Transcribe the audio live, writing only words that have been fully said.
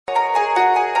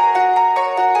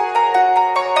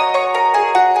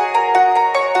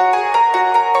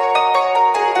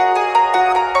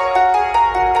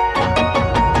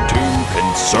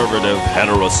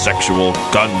heterosexual,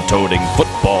 gun-toting,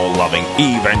 football-loving,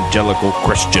 evangelical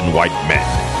Christian white men.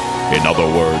 In other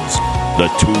words, the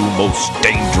two most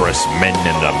dangerous men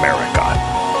in America,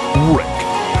 Rick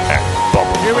and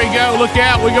Bubba. Here we go. Look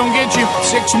out. We're going to get you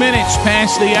 6 minutes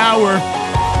past the hour.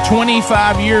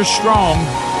 25 years strong.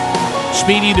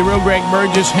 Speedy, the real Greg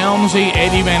Burgess, Helmsy,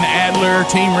 Eddie Van Adler,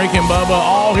 Team Rick and Bubba,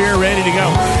 all here ready to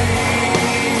go.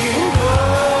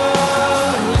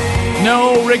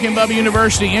 No Rick and Bubba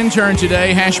University intern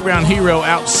today. Hash Brown Hero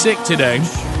out sick today.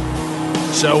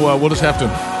 So we'll just have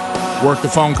to work the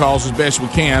phone calls as best we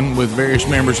can with various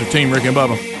members of Team Rick and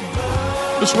Bubba.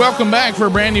 Let's welcome back for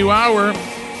a brand new hour.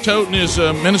 Toting his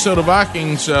Minnesota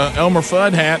Vikings Elmer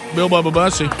Fudd hat, Bill Bubba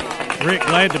Bussey. Rick,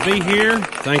 glad to be here.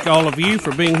 Thank all of you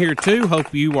for being here, too.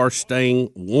 Hope you are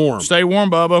staying warm. Stay warm,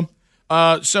 Bubba.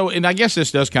 And I guess this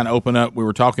does kind of open up. We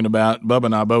were talking about, Bubba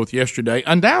and I both yesterday,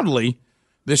 undoubtedly,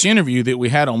 this interview that we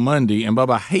had on Monday, and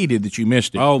Bubba, I hated that you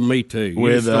missed it. Oh, me too.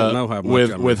 You just don't know how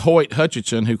much with Hoyt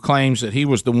Hutchinson, who claims that he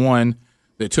was the one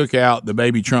that took out the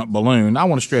baby Trump balloon. I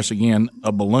want to stress again,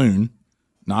 a balloon,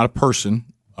 not a person,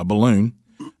 a balloon.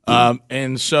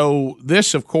 And so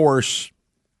this, of course,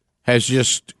 has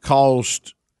just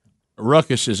caused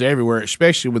ruckuses everywhere,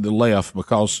 especially with the left,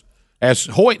 because as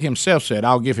Hoyt himself said,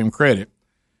 I'll give him credit,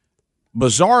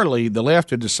 bizarrely, the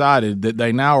left have decided that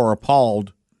they now are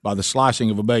appalled by the slicing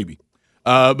of a baby.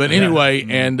 But anyway,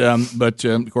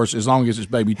 of course, as long as it's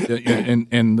baby,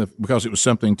 because it was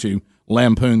something to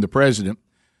lampoon the president.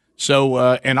 So,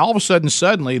 and all of a sudden,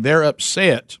 suddenly, they're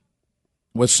upset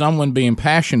with someone being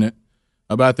passionate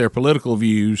about their political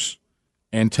views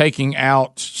and taking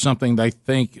out something they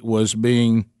think was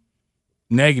being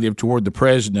negative toward the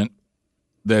president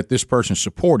that this person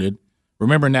supported.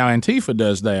 Remember, now Antifa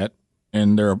does that,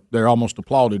 and they're almost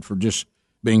applauded for just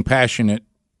being passionate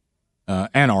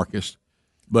anarchists.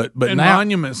 But and now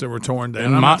monuments that were torn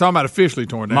down. I'm not talking about officially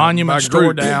torn down. Monuments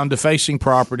torn down, defacing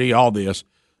property, all this.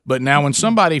 But now when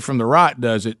somebody from the right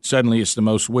does it, suddenly it's the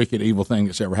most wicked, evil thing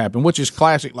that's ever happened, which is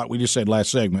classic, like we just said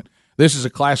last segment. This is a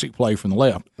classic play from the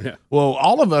left. Yeah. Well,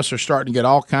 all of us are starting to get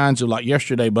all kinds of, like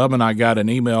yesterday, Bubba and I got an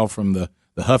email from the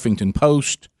Huffington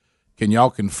Post. Can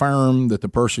y'all confirm that the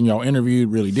person y'all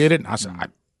interviewed really did it? And I said,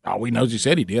 all we know is he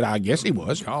said he did. I guess he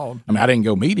was. I mean, I didn't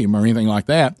go meet him or anything like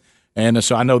that. And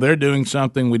so I know they're doing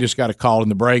something. We just got a call in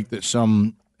the break that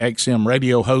some XM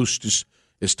radio host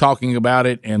is talking about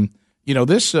it. And, you know,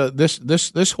 this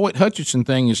Hoyt Hutchinson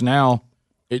thing is now,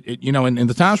 in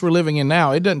the times we're living in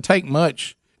now, it doesn't take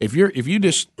much. If you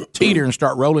just teeter and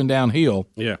start rolling downhill,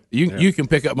 you can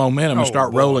pick up momentum and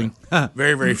start rolling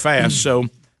very, very fast. So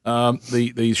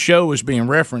the show is being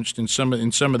referenced in some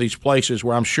of these places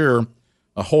where I'm sure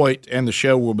Hoyt and the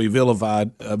show will be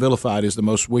vilified as the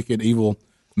most wicked, evil,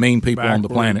 mean people on the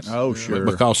planet. Oh, sure.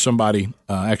 Because somebody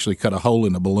actually cut a hole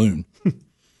in a balloon.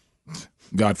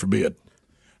 God forbid.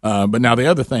 But now the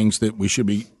other things that we should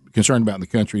be concerned about in the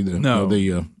country,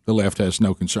 the left has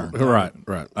no concern. Right.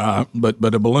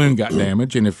 But a balloon got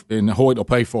damaged, and Hoyt will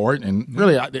pay for it. And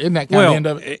really, isn't that kind of the end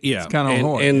of it? Yeah, it's kind of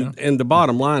on Hoyt. And the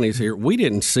bottom line is here: we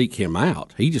didn't seek him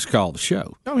out. He just called the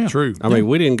show. Oh yeah, true. I mean,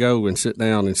 we didn't go and sit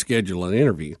down and schedule an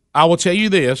interview. I will tell you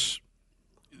this: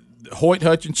 Hoyt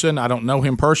Hutchinson. I don't know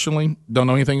him personally. Don't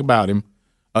know anything about him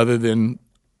other than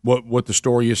what the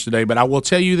story is today. But I will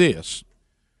tell you this: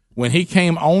 when he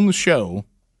came on the show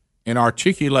and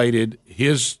articulated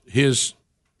his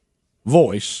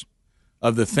voice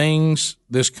of the things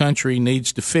this country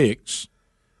needs to fix,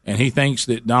 and he thinks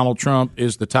that Donald Trump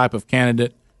is the type of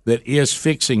candidate that is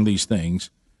fixing these things,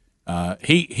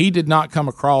 he did not come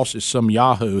across as some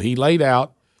yahoo. He laid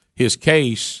out his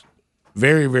case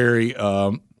very, very,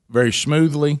 very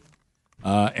smoothly,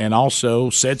 and also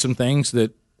said some things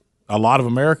that a lot of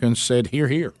Americans said, hear,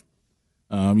 hear.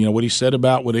 What he said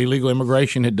about what illegal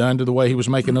immigration had done to the way he was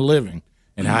making a living,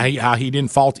 and how he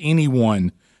didn't fault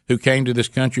anyone who came to this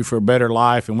country for a better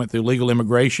life and went through legal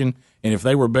immigration. And if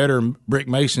they were better brick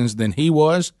masons than he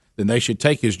was, then they should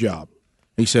take his job.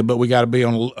 He said, but we got to be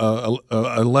on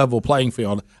a level playing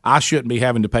field. I shouldn't be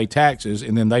having to pay taxes,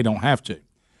 and then they don't have to.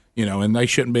 And they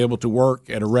shouldn't be able to work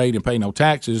at a rate and pay no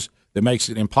taxes that makes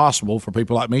it impossible for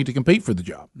people like me to compete for the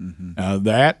job. Mm-hmm.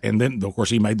 That, and then, of course,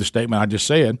 he made the statement I just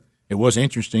said. It was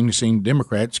interesting to see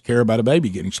Democrats care about a baby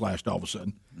getting slashed all of a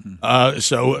sudden.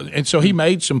 Mm-hmm. So he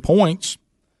made some points.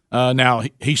 Now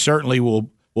he certainly will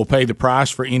pay the price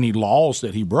for any laws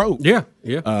that he broke. Yeah.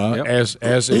 As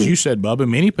you said, Bubba,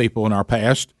 many people in our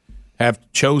past have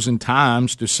chosen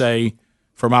times to say,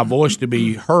 for my voice to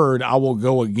be heard, I will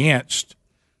go against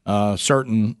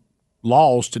certain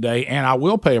laws today, and I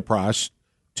will pay a price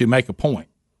to make a point.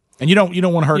 And you don't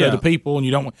want to hurt other people,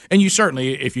 and you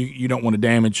certainly, if you don't want to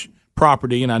damage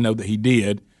property, and I know that he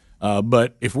did.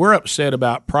 But if we're upset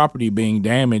about property being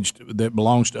damaged that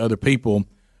belongs to other people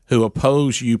who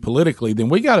oppose you politically, then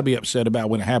we got to be upset about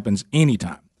when it happens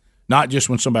anytime, not just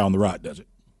when somebody on the right does it.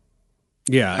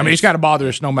 Yeah, I mean, it's got to bother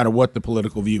us no matter what the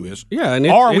political view is. Yeah, and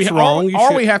it's wrong.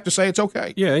 Or we have to say it's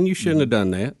okay. Yeah, and you shouldn't have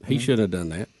done that. He shouldn't have done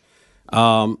that.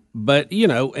 But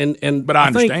but I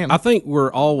understand. I think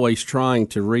we're always trying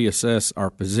to reassess our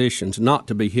positions, not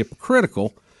to be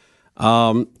hypocritical.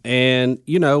 And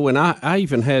I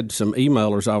even had some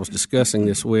emailers I was discussing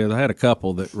this with. I had a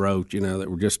couple that wrote, that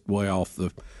were just way off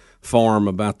the farm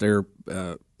about their,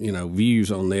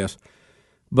 views on this.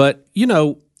 But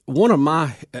one of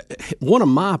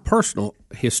my personal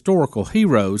historical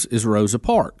heroes is Rosa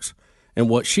Parks and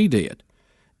what she did,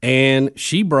 and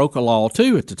she broke a law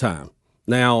too at the time.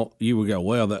 Now you would go,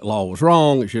 well, that law was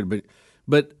wrong. It should have been.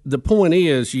 But the point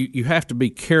is, you have to be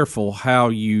careful how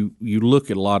you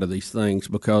look at a lot of these things,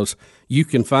 because you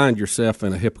can find yourself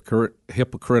in a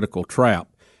hypocritical trap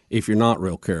if you're not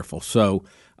real careful. So,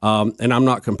 and I'm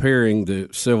not comparing the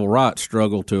civil rights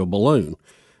struggle to a balloon,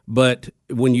 but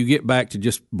when you get back to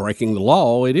just breaking the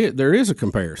law, there is a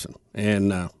comparison,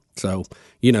 and so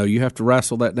you have to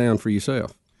wrestle that down for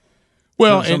yourself.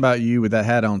 Well, something about you with that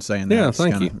hat on saying that. Yeah,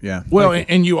 thank you. Yeah. Well,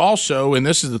 and you also, and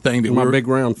this is the thing that my big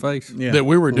round face that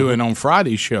we were doing on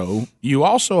Friday's show, you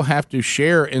also have to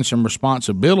share in some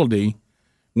responsibility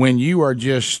when you are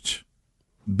just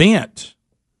bent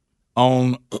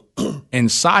on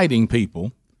inciting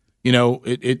people.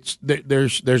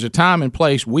 There's a time and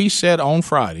place. We said on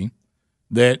Friday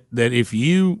that if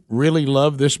you really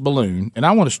love this balloon, and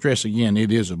I want to stress again,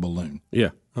 it is a balloon. Yeah.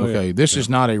 This is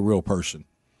not a real person.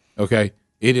 Okay,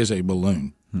 it is a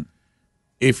balloon.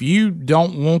 If you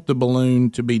don't want the balloon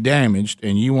to be damaged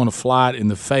and you want to fly it in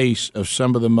the face of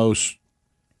some of the most,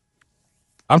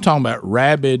 I'm talking about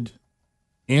rabid,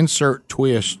 insert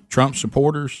twist Trump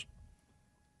supporters,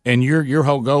 and your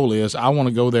whole goal is I want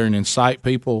to go there and incite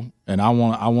people, and I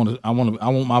want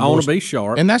to be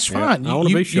sharp, and that's fine. I want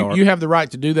to be sharp. You have the right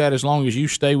to do that as long as you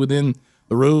stay within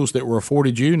the rules that were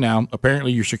afforded you. Now,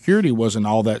 apparently, your security wasn't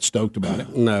all that stoked about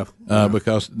it. No,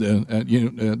 because that was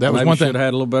Maybe one thing. Should have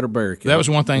had a little better barricade. That was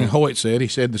one thing Hoyt said. He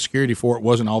said the security for it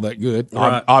wasn't all that good.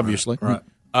 Right, obviously, right.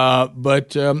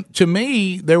 But to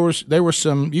me, there was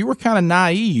some. You were kind of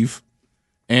naive,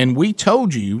 and we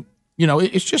told you.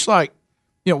 It's just like.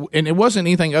 And it wasn't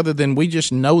anything other than we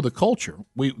just know the culture.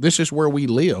 This is where we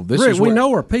live. We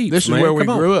know our peeps. This is where we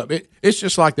grew up. It's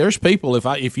just like there's people.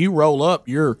 If you roll up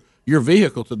your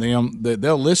vehicle to them,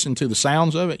 they'll listen to the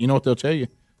sounds of it. You know what they'll tell you?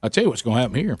 I'll tell you what's going to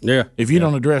happen here. Yeah. If you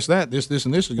don't address that, this,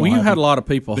 and this is going to happen. Well, you had a lot of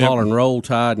people hollering "Roll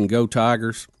Tide" and "Go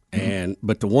Tigers,"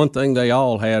 but the one thing they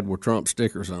all had were Trump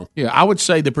stickers on. Yeah, I would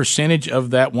say the percentage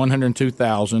of that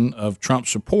 102,000 of Trump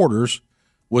supporters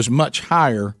was much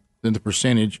higher than the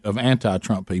percentage of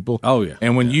anti-Trump people. Oh yeah.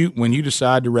 And when you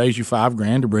decide to raise you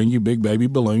 $5,000 to bring you big baby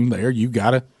balloon there, you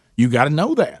gotta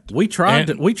know that. We tried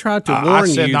to warn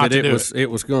you that it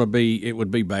was going to be, it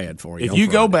would be bad for you. If you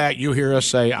go back, you'll hear us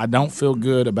say, "I don't feel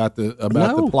good about the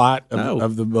plight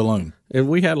of the balloon." And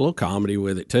we had a little comedy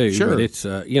with it too. Sure. But it's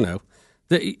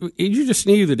you just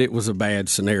knew that it was a bad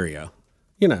scenario.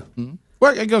 Mm-hmm.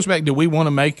 Well, it goes back. Do we want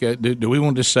to make do we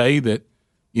want to say that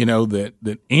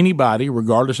that anybody,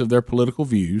 regardless of their political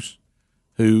views,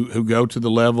 who go to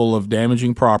the level of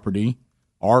damaging property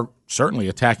or certainly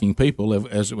attacking people,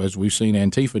 as we've seen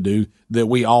Antifa do, that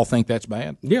we all think that's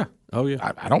bad? Yeah. Oh,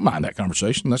 yeah. I don't mind that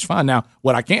conversation. That's fine. Now,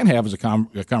 what I can have is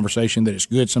a conversation that is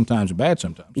good sometimes and bad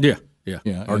sometimes.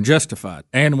 Yeah. Or justified.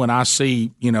 And when I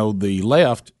see, the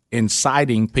left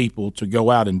inciting people to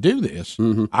go out and do this,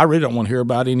 I really don't want to hear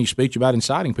about any speech about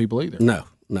inciting people either. No.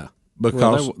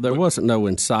 Because there wasn't no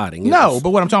inciting. But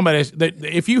what I'm talking about is that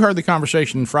if you heard the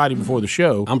conversation Friday before the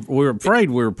show, we were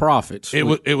afraid we were prophets. It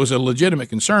was a legitimate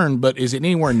concern, but is it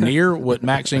anywhere near what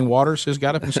Maxine Waters has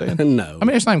got up and said? No, I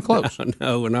mean it's not even close.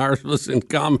 No, and ours was in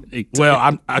comedy.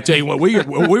 Well, I tell you what, we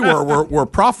were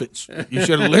prophets. You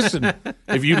should have listened.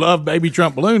 If you love Baby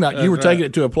Trump balloon, you were taking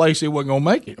it to a place it wasn't going to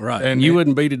make it. Right, and you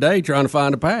wouldn't be today trying to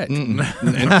find a patch. And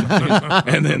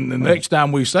then the next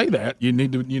time we say that, you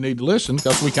need to listen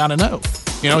because we kind of know.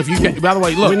 If you get, by the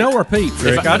way, look, we know our peeps.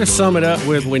 Rick. I just sum it up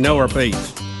with we know our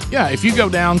peeps. Yeah, if you go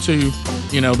down to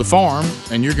the farm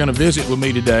and you're going to visit with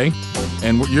me today,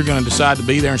 and you're going to decide to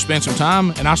be there and spend some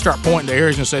time, and I start pointing to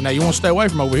areas and say, now you want to stay away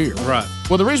from over here. Right.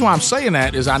 Well, the reason why I'm saying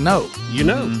that is I know. You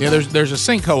know. Yeah, there's a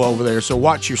sinkhole over there, so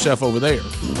watch yourself over there.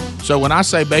 So when I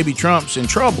say Baby Trump's in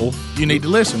trouble, you need to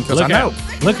listen because I know.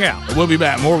 Look out. We'll be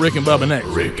back. More Rick and Bubba next.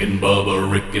 Rick and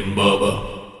Bubba, Rick and Bubba.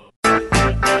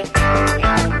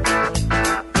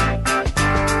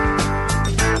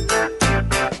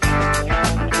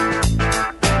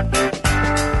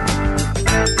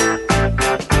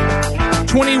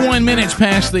 21 minutes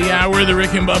past the hour of the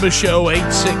Rick and Bubba Show.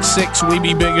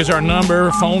 866-WE-BE-BIG is our number.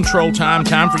 Phone troll time.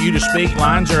 Time for you to speak.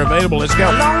 Lines are available. Let's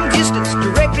go. Long distance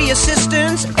directory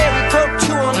assistance. Every quote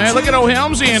 212. Hey, look at old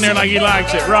Helmsy in there like he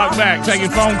likes it. Rock back, taking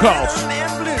phone calls.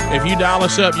 If you dial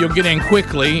us up, you'll get in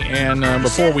quickly. And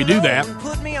before we do that,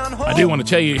 I do want to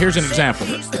tell you, here's an example.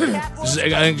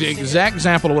 An exact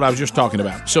example of what I was just talking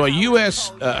about. So a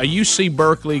UC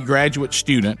Berkeley graduate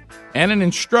student and an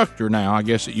instructor now, I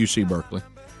guess, at UC Berkeley,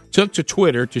 took to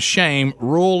Twitter to shame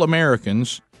rural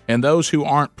Americans and those who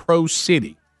aren't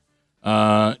pro-city.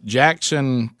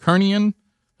 Jackson Kernion,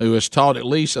 who has taught at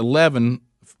least 11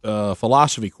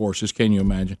 philosophy courses, can you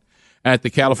imagine, at the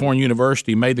California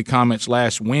University, made the comments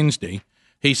last Wednesday.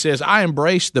 He says, I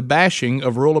embrace the bashing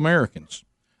of rural Americans.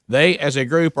 They, as a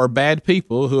group, are bad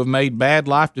people who have made bad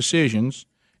life decisions,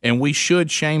 and we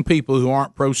should shame people who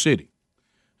aren't pro-city.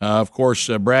 Of course,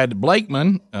 Brad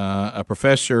Blakeman, a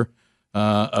professor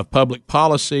of public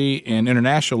policy and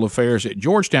international affairs at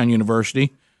Georgetown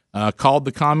University, called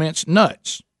the comments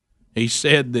nuts. He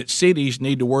said that cities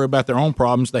need to worry about their own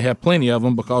problems. They have plenty of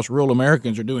them because rural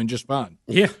Americans are doing just fine.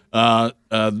 Yeah.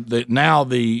 Now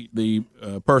the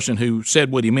person who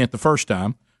said what he meant the first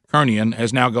time, Kernion,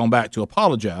 has now gone back to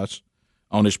apologize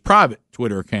on his private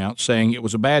Twitter account, saying it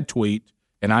was a bad tweet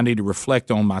and I need to reflect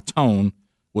on my tone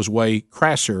was way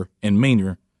crasser and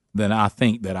meaner than I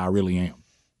think that I really am.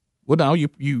 Well, no,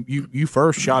 you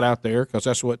first shot out there because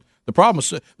that's what the problem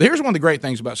is. Here's one of the great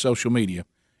things about social media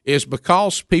is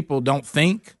because people don't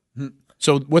think.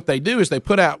 So what they do is they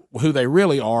put out who they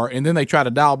really are, and then they try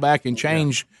to dial back and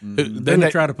change. Then they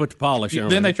try to put the polish on it.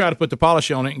 Then they try to put the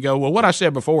polish on it and go, well, what I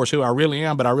said before is who I really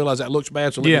am, but I realize that looks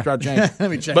bad, so let me try to change it.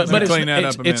 Let me change but clean that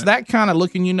up a minute. It's that kind of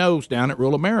looking your nose down at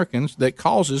rural Americans that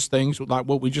causes things like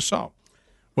what we just saw.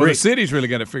 Well, the city's really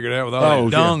got it figured out with all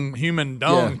that dung, human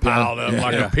dung piled up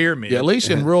like a pyramid. Yeah, at least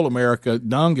in rural America,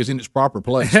 dung is in its proper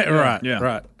place.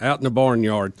 Right, out in the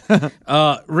barnyard.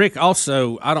 Rick,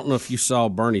 also, I don't know if you saw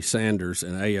Bernie Sanders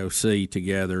and AOC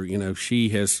together. You know, she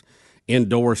has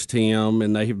endorsed him,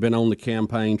 and they have been on the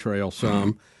campaign trail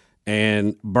some.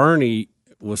 And Bernie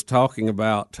was talking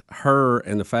about her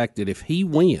and the fact that if he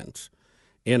wins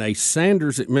in a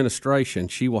Sanders administration,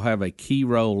 she will have a key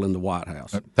role in the White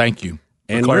House. Thank you.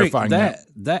 And Rick,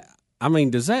 that I mean,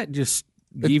 does that just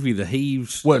give you the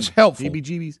heaves? Well, it's helpful.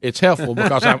 Heebie-jeebies? It's helpful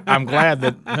because I'm glad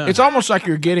that it's almost like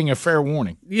you're getting a fair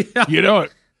warning. Yeah, you know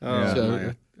it. Oh,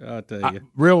 man. I'll tell you.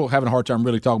 Having a hard time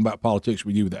really talking about politics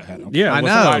with you with that hat on. Yeah, I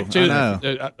know.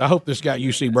 I hope this guy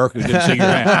UC Berkeley didn't see your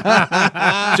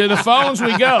hat. To the phones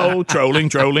we go. Trolling.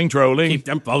 Keep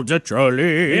them phones a trolling.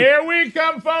 Here we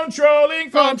come, phone trolling.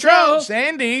 Phone troll.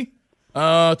 Sandy,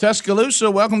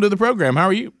 Tuscaloosa, welcome to the program. How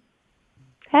are you?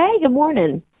 Hey, good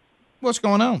morning. What's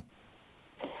going on?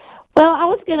 Well, I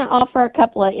was going to offer a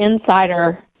couple of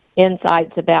insider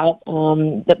insights about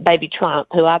the baby Trump,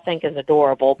 who I think is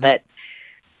adorable. But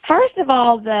first of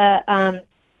all,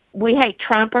 We Hate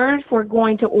Trumpers, we're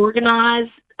going to organize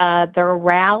their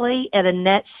rally at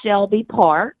Annette Shelby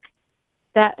Park,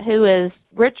 who is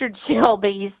Richard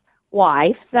Shelby's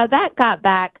wife. So that got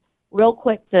back real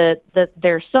quick to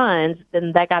their sons,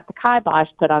 then they got the kibosh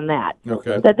put on that.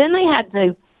 Okay. So then they had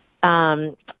to,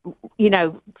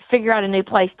 figure out a new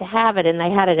place to have it, and they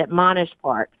had it at Monash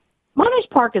Park. Monash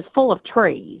Park is full of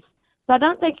trees, so I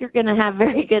don't think you're going to have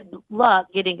very good luck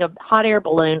getting a hot air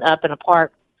balloon up in a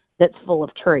park that's full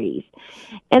of trees.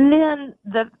 And then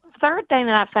the third thing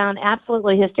that I found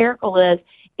absolutely hysterical is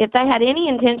if they had any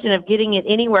intention of getting it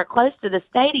anywhere close to the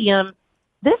stadium,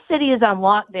 this city is on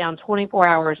lockdown 24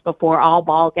 hours before all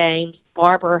ball games.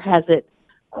 Barber has it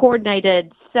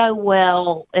coordinated so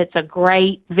well. It's a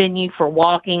great venue for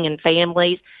walking and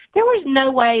families. There was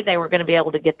no way they were going to be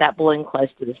able to get that balloon close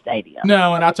to the stadium.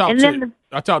 No, and I talked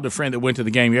to a friend that went to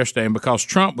the game yesterday, and because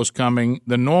Trump was coming,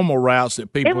 the normal routes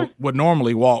that people would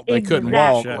normally walk, they couldn't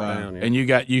walk. And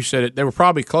you said it. There were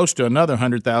probably close to another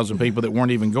 100,000 people that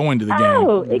weren't even going to the game.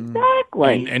 Oh,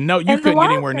 exactly. And no, you couldn't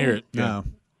get anywhere near it. No.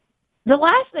 The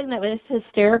last thing that was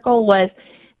hysterical was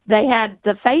they had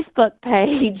the Facebook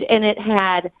page, and it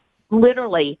had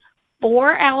literally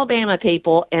 4 Alabama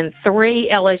people and 3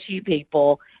 LSU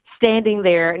people standing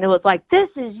there, and it was like, this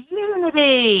is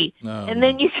unity. And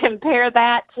then you compare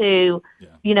that to,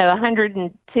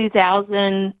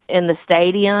 102,000 in the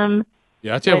stadium.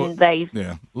 Yeah, I tell you when what, they.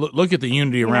 yeah. Look at the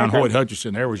unity around Hoyt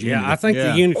Hutchinson. There was unity. Yeah, I think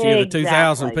the unity of the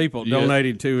 2,000 Exactly. people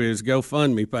donated to his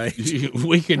GoFundMe page.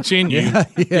 We continue.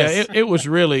 It was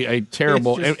really a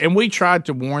terrible, and we tried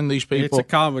to warn these people. It's a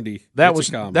comedy. That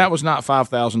was not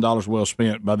 $5,000 well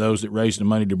spent by those that raised the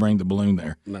money to bring the balloon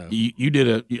there. No. You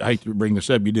did I hate to bring this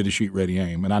up, you did a shoot, ready,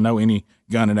 aim. And I know any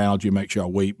gun analogy makes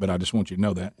y'all weep, but I just want you to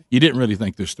know that. You didn't really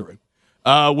think this through.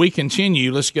 We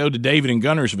continue. Let's go to David in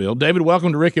Gunnersville. David,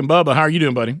 welcome to Rick and Bubba. How are you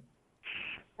doing, buddy?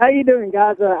 How you doing,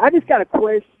 guys? I just got a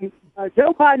question.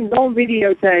 Joe Biden's on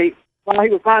videotape while he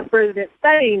was vice president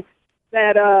saying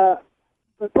that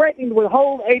was threatening to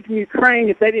withhold aid from Ukraine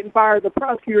if they didn't fire the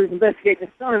prosecutors investigating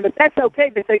his son. But that's okay,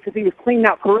 they say, because he was cleaning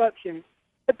out corruption.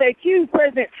 But they accused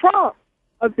President Trump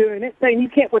of doing it, saying you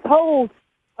can't withhold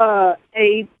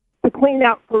aid to clean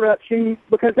out corruption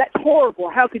because that's horrible.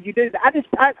 How could you do that?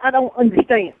 I don't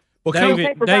understand. Well,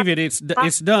 David, it's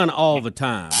done all the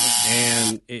time,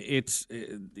 and it's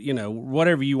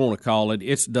whatever you want to call it,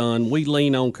 it's done. We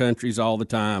lean on countries all the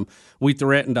time. We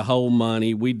threaten to hold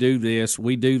money. We do this.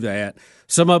 We do that.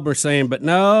 Some of them are saying, "But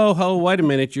no, wait a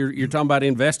minute. You're talking about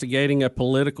investigating a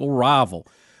political rival."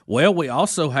 Well, we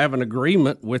also have an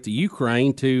agreement with the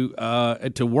Ukraine to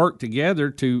work together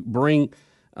to bring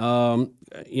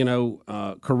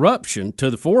corruption to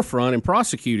the forefront and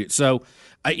prosecute it. So.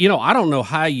 I don't know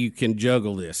how you can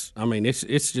juggle this. I mean, it's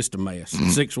just a mess.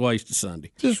 6 ways to Sunday.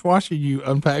 Just watching you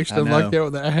unpack stuff like that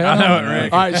with that hat. I know it,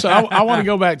 Rick. All right, so I want to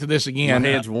go back to this again. My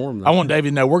head's warm, though. I want David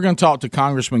to know we're going to talk to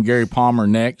Congressman Gary Palmer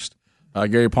next.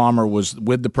 Gary Palmer was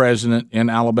with the president in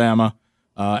Alabama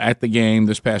at the game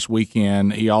this past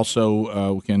weekend. He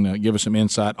also can give us some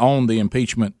insight on the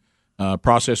impeachment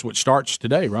process, which starts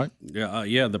today, right?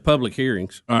 Yeah, the public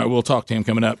hearings. All right, we'll talk to him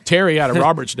coming up. Terry out of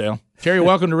Robertsdale. Terry,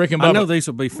 welcome to Rick and Bubba. I know these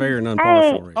will be fair and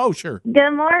impartial. Hey. Oh, sure. Good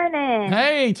morning.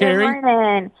 Hey, Terry. Good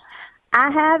morning.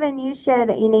 I have a new show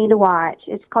that you need to watch.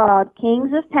 It's called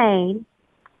Kings of Pain.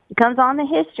 It comes on the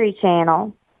History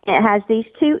Channel. It has these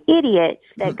 2 idiots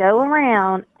that go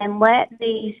around and let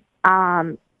these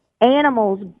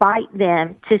animals bite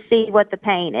them to see what the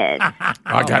pain is.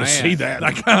 I got to see that.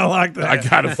 I kind of like that. I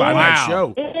got to find that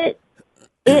show.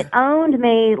 It owned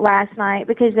me last night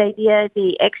because they did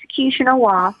the executioner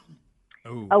wasp,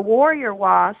 a warrior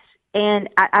wasp, and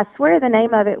I swear the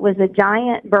name of it was a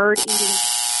giant bird eating.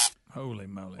 Holy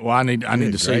moly! Well, I need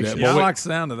to see that. Yeah, I like the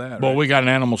sound of that. Well, right? we got an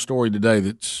animal story today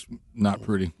that's not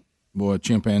pretty. Boy,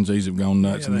 chimpanzees have gone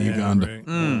nuts in Uganda.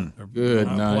 Good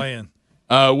night.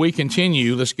 We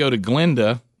continue. Let's go to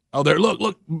Glenda. Oh, there!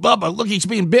 Look, Bubba! Look, he's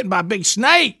being bitten by a big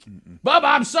snake. Bubba,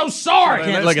 I'm so sorry.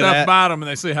 They let stuff bite them and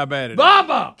they see how bad it is.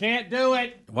 Bubba, can't do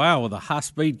it. Wow, with a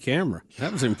high-speed camera.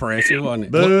 That was impressive, wasn't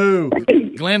it? Boo!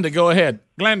 Glenda, go ahead.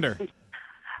 Glender.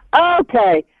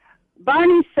 Okay.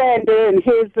 Bernie Sanders and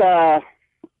his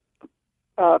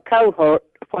cohort,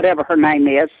 whatever her name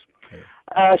is,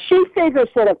 she figures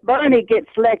that if Bernie gets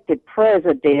elected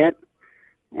president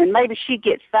and maybe she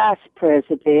gets vice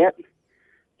president,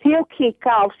 he'll kick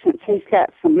off since he's got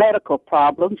some medical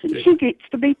problems and she gets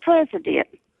to be president.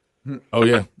 Oh,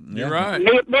 yeah. You're right.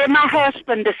 Me and my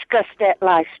husband discussed that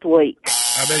last week.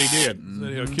 I bet he did. So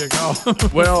he'll kick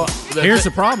off. Well, here's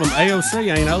the problem.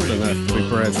 AOC ain't old enough to be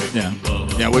president.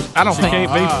 Yeah. I don't think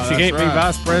she can't be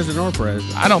vice president or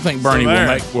president. I don't think Bernie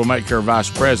will make her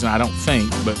vice president. I don't think,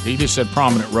 but he just said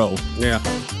prominent role. Yeah.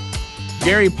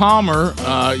 Gary Palmer,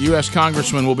 U.S.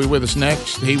 Congressman, will be with us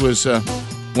next. He was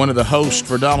one of the hosts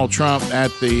for Donald Trump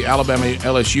at the Alabama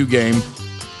LSU game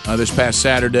this past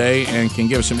Saturday and can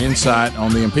give us some insight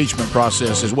on the impeachment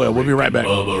process as well. We'll be right back.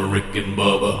 Bubba, Rick and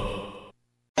Bubba.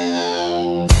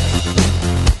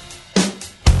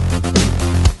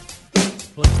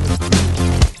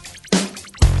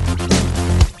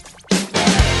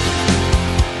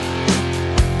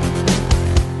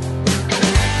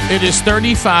 It is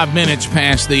 35 minutes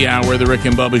past the hour of the Rick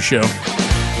and Bubba Show.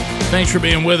 Thanks for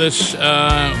being with us.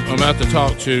 I'm about to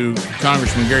talk to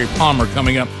Congressman Gary Palmer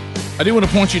coming up. I do want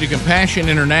to point you to Compassion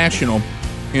International.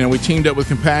 You know, we teamed up with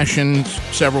Compassion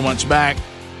several months back.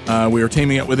 We are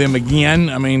teaming up with them again.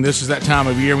 I mean, this is that time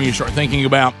of year when you start thinking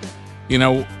about, you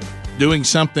know, doing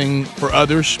something for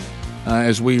others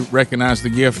as we recognize the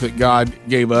gift that God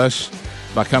gave us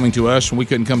by coming to us when we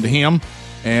couldn't come to Him.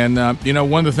 And, you know,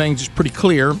 one of the things that's pretty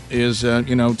clear is,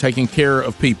 you know, taking care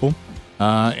of people,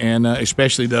 and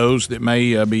especially those that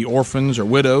may be orphans or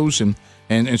widows. And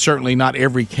certainly not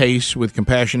every case with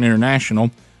Compassion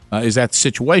International is that the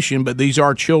situation, but these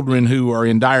are children who are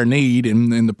in dire need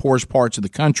in the poorest parts of the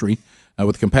country.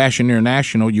 With Compassion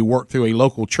International, you work through a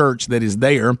local church that is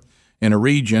there in a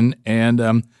region,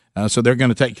 and so they're going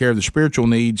to take care of the spiritual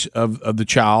needs of the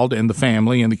child and the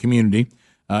family and the community.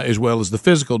 as well as the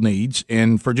physical needs.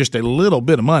 And for just a little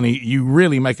bit of money, you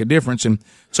really make a difference. And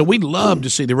so we'd love to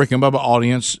see the Rick and Bubba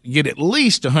audience get at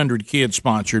least 100 kids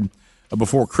sponsored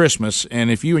before Christmas.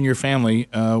 And if you and your family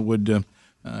would,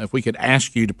 if we could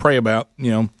ask you to pray about,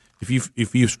 if you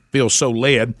feel so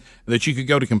led, that you could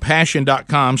go to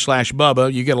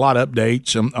compassion.com/Bubba. You get a lot of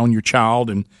updates on your child,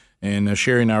 and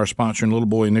Sherry and I are sponsoring a little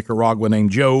boy in Nicaragua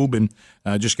named Job, and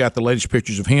just got the latest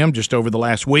pictures of him just over the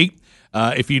last week.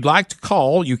 If you'd like to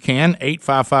call, you can,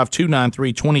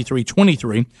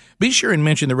 855-293-2323. Be sure and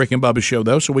mention the Rick and Bubba Show,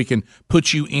 though, so we can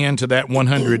put you into that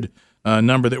 100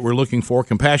 number that we're looking for.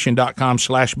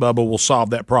 Compassion.com/Bubba will solve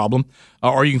that problem.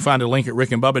 Or you can find a link at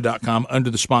rickandbubba.com under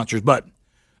the sponsors button.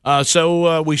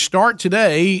 So we start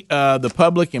today. The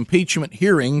public impeachment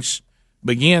hearings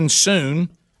begin soon.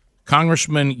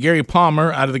 Congressman Gary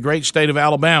Palmer out of the great state of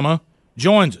Alabama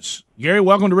joins us. Gary,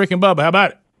 welcome to Rick and Bubba. How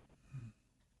about it?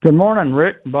 Good morning,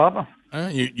 Rick and Bubba.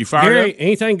 You fired Gary, up?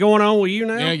 Anything going on with you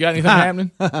now? Yeah, you got anything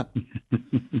happening?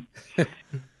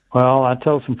 Well, I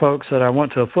told some folks that I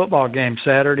went to a football game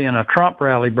Saturday and a Trump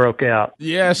rally broke out.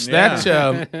 Yes, that's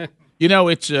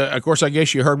it's of course I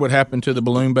guess you heard what happened to the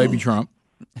balloon baby Trump.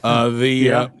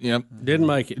 Didn't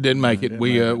make it. Didn't make it.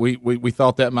 We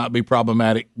thought that might be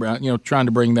problematic. Trying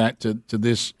to bring that to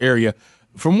this area.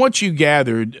 From what you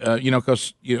gathered,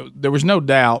 because there was no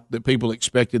doubt that people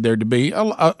expected there to be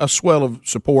a swell of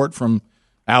support from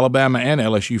Alabama and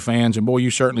LSU fans, and boy, you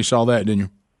certainly saw that, didn't you?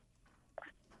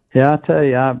 Yeah, I tell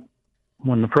you,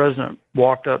 when the president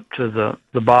walked up to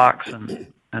the box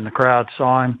and the crowd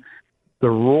saw him, the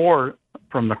roar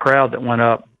from the crowd that went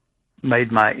up made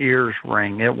my ears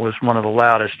ring. It was one of the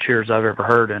loudest cheers I've ever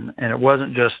heard, and it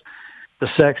wasn't just the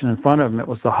section in front of him; it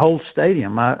was the whole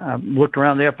stadium. I looked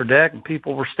around the upper deck, and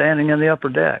people were standing in the upper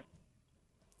deck.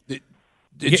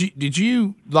 Did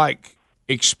you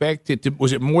expect it to?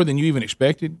 Was it more than you even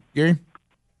expected, Gary?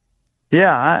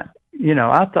 Yeah, I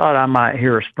thought I might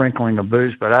hear a sprinkling of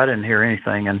booze, but I didn't hear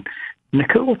anything. And the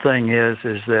cool thing is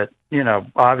that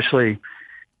obviously,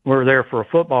 we're there for a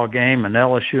football game, and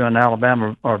LSU and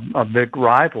Alabama are big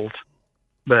rivals.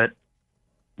 But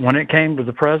when it came to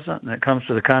the president and it comes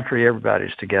to the country,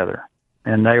 everybody's together,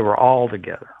 and they were all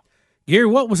together. Gary,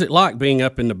 what was it like being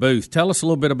up in the booth? Tell us a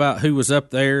little bit about who was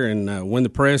up there and when the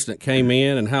president came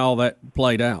in and how all that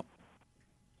played out.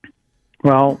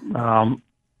 Well,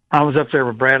 I was up there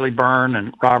with Bradley Byrne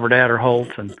and Robert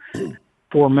Adderholt and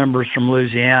 4 members from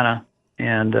Louisiana,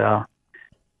 and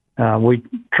we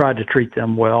tried to treat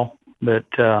them well, but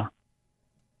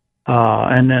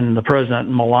and then the president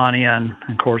and Melania, and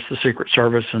of course the Secret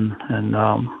Service, and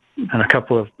a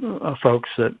couple of folks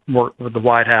that work with the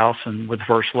White House and with the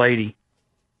First Lady,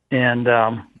 and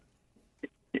the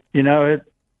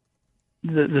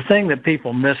thing that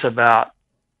people miss about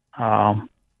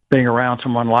being around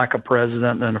someone like a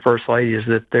president and a First Lady is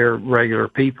that they're regular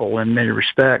people in many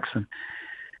respects,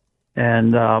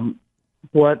 and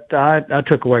what I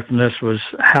took away from this was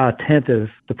how attentive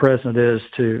the president is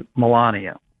to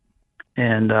Melania,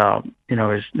 and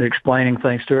is explaining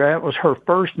things to her. It was her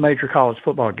first major college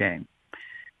football game,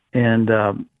 and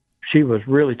she was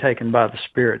really taken by the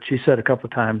spirit. She said a couple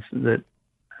of times that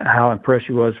how impressed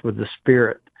she was with the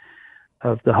spirit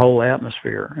of the whole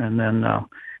atmosphere. And then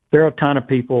there are a ton of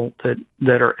people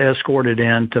that are escorted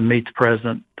in to meet the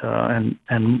president, and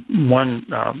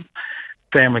one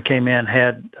family came in,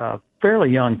 had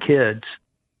fairly young kids,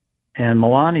 and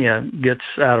Melania gets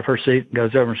out of her seat and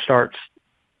goes over and starts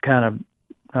kind of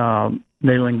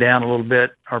kneeling down a little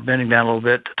bit or bending down a little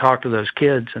bit to talk to those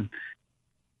kids, and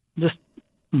just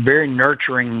very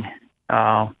nurturing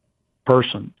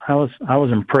person. I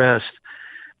was impressed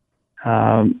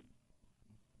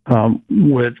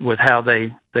with how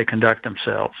they conduct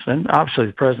themselves. And obviously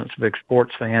the president's a big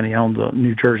sports fan. He owned the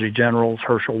New Jersey Generals.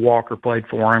 Herschel Walker played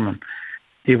for him, and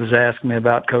he was asking me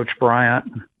about Coach Bryant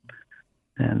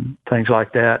and things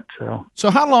like that. So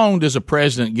how long does a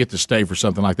president get to stay for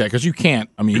something like that? Because you can't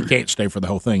stay for the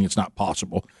whole thing. It's not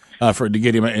possible for it to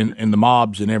get him in the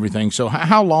mobs and everything. So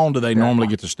how long do they normally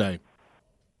get to stay?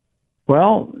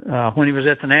 Well, when he was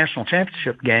at the national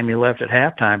championship game, he left at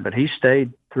halftime, but he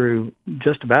stayed through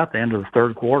just about the end of the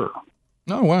third quarter.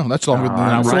 Oh, wow. That's longer than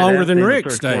I was. That's longer than Rick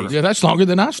stayed. Yeah, that's longer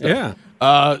than I stayed.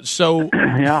 Yeah. So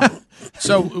yeah.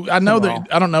 So I know that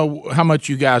I don't know how much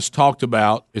you guys talked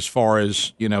about as far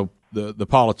as, the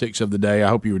politics of the day. I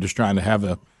hope you were just trying to have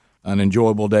an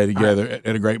enjoyable day together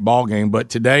at a great ball game. But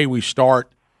today we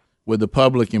start with the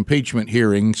public impeachment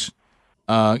hearings.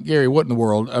 Gary, what in the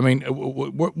world? I mean,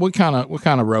 what kind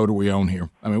of road are we on here?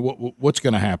 I mean, what's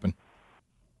going to happen?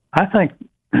 I think,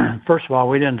 first of all,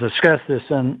 we didn't discuss this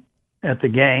in at the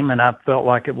game, and I felt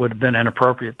like it would have been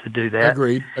inappropriate to do that.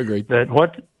 Agreed. But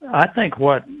what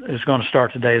is going to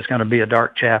start today is going to be a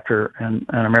dark chapter in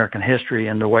American history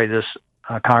in the way this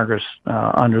Congress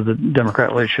under the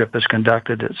Democrat leadership has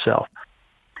conducted itself.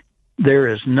 There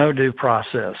is no due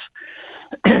process.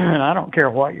 And I don't care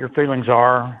what your feelings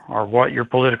are or what your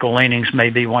political leanings may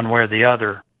be one way or the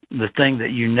other. The thing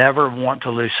that you never want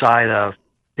to lose sight of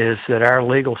is that our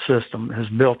legal system is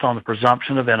built on the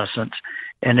presumption of innocence,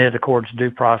 and it accords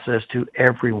due process to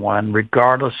everyone,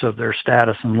 regardless of their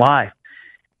status in life.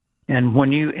 And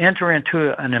when you enter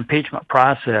into an impeachment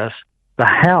process, the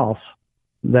House,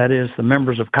 that is the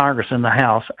members of Congress in the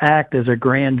House, act as a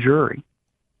grand jury.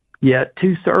 Yet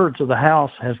 2/3 of the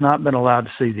House has not been allowed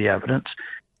to see the evidence.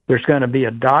 There's going to be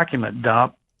a document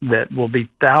dump that will be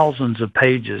thousands of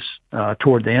pages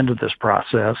toward the end of this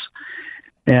process.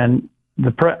 And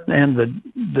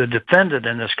the defendant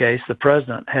in this case, the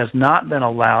president, has not been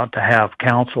allowed to have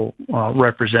counsel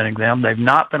representing them. They've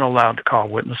not been allowed to call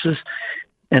witnesses.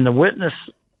 And the witness,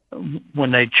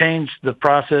 when they changed the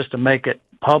process to make it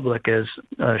public, as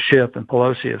Schiff and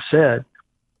Pelosi have said,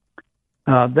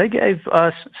 they gave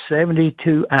us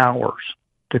 72 hours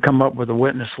to come up with a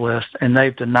witness list, and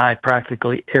they've denied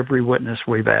practically every witness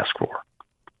we've asked for.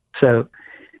 So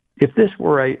if this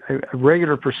were a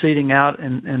regular proceeding out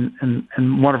in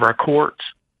one of our courts,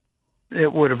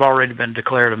 it would have already been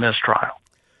declared a mistrial.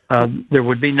 There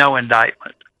would be no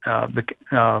indictment.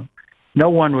 No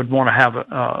one would want to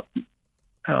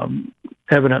have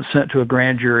evidence sent to a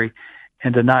grand jury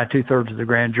and deny 2/3 of the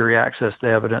grand jury access to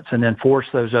evidence and then force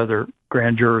those other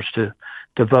grand jurors to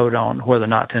vote on whether or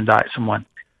not to indict someone.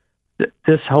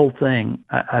 This whole thing,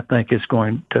 I think, is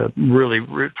going to really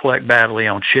reflect badly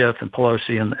on Schiff and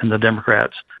Pelosi and the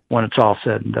Democrats when it's all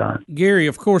said and done. Gary,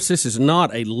 of course, this is not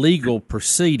a legal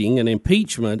proceeding. An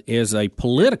impeachment is a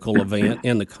political event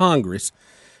in the Congress.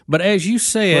 But as you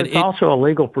said... It's also a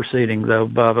legal proceeding, though,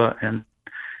 Bubba,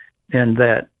 in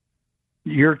that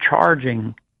you're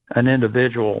charging an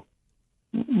individual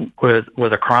with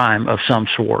a crime of some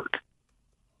sort.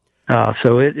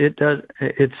 So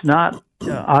it's not...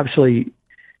 obviously,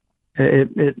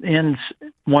 it ends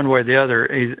one way or the other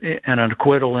in an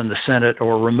acquittal in the Senate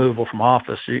or removal from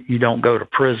office. You don't go to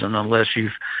prison unless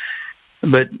you've.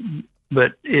 But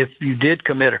if you did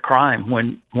commit a crime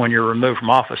when you're removed from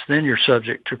office, then you're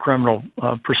subject to criminal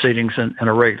proceedings in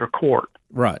a regular court.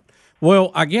 Right.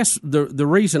 Well, I guess the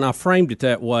reason I framed it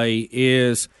that way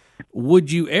is,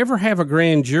 would you ever have a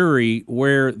grand jury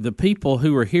where the people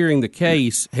who are hearing the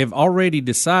case have already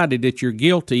decided that you're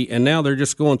guilty and now they're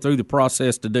just going through the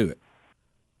process to do it?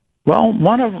 Well,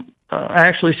 one of them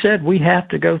actually said we have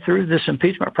to go through this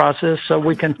impeachment process so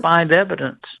we can find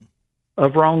evidence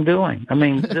of wrongdoing. I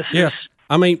mean, this is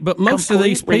but most of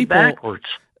these people, backwards.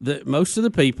 Most of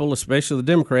the people, especially the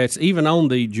Democrats, even on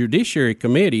the Judiciary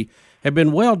Committee, have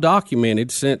been well documented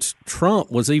since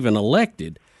Trump was even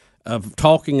elected, of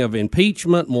talking of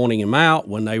impeachment, wanting him out.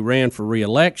 When they ran for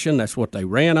re-election, that's what they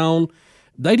ran on.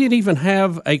 They didn't even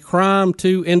have a crime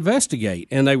to investigate,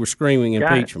 and they were screaming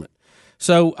impeachment.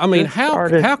 So, I mean,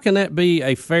 how can that be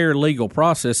a fair legal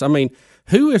process? I mean,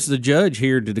 who is the judge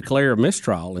here to declare a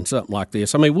mistrial in something like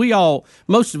this? I mean,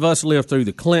 most of us lived through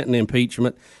the Clinton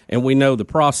impeachment, and we know the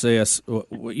process,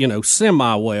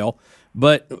 semi-well.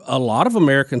 But a lot of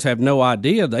Americans have no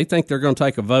idea. They think they're going to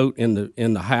take a vote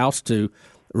in the House to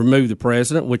remove the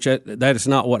president, which that is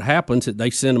not what happens. They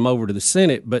send them over to the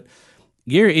Senate. But,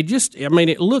 Gary,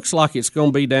 it looks like it's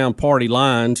going to be down party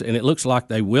lines, and it looks like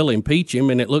they will impeach him,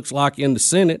 and it looks like in the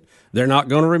Senate they're not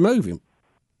going to remove him.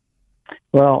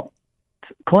 Well,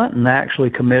 Clinton actually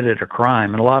committed a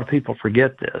crime, and a lot of people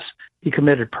forget this. He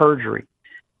committed perjury,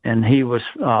 and he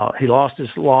lost his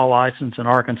law license in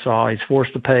Arkansas. He's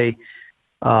forced to pay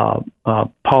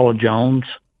Paula Jones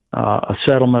a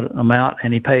settlement amount,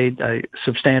 and he paid a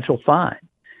substantial fine.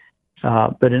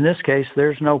 But in this case,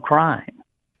 there's no crime.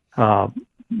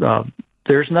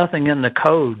 There's nothing in the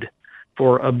code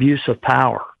for abuse of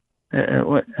power,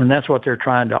 and that's what they're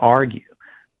trying to argue,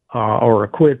 or a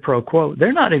quid pro quo.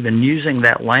 They're not even using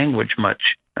that language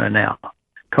much now,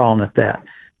 calling it that,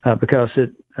 because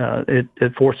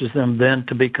it forces them then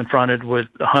to be confronted with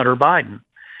Hunter Biden.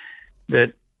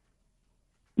 That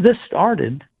this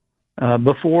started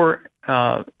before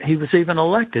he was even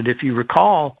elected. If you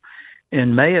recall,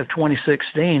 in May of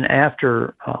 2016,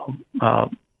 after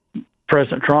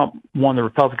President Trump won the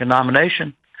Republican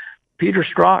nomination, Peter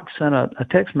Strzok sent a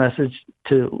text message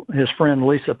to his friend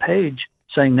Lisa Page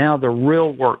saying, now the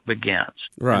real work begins.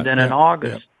 Right. And then in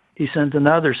August, he sends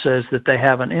another, says that they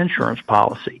have an insurance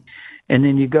policy. And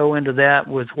then you go into that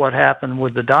with what happened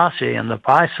with the dossier and the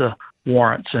FISA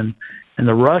warrants and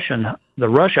the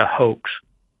Russia hoax.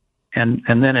 And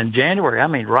then in January, I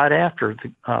mean, right after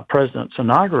the president's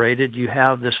inaugurated, you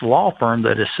have this law firm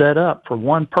that is set up for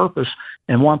one purpose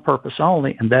and one purpose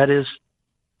only, and that is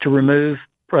to remove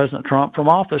President Trump from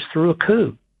office through a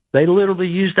coup. They literally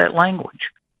use that language.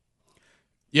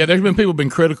 Yeah, there's been people been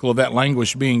critical of that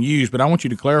language being used, but I want you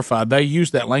to clarify they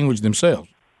use that language themselves.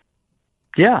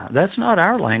 Yeah, that's not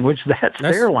our language. That's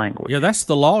their language. Yeah, that's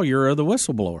the lawyer or the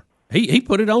whistleblower. He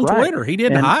put it on Twitter. He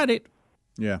didn't hide it.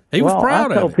 Yeah, he was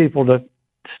proud I tell of it. people to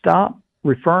stop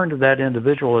referring to that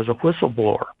individual as a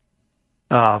whistleblower.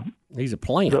 He's a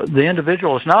plant. The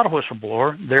individual is not a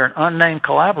whistleblower. They're an unnamed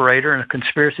collaborator in a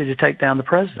conspiracy to take down the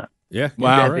president. Yeah,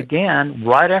 that began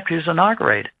right after he was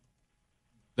inaugurated.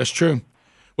 That's true.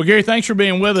 Well, Gary, thanks for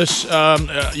being with us.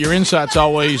 Your insight's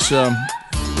always.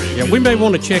 Yeah, we may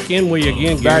want to check in with you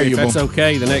again, Gary, if that's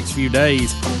okay, the next few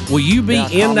days. Will you be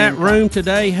in that room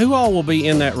today? Who all will be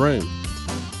in that room?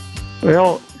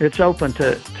 Well, it's open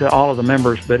to all of the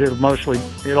members, but it'll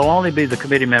only be the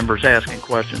committee members asking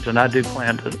questions, and I do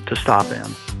plan to stop in.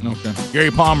 Okay.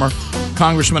 Gary Palmer,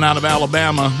 Congressman out of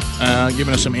Alabama,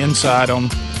 giving us some insight on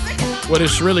what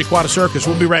is really quite a circus.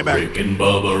 We'll be right back. Rick and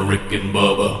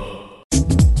Bubba.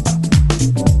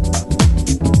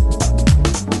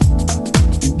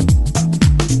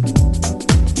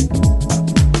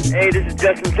 Hey, this is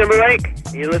Justin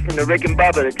Timberlake. You're listening to Rick and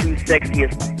Bubba, the two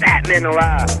sexiest fat men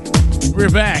alive.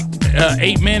 We're back.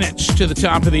 8 minutes to the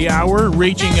top of the hour.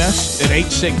 Reaching us at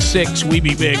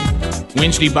 866-WE-BE-BIG.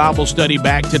 Wednesday Bible study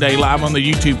back today live on the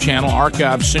YouTube channel.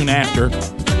 Archived soon after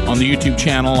on the YouTube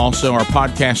channel. Also our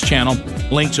podcast channel.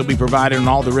 Links will be provided on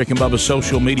all the Rick and Bubba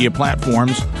social media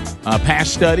platforms.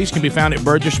 Past studies can be found at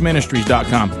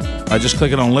burgessministries.com. Just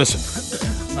click it on listen.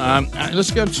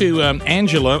 Let's go to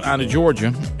Angela out of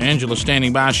Georgia. Angela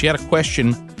standing by. She had a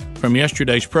question from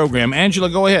yesterday's program. Angela,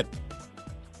 go ahead.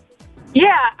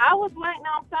 Yeah, I was waiting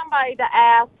on somebody to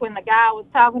ask when the guy was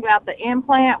talking about the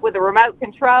implant with the remote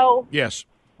control. Yes.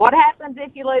 What happens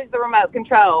if you lose the remote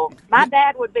control? My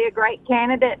dad would be a great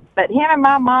candidate, but him and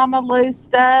my mama lose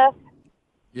stuff.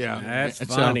 Yeah, that's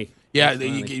funny.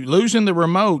 Losing the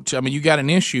remote, I mean, you got an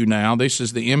issue now. This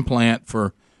is the implant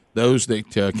for those that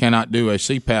cannot do a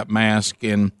CPAP mask,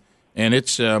 and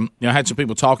it's I had some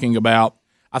people talking about.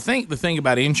 I think the thing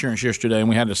about insurance yesterday, and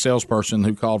we had a salesperson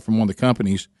who called from one of the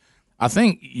companies. I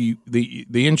think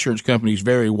the insurance companies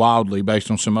vary wildly based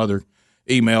on some other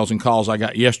emails and calls I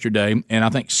got yesterday, and I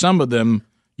think some of them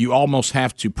you almost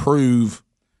have to prove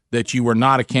that you were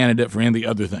not a candidate for any of the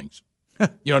other things.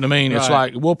 You know what I mean? Right. It's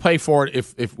like we'll pay for it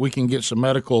if we can get some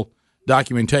medical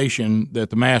documentation that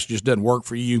the mask just doesn't work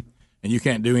for you and you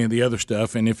can't do any of the other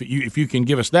stuff. And if you can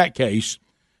give us that case,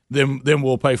 then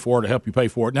we'll pay for it to help you pay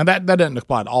for it. Now that doesn't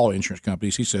apply to all insurance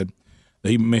companies. He said that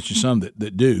he mentioned some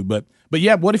that do, but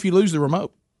yeah, what if you lose the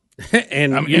remote?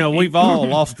 And I mean, we've all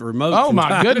lost a remote. Oh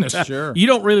my goodness, sure. You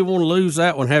don't really want to lose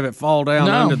that one, have it fall down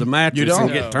under the mattress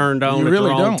and get turned on at the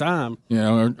wrong time. You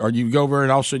know, or you go over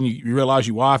and all of a sudden you realize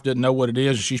your wife doesn't know what it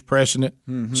is, and she's pressing it.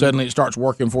 Mm-hmm. Suddenly it starts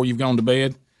working before you've gone to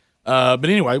bed. But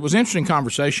anyway, it was an interesting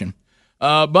conversation.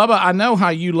 Bubba, I know how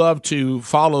you love to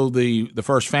follow the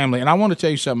First Family, and I want to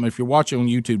tell you something. If you're watching on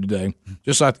YouTube today,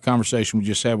 just like the conversation we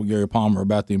just had with Gary Palmer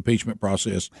about the impeachment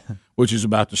process, which is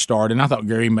about to start, and I thought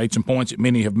Gary made some points that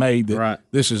many have made that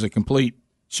this is a complete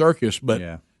circus.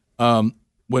 But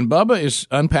when Bubba is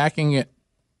unpacking it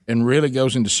and really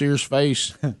goes into Sears'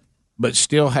 face, but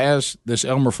still has this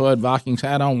Elmer Fudd Vikings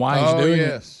hat on while he's doing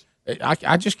it.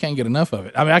 I just can't get enough of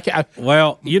it. I mean,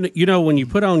 Well, you know when you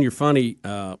put on your funny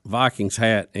Vikings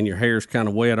hat and your hair's kind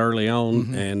of wet early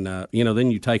on, and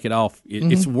then you take it off,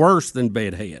 it's worse than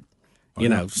bedhead. You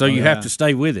know, so you have to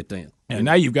stay with it then. And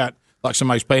now you've got like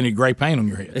somebody's painted gray paint on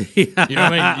your head. You know what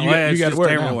I mean? You got to wear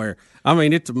it everywhere. I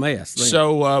mean, it's a mess. Then.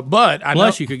 So, but I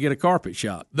plus you could get a carpet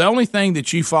shot. The only thing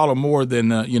that you follow more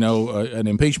than an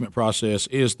impeachment process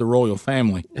is the royal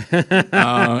family.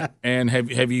 And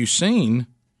have you seen?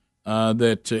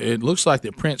 That it looks like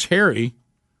that Prince Harry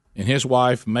and his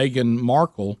wife Meghan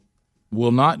Markle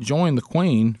will not join the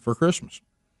Queen for Christmas.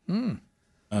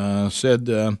 Said,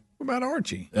 what about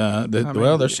Archie?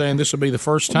 They're saying this will be the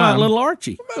first time. What about little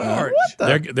Archie?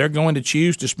 They're going to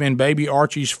choose to spend baby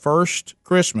Archie's first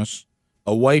Christmas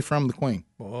away from the Queen.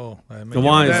 Whoa! So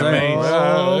why is that?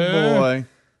 Oh boy.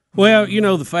 Well,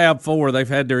 the Fab Four, they've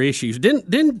had their issues.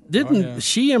 Didn't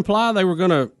she imply they were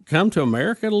going to come to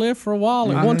America to live for a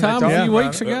while at one time a few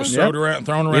weeks ago? Thrown around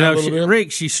a little bit.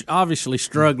 Rick, she's obviously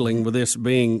struggling with this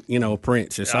being, a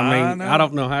princess. I mean, I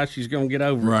don't know how she's going to get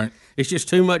over it. It's just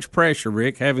too much pressure,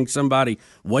 Rick, having somebody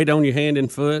wait on your hand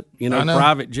and foot,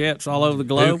 private jets all over the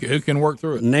globe. Who can work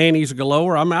through it? Nannies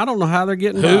galore. I mean, I don't know how they're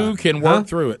getting Who can work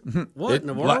through it? What in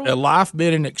the world? A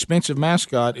life-bid and expensive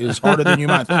mascot is harder than you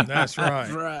might think. That's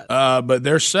right. But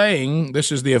they're saying,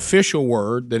 this is the official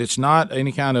word, that it's not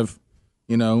any kind of,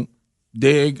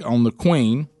 dig on the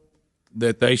Queen,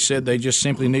 that they said they just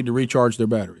simply need to recharge their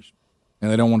batteries, and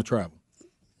they don't want to travel.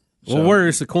 Well, where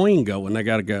is the Queen going? They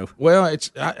got to go. Well,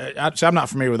 I'm not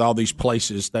familiar with all these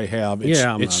places they have. I'm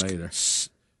not either.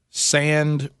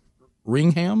 Sandringham,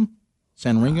 Sandringham,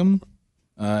 Sandringham.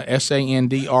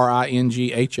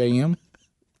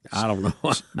 I don't know.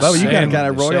 Well, you got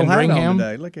a royal hat on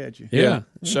today. Look at you. Yeah.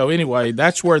 So anyway,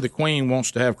 that's where the Queen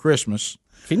wants to have Christmas.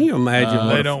 Can you imagine?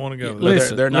 They don't want to go.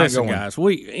 Listen, they're not going, guys.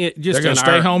 They're going to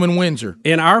stay home in Windsor.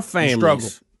 In our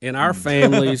families,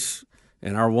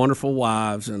 and our wonderful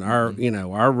wives, and our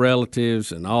our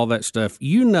relatives, and all that stuff.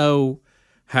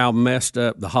 How messed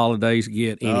up the holidays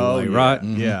get anyway, right?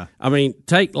 Mm-hmm. Yeah. I mean,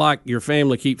 take like your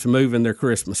family keeps moving their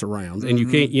Christmas around, and you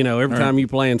can't, every time you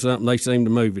plan something, they seem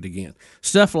to move it again.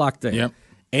 Stuff like that. Yep.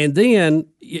 And then,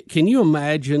 can you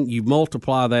imagine you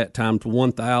multiply that times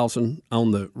 1,000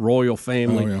 on the royal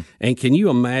family, and can you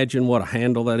imagine what a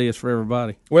handle that is for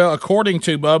everybody? Well, according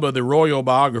to Bubba, the royal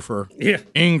biographer,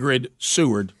 Ingrid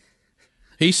Seward,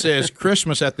 he says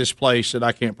Christmas at this place that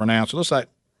I can't pronounce. It looks like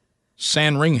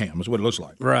Sandringham is what it looks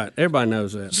like. Right. Everybody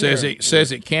knows that.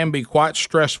 Says it can be quite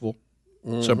stressful,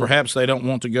 so perhaps they don't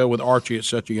want to go with Archie at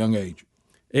such a young age.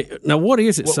 Now, what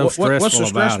is it so stressful what's so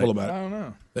stressful about it? I don't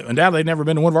know. Undoubtedly, they've never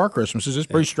been to one of our Christmases. It's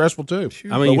pretty stressful, too.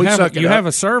 I mean, you have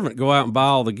a servant go out and buy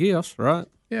all the gifts, right?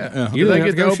 Yeah. You Do they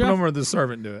get to open shop? them or the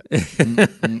servant do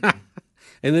it?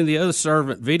 And then the other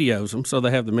servant videos them so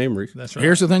they have the memories. That's right.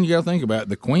 Here's the thing you got to think about.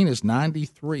 The Queen is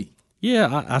 93.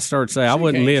 Yeah, I started to say I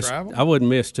wouldn't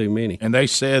miss too many. And they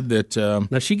said that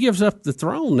now she gives up the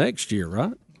throne next year,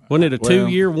 right? Wasn't it a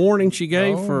 2-year warning she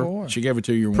gave She gave a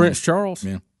 2-year warning. Prince Charles?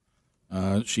 Yeah.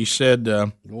 She said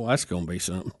well, that's going to be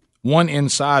something. One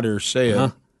insider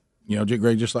said,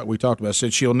 Greg, just like we talked about,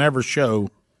 said she'll never show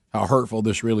how hurtful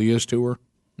this really is to her.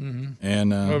 Mm-hmm.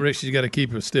 And she's got to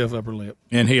keep a stiff upper lip.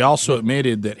 And he also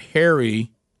admitted that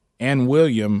Harry and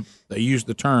William, they used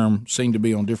the term, seem to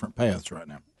be on different paths right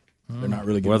now. They're not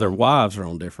really their wives are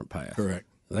on different paths. Correct.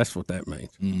 That's what that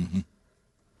means.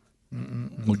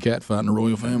 Mm-hmm. With cat fighting the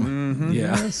royal family. Mm-hmm.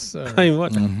 Yeah. Yes, I mean,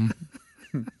 what?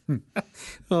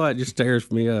 Oh, that just tears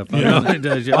me up. I know it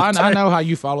does. I know how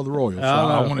you follow the royals. So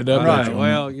I wanted to update you.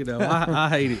 Well, I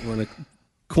hate it when a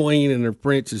queen and her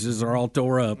princesses are all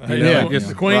tore up.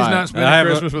 The Queen's not spending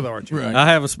Christmas with Archie. Right. I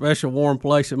have a special warm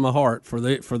place in my heart for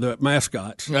the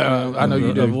mascots. I know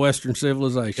you do. Of Western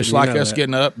civilization. It's like us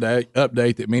getting an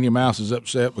update that Minnie Mouse is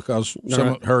upset because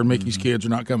her and Mickey's kids are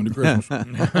not coming to Christmas.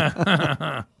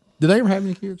 Did they ever have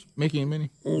any kids, Mickey and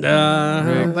Minnie? I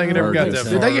don't think it ever got that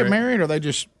far. Did they get married, or they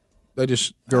just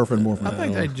girlfriend boyfriend? I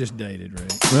think they just dated,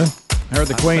 right? I heard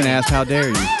the Queen asked, "How dare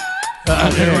you?"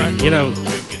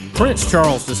 Prince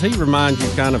Charles, does he remind you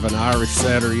kind of an Irish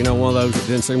setter? One of those that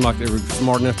didn't seem like they were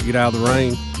smart enough to get out of the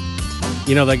rain.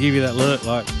 They give you that look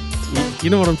like, you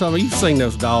know what I'm talking about? You've seen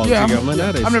those dogs. Yeah, you go, man,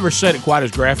 that is. I've never said it quite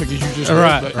as graphic as you just did,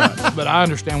 right. But I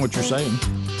understand what you're saying.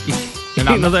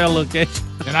 And they'll look at you.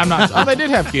 And I'm not. Oh, they did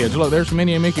have kids. Look, there's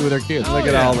Minnie and Mickey with their kids. Look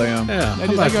at all them. Yeah,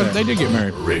 they did get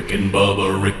married. Rick and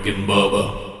Bubba, Rick and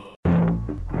Bubba.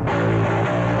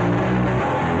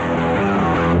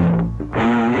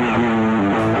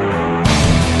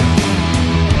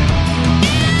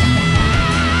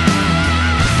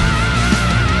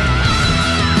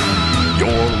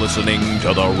 You're listening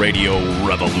to the Radio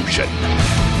Revolution.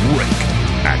 Rick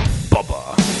and Bubba.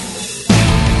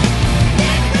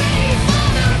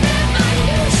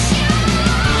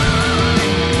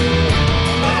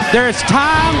 There's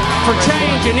time for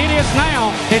change, and it is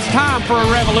now. It's time for a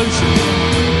revolution.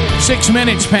 6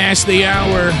 minutes past the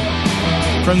hour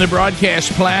from the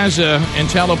Broadcast Plaza and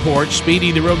Teleport.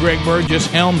 Speedy, the real Greg Burgess,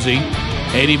 Helmsy,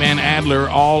 Eddie Van Adler,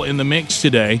 all in the mix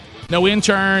today. No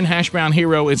intern, Hash Brown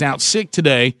Hero is out sick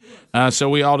today, so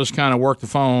we all just kind of work the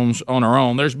phones on our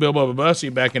own. There's Bill Bubba Bussy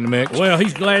back in the mix. Well,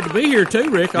 he's glad to be here too,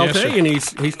 Rick. I'll tell you, and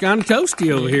he's kind of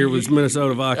toasty over here with his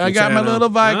Minnesota Vikings. I got my little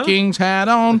Vikings hat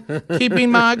on,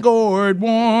 keeping my gourd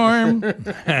warm.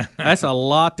 That's a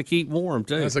lot to keep warm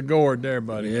too. That's a gourd there,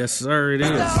 buddy. Yes, sir, it is.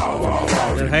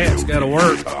 That hat's got to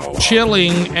work.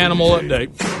 Chilling animal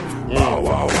update.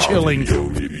 Chilling.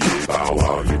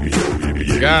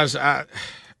 Guys,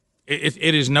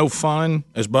 it is no fun,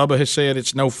 as Bubba has said.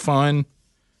 It's no fun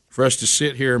for us to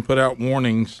sit here and put out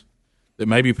warnings that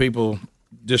maybe people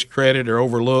discredit or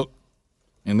overlook,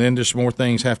 and then just more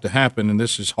things have to happen. And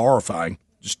this is horrifying,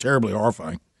 just terribly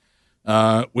horrifying.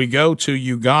 We go to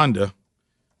Uganda.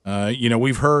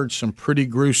 We've heard some pretty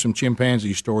gruesome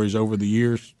chimpanzee stories over the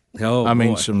years. Oh, I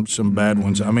mean, boy. some bad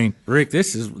ones. I mean, Rick,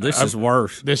 this is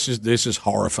worse. This is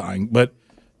horrifying. But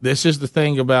this is the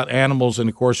thing about animals, and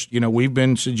of course, we've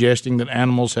been suggesting that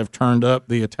animals have turned up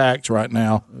the attacks right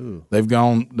now. Ooh. They've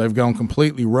gone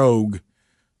completely rogue.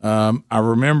 I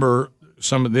remember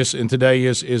some of this, and today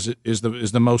is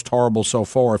the most horrible so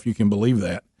far, if you can believe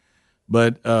that.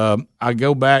 But I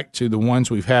go back to the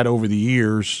ones we've had over the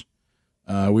years.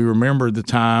 We remember the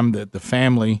time that the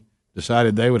family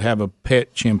decided they would have a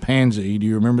pet chimpanzee. Do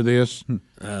you remember this?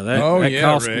 That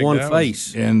cost Rick, one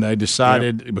face. And they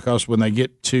decided, because when they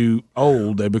get too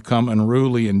old, they become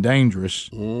unruly and dangerous,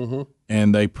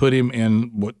 and they put him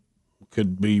in what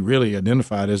could be really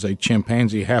identified as a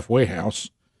chimpanzee halfway house.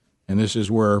 And this is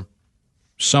where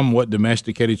somewhat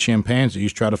domesticated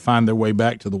chimpanzees try to find their way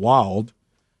back to the wild.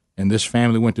 And this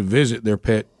family went to visit their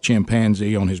pet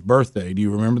chimpanzee on his birthday. Do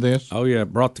you remember this? Oh, yeah.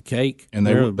 Brought the cake. And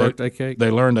birthday cake. They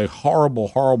learned a horrible,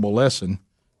 horrible lesson.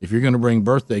 If you're going to bring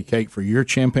birthday cake for your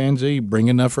chimpanzee, bring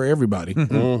enough for everybody.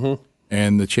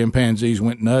 And the chimpanzees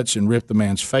went nuts and ripped the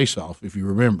man's face off, if you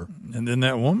remember. And then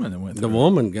that woman that went through. The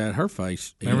woman got her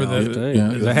face. Remember that?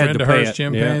 They had the hers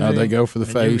chimpanzee. Yeah. They go for the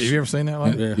face. Have you ever seen that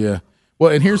one? Yeah.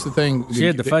 Well, and here's the thing. She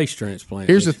had the face transplant.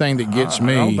 Here's the thing that gets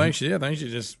me. I don't think she did. I think she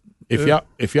just.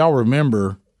 If y'all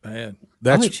remember, bad.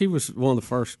 I think she was one of the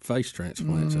first face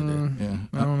transplants I did. Yeah,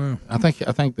 I don't know. I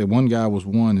think the one guy was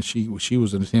one, and she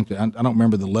was an attempted. I don't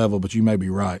remember the level, but you may be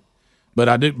right. But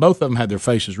I did. Both of them had their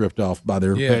faces ripped off by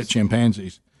their pet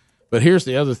chimpanzees. But here's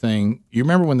the other thing. You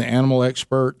remember when the animal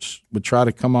experts would try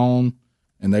to come on,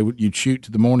 and you'd shoot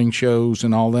to the morning shows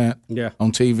and all that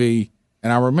on TV.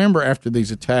 And I remember after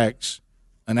these attacks,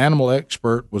 an animal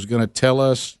expert was going to tell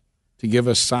us to give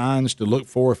us signs to look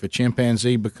for if a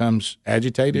chimpanzee becomes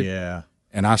agitated. Yeah.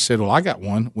 And I said, well, I got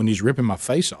one when he's ripping my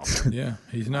face off. Yeah,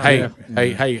 he's not. Hey,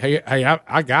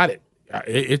 I got it.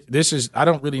 I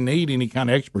don't really need any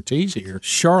kind of expertise here.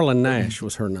 Charlene Nash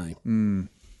was her name.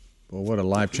 Well, what a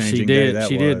life-changing day that was.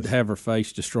 She did have her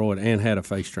face destroyed and had a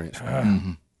face transplant.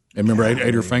 And remember,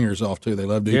 ate her fingers off, too. They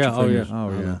loved to eat your fingers. Oh,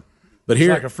 yeah. But It's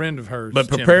here, like a friend of hers. But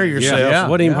prepare yourself.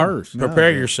 What even hers?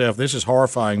 Prepare yourself. This is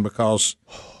horrifying because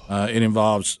it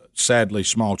involves, sadly,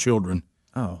 small children.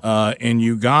 In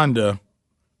Uganda,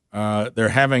 they're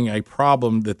having a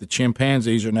problem that the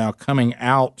chimpanzees are now coming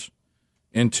out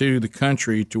into the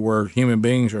country to where human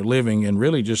beings are living, and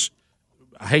really just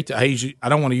I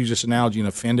don't want to use this analogy and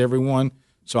offend everyone,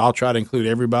 so I'll try to include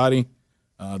everybody.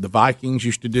 The Vikings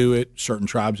used to do it. Certain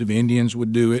tribes of Indians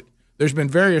would do it. There's been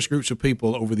various groups of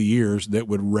people over the years that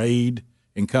would raid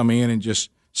and come in and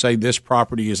just say this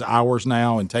property is ours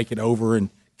now and take it over and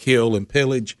kill and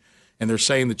pillage. And they're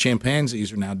saying the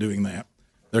chimpanzees are now doing that.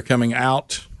 They're coming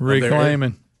out,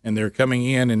 reclaiming, and they're coming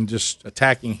in and just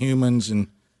attacking humans and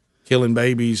killing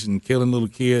babies and killing little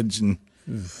kids, and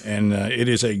it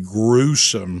is a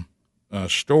gruesome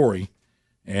story.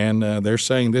 And they're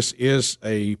saying this is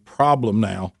a problem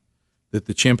now, that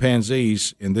the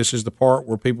chimpanzees, and this is the part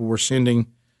where people were sending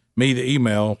me the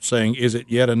email saying, is it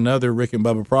yet another Rick and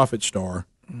Bubba Prophet star?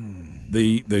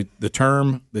 The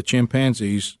term, the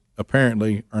chimpanzees,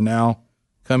 apparently are now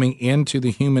coming into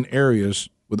the human areas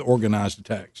with organized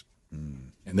attacks.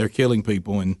 And they're killing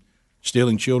people and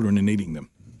stealing children and eating them.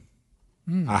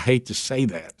 I hate to say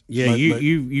that. Yeah, but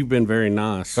you've been very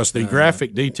nice. Because the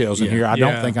graphic details in here, I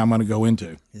don't think I'm going to go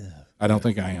into. Yeah. I don't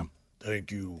think I am.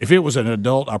 Thank you. If it was an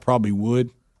adult, I probably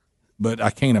would, but I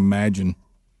can't imagine.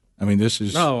 I mean, this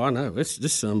is. No, I know. This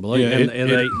is unbelievable.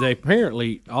 Yeah, they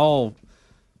apparently all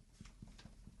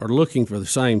are looking for the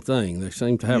same thing. They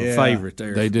seem to have a favorite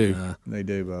there. They do. They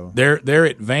do, Bo. They're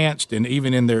advanced, and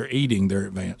even in their eating, they're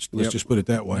advanced. Let's just put it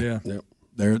that way. Yeah. Yep.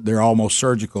 They're almost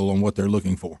surgical on what they're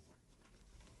looking for.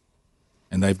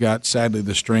 And they've got, sadly,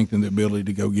 the strength and the ability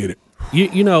to go get it.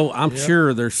 I'm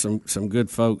sure there's some good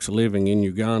folks living in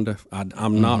Uganda.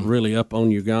 I'm not really up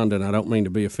on Uganda, and I don't mean to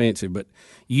be offensive, but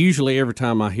usually every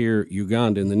time I hear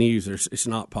Uganda in the news, it's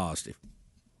not positive.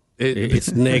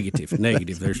 It's negative.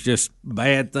 There's just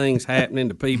bad things happening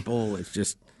to people. It's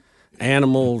just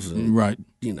animals. And, right.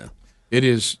 It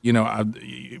is,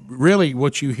 really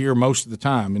what you hear most of the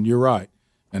time, and you're right.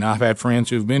 And I've had friends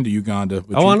who've been to Uganda.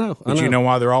 But I know. But you know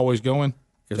why they're always going?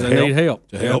 Because they need help.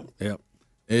 To help. Yep.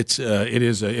 It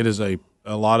is a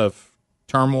lot of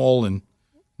turmoil, and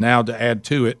now to add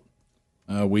to it,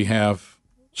 we have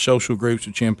social groups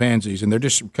of chimpanzees, and they're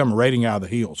just coming raiding out of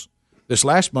the hills. This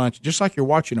last bunch, just like you're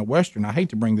watching a Western, I hate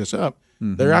to bring this up,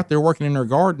 they're out there working in their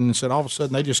garden, and said all of a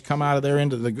sudden they just come out of there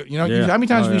into the, how many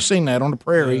times have you seen that on the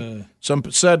prairie? Some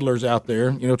settlers out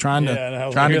there, trying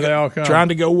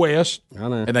to go west,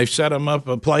 and they've set them up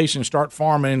a place and start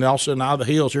farming, and all of a sudden out of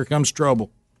the hills here comes trouble,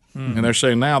 and they're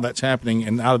saying now that's happening,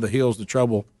 and out of the hills the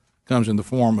trouble comes in the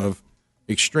form of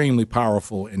extremely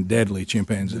powerful and deadly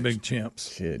chimpanzees. The big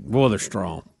chimps. Shit. Boy, they're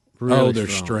strong. Really their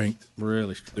strong. strength.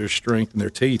 Really strong. Their strength and their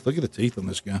teeth. Look at the teeth on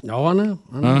this guy. Oh, I know.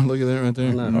 Look at that right there.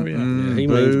 I know. Oh, yeah. He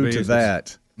Boo means to business.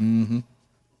 that. Mm-hmm.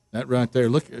 That right there.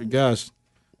 Look, guys,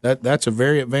 that's a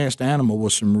very advanced animal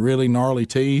with some really gnarly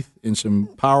teeth and some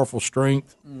powerful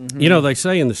strength. They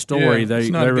say in the story, Yeah, it's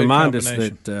they not a good remind us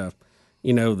combination.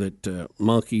 that,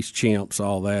 monkeys, chimps,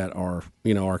 all that are,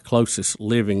 our closest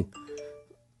living,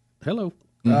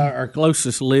 our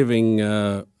closest living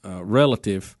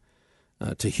relative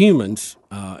to humans,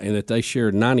 and that they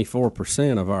share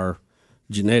 94% of our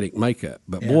genetic makeup.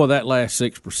 But boy, that last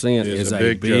 6% is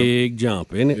a big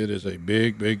jump, isn't it? It is a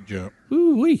big, big jump.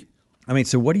 Ooh-wee. I mean,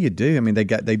 so what do you do? I mean, they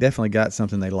definitely got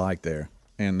something they like there,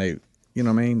 and they, you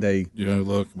know what I mean? They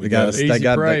look, they got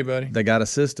prey, buddy. They got a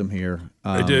system here.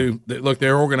 They do.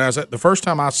 They're organized. The first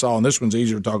time I saw, and this one's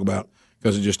easier to talk about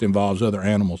because it just involves other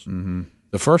animals. Mm-hmm.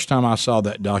 The first time I saw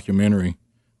that documentary,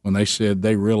 when they said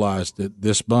they realized that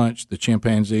this bunch, the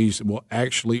chimpanzees, will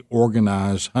actually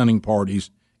organize hunting parties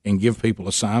and give people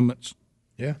assignments.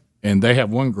 Yeah. And they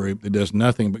have one group that does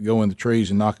nothing but go in the trees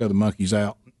and knock other monkeys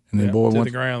out. And then, to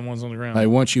the ground, one's on the ground. Hey,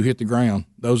 once you hit the ground,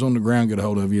 those on the ground get a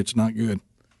hold of you. It's not good.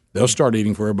 They'll start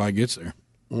eating before everybody gets there.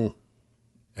 And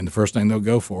the first thing they'll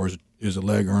go for is a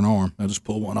leg or an arm. They'll just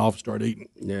pull one off and start eating.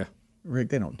 Yeah. Rick,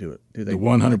 they don't do it, do they?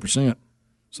 100%.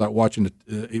 It's like watching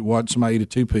somebody eat a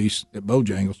two-piece at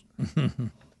Bojangles.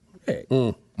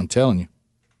 I'm telling you,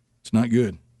 it's not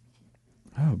good.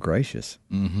 Oh, gracious.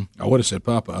 Mm-hmm. I would have said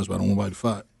Popeyes, but I don't want anybody to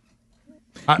fight.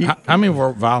 How many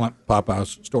more violent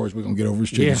Popeyes stories we going to get over this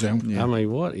chicken sandwich? I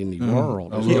mean, what in the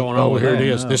world is Look, going on with here that? it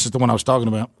is. This is the one I was talking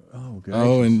about. Oh, gracious.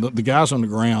 Oh, and the guys on the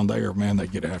ground there, man, they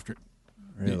get after it.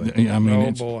 Really? I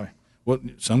mean, boy. Well,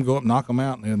 some go up, knock them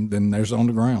out, and then there's on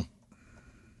the ground.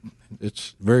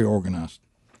 It's very organized.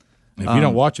 And if you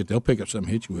don't watch it, they'll pick up something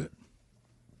and hit you with it.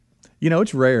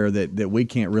 It's rare that we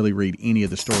can't really read any of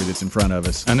the story that's in front of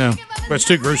us. I know, but it's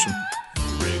too gruesome.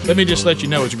 Let me just let you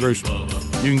know it's gruesome.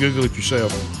 You can Google it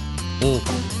yourself.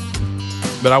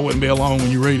 But I wouldn't be alone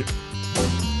when you read it.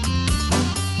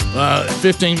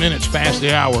 15 minutes past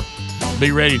the hour.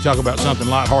 Be ready to talk about something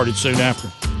lighthearted soon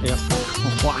after. Yep.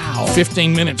 Wow.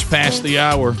 15 minutes past the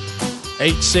hour.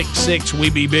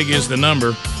 866-WE-BE-BIG is the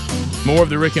number. More of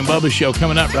the Rick and Bubba Show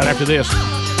coming up right after this.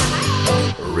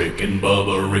 Rick and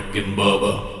Bubba, Rick and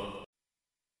Bubba.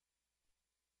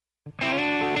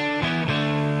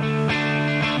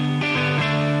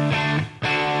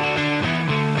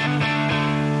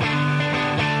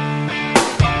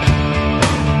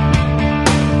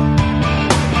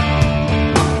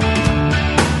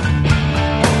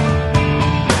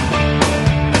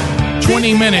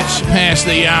 Minutes past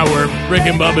the hour, Rick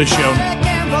and Bubba Show.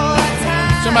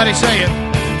 Somebody say it.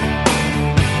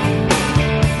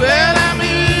 Well, I'm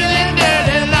eating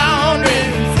dirty laundry.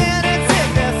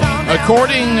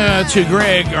 According to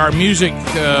Greg, our music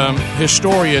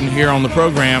historian here on the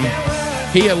program,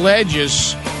 he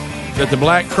alleges that the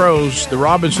Black Crowes, the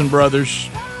Robinson brothers,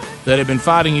 that have been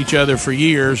fighting each other for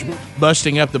years,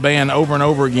 busting up the band over and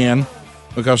over again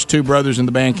because two brothers in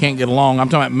the band can't get along. I'm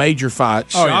talking about major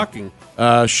fights. Shocking.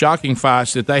 Shocking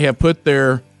fights that they have put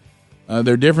their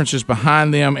differences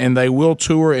behind them, and they will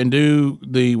tour and do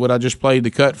what I just played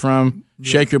the cut from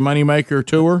Shake Your Moneymaker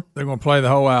tour. They're going to play the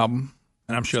whole album,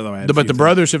 and I'm sure they'll add. But the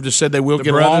brothers have just said they will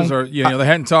get along. along. They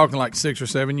hadn't talked in like 6 or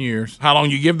 7 years. How long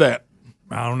you give that?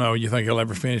 I don't know. You think he'll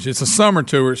ever finish? It's a summer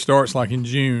tour. It starts like in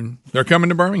June. They're coming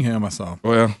to Birmingham. I saw.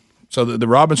 Well, so the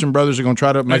Robinson brothers are going to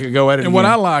try to make a go at it. And what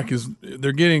I like is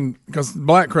they're getting, because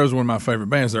Black Crowes are one of my favorite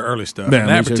bands. Their early stuff. Yeah, and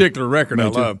that particular record I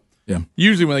love. Yeah.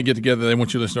 Usually when they get together, they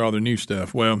want you to listen to all their new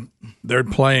stuff. Well, they're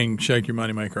playing Shake Your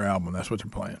Moneymaker album. That's what they're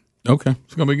playing. Okay,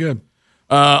 it's going to be good.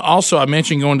 Also, I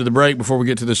mentioned going to the break before we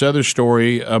get to this other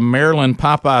story. A Maryland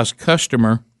Popeyes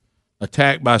customer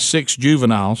attacked by 6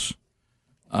 juveniles,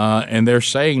 and they're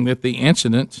saying that the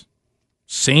incident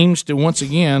seems to once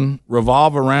again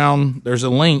revolve around. There's a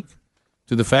link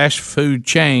to the fast food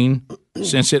chain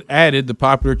since it added the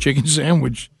popular chicken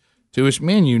sandwich to its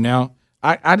menu. Now,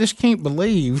 I just can't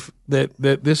believe that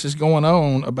this is going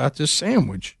on about this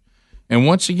sandwich. And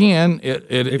once again,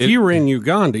 if you were in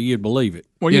Uganda, you'd believe it.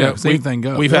 Well, same thing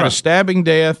goes. We've had a stabbing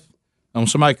death. on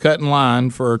somebody cutting line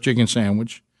for a chicken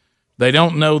sandwich. They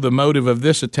don't know the motive of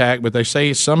this attack, but they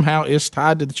say somehow it's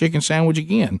tied to the chicken sandwich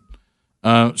again.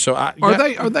 Are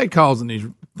they causing these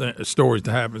stories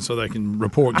to happen so they can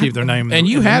keep their name? And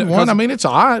you had one. I mean, it's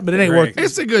odd, but it ain't worth.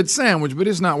 It's a good sandwich, but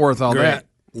it's not worth all that.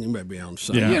 You may be on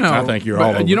side. Yeah, I think you're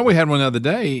all over. We had one the other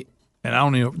day, and I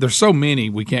don't know. There's so many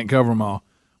we can't cover them all.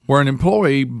 Where an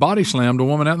employee body slammed a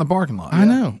woman out in the parking lot. I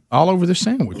know, all over the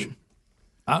sandwich.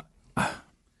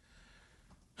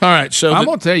 All right, so I'm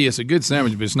going to tell you, it's a good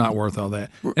sandwich, but it's not worth all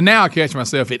that. And now I catch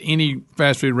myself at any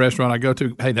fast food restaurant I go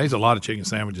to. Hey, there's a lot of chicken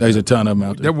sandwiches. There's a ton of them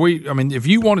out there. If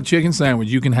you want a chicken sandwich,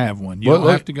 you can have one. You don't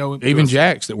have to go. Even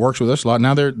Jack's that works with us a lot.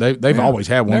 Now they've always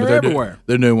had one. They're but everywhere.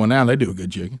 They're doing one now. They do a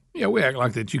good chicken. Yeah, we act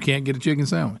like that. You can't get a chicken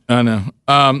sandwich. I know.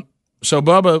 So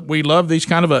Bubba, we love these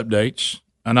kind of updates.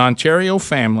 An Ontario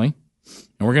family,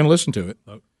 and we're going to listen to it.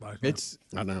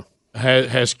 I know.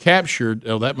 Has captured.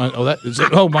 Oh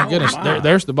my goodness!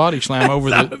 There's the body slam over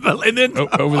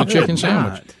the chicken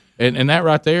sandwich, and that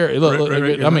right there. Look,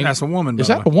 I mean, that's a woman. Is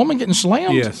that a woman getting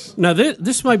slammed? Yes. Now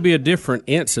this may be a different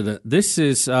incident. This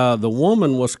is the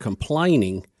woman was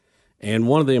complaining, and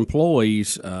one of the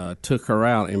employees took her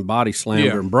out and body slammed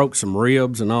her and broke some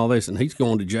ribs and all this, and he's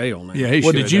going to jail now. Yeah.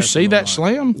 Well, did you see that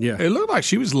slam? Yeah. It looked like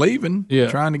she was leaving.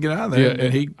 Trying to get out of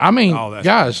there.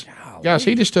 Yeah. Guys,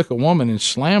 he just took a woman and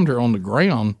slammed her on the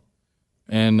ground,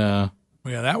 and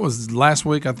that was last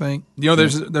week, I think.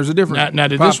 There's a different now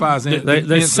did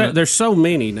Popeyes. There's so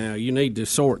many now. You need to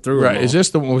sort through. Right?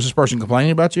 Them all. Was this person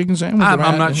complaining about chicken sandwich?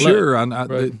 I'm not sure.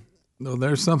 No,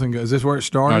 there's something. Is this where it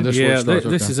started?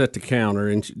 This is at the counter,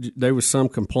 and there was some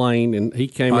complaint, and he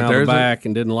came out the back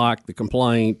and didn't like the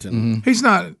complaint. And He's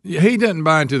not. He doesn't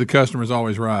buy into the customer's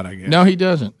always right. I guess. No, he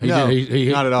doesn't. He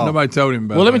not at all. Nobody told him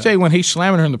about. Well, let me tell you, when he's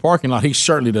slamming her in the parking lot, he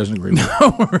certainly doesn't agree with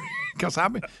it. Because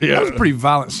that was a pretty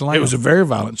violent slam. It was a very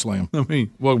violent slam. I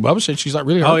mean, well, Bubba said she's like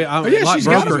really hurt. Oh yeah, like she's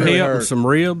broke got her really hip hurt. and some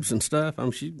ribs and stuff.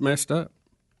 She messed up.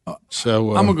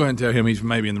 So I'm gonna go ahead and tell him he's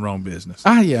maybe in the wrong business.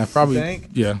 Yeah, probably.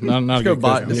 Yeah, not let's a good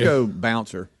let's go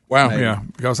bouncer. Wow, maybe. yeah,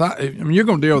 because you're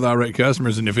going to deal with irate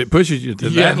customers, and if it pushes you to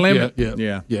that limit,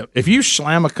 yeah. If you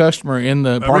slam a customer in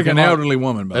the parking lot, elderly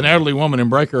woman, and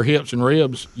break her hips and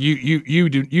ribs, you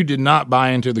did not buy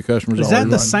into the customer's. Is that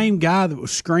the same guy that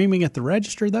was screaming at the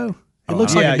register though? It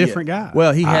looks like a different guy.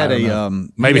 Well, he had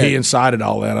maybe he incited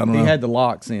all that. I don't know. He had the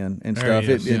locks in and stuff.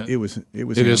 It was it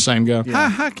is the same guy. Yeah.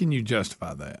 How can you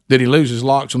justify that? Did he lose his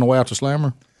locks on the way out to slam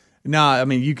her? No, I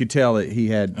mean you could tell that he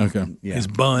had his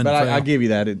bun. But I give you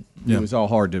that it was all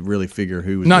hard to really figure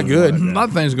who was not good. Like a lot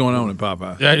of things going on at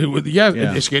Popeye. Yeah.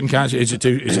 It's getting kind of. Is it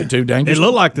too dangerous? It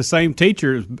looked like the same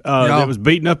teacher that was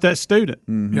beating up that student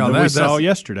that we saw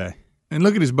yesterday. And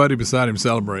look at his buddy beside him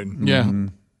celebrating. Yeah. Mm-hmm.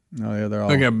 Oh yeah, they're all.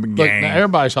 Look, now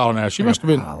everybody's hollering at her. She must have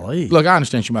been. Look, I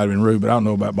understand she might have been rude, but I don't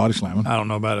know about body slamming. I don't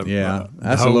know about it. Yeah,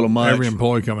 that's a little much. Every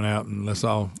employee coming out and let's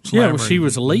all. Slam her. She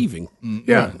was leaving.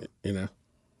 Yeah,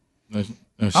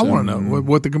 I want to know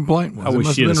what the complaint was. I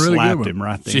wish she'd have slapped him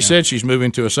right there. She said she's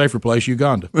moving to a safer place,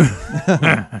 Uganda.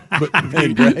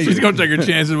 She's going to take her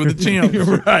chances with the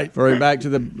chimps. Right. Throw back to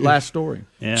the last story.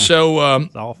 Yeah. So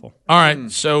it's awful. All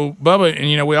right. So Bubba,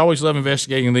 and we always love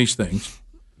investigating these things.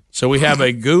 So we have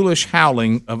a ghoulish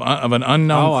howling of an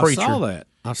unknown creature.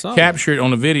 I saw captured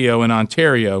on a video in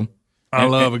Ontario. I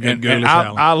love a good ghoulish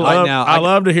howling. I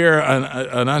love to hear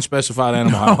an unspecified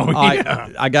animal howling.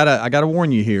 I gotta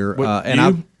warn you here,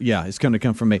 it's going to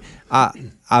come from me.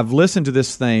 I've listened to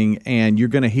this thing, and you're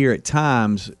going to hear at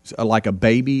times like a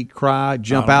baby cry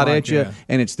jump out at you,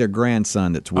 and it's their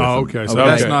grandson that's with them. Okay, so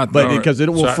that's not. But because it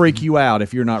will freak you out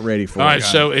if you're not ready for it. All right,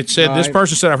 so it said this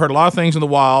person said I've heard a lot of things in the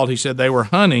wild. He said they were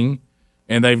hunting.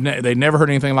 And they've never heard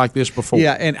anything like this before.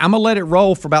 Yeah, and I'm gonna let it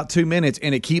roll for about 2 minutes,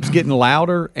 and it keeps getting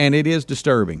louder, and it is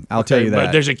disturbing. I'll tell you that.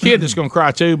 But there's a kid that's gonna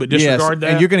cry too, but disregard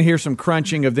that. And you're gonna hear some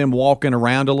crunching of them walking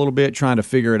around a little bit, trying to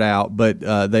figure it out. But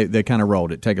they kind of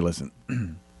rolled it. Take a listen.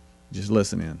 Just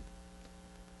listen in.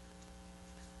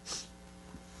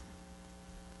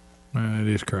 It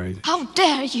is crazy. How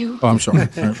dare you? Oh, I'm sorry.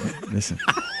 Listen.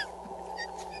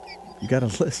 You gotta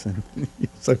listen. You're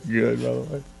so good, by the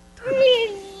way.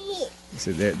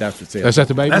 So that's what's it. That's that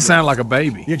the baby? That sounded like a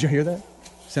baby. Did you hear that?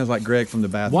 Sounds like Greg from the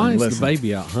bathroom. Why is the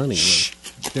baby out hunting?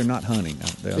 They're not hunting.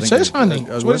 It says hunting.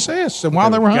 That's what it says. And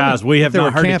while they were hunting. Guys, we have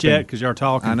not heard it yet because you're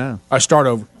talking. I know. I start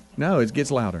over. No, it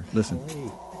gets louder. Listen.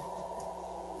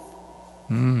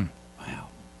 Wow.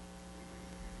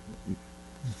 Is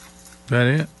that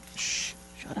it? Shh.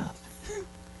 Shut up.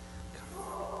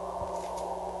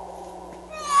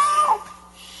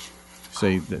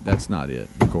 See, that's not it,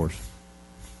 of course.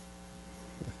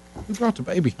 Who brought the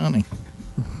baby honey?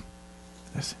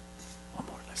 Listen. One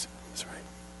more. Listen. That's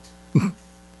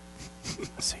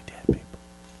See dead people.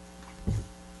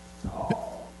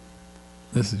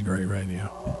 This is great radio.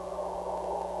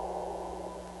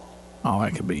 Oh,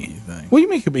 that could be anything. What do you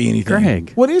mean it could be anything?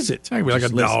 Greg. What is it? That could be like a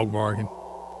dog barking.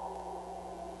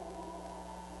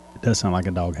 It does sound like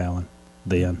a dog howling.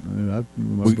 Then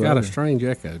We got a strange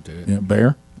echo to it. Yeah,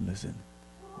 bear. Listen.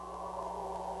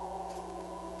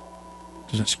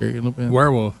 Does that scare you a little bit?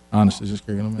 Werewolf. Honestly, does it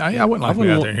scare you a little bit? I wouldn't like to be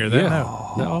out there and hear that.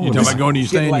 Yeah. No. You talking about going to your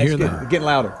stand and hear that? Getting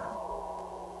louder.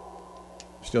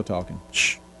 Still talking.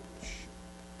 Shh.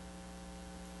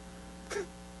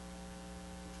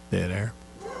 Dead air.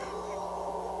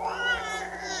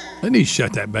 They need to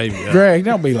shut that baby up. Greg,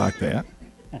 don't be like that.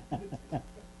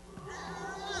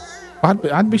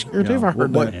 I'd be scared too if I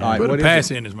heard that. Right, Put a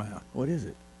pass in his mouth. What is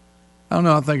it? I don't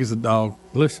know. I think it's a dog.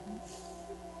 Listen.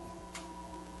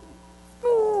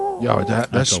 Yo,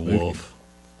 that's a wolf.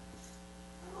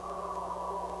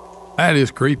 That is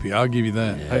creepy. I'll give you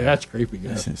that. Hey, that's creepy,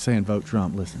 guys. Listen, saying vote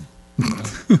Trump. Listen.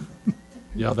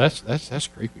 Yo, that's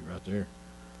creepy right there.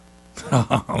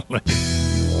 Oh,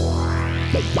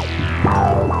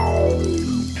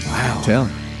 Wow.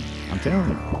 I'm telling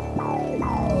you.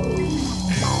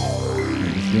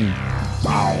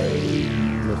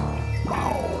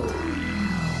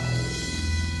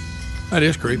 that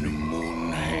is creepy.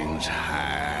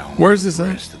 Where's this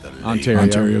at?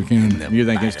 Ontario, Canada. You're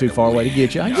thinking it's too far away to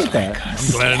get you. I get that.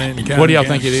 I'm glad it ain't in What do y'all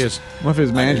think it is? What if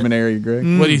it's management area, Greg?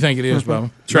 What do you think it is,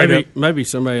 Bubba? Maybe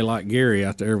somebody like Gary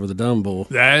out there with a dumb bull.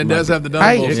 That does have the dumb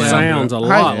Hey, bull It sound. sounds a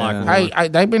lot like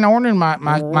one. They've been ordering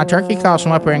my turkey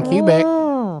costume up here in Quebec.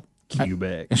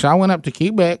 Quebec. And so I went up to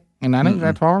Quebec, and I think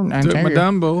that's far. Took my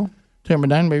dumb bull. Took my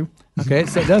dumb bull. Okay,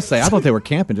 it does say. I thought they were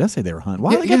camping. It does say they were hunting.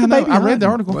 Why Yeah, they got the no, baby I read the hunting?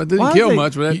 article. Well, it didn't Why kill they-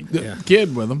 much, but that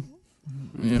kid with them.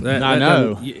 I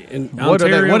know. In What are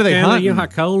they- Ontario, what are they Canada, hunting? You know how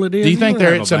cold it is? Do you think don't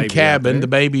they're have at a some baby out cabin? there. The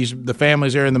babies, the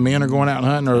families there, and the men are going out and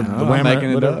hunting, or the I'm women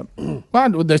making it whatever? up. Why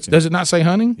does it not say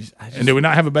hunting? And do we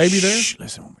not have a baby there? Shh,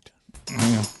 listen one more time.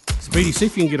 Hang on. Speedy, see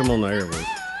if you can get them on the airwaves.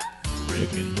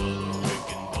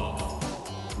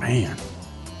 Man.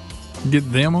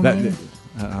 Get them on there?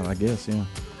 I guess, yeah.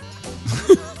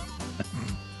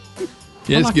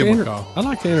 Yeah, I'd just like give to them a call. I'd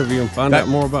like to interview them, find out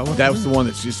more about what That was the one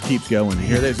that just keeps going. You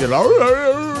hear that? It's just,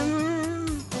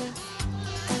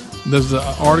 Does the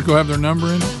article have their number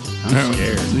in it? I'm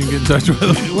scared. So you can get in touch with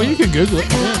them. Well, you can Google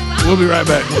it. Yeah. We'll be right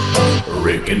back.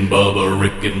 Rick and Bubba,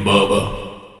 Rick and Bubba.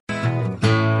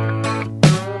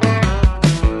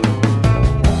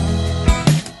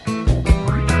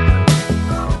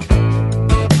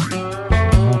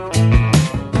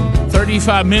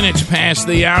 35 minutes past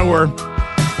the hour.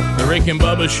 The Rick and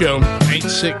Bubba Show.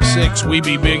 866 We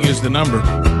Be Big is the number.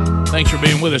 Thanks for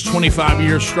being with us. 25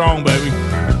 years strong, baby.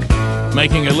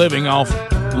 Making a living off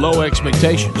low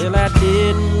expectations. Well, I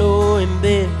didn't know him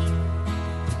best.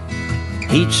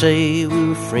 He'd say we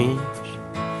were friends.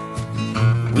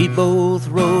 We both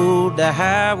rode the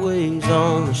highways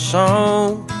on a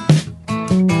song.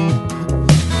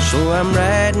 So I'm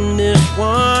writing this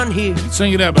one here.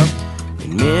 Sing it out, bub.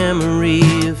 In memory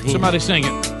of him. Somebody sing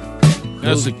it.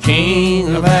 Because the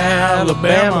king of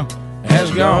Alabama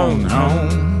has gone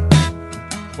home.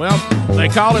 Well, they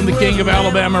call him the king of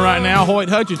Alabama right now, Hoyt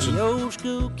Hutchinson.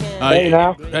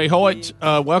 Hey, Hoyt,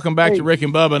 welcome back to Rick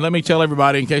and Bubba. And let me tell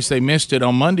everybody, in case they missed it,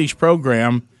 on Monday's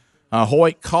program,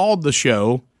 Hoyt called the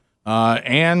show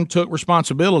and took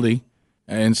responsibility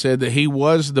and said that he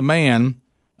was the man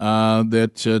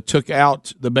that took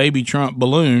out the baby Trump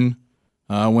balloon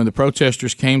when the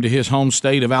protesters came to his home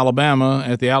state of Alabama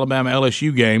at the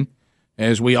Alabama-LSU game.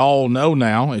 As we all know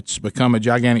now, it's become a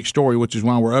gigantic story, which is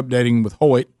why we're updating with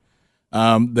Hoyt,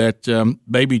 that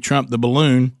baby Trump, the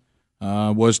balloon,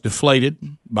 was deflated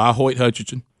by Hoyt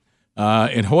Hutchinson.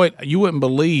 And Hoyt, you wouldn't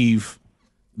believe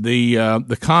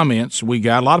the comments we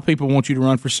got. A lot of people want you to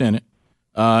run for Senate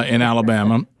in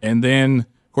Alabama. And then,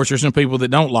 of course, there's some people that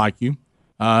don't like you.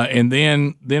 And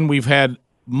then we've had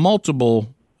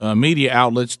multiple media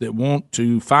outlets that want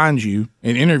to find you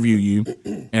and interview you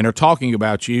and are talking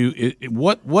about you.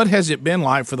 What has it been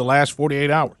like for the last 48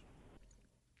 hours?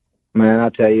 Man, I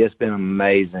tell you, it's been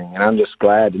amazing, and I'm just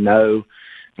glad to know.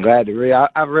 I'm glad to read.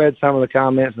 I've read some of the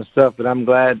comments and stuff, but I'm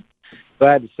glad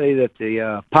to see that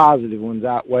the positive ones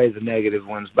outweigh the negative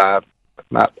ones by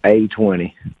about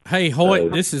 80-20. Hey,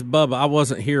 Hoyt, this is Bubba. I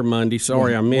wasn't here Monday.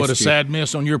 Sorry, I missed you. What a sad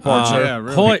miss on your part, sir. Yeah,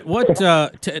 really. Hoyt,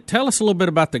 tell us a little bit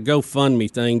about the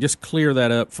GoFundMe thing. Just clear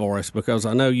that up for us, because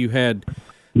I know you had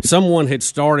someone had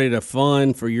started a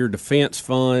fund for your defense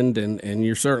fund, and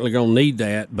you're certainly going to need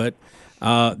that. But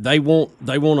they won't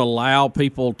allow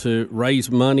people to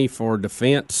raise money for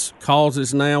defense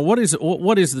causes now. What is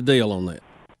the deal on that?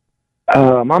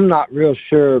 I'm not real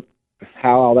sure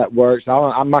how all that works.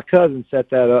 My cousin set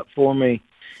that up for me,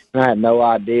 and I had no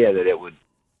idea that it would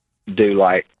do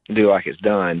like it's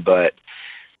done. But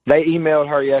they emailed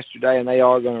her yesterday, and they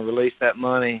are going to release that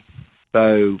money.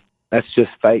 So that's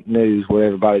just fake news what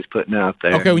everybody's putting out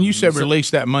there. Okay, when you said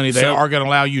release that money, they are going to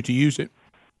allow you to use it?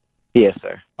 Yes,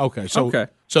 sir. Okay,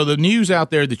 so the news out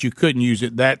there that you couldn't use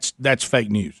it, that's fake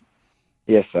news?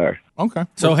 Yes, sir. Okay.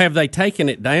 So have they taken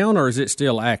it down, or is it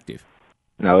still active?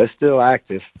 No, it's still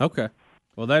active. Okay.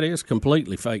 Well, that is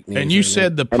completely fake news. And you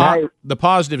said the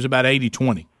positive's about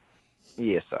 80-20.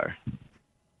 Yes, sir.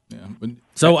 Yeah.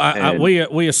 So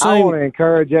we assume. I want to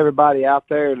encourage everybody out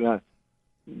there to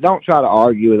don't try to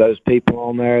argue with those people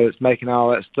on there that's making all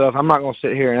that stuff. I'm not going to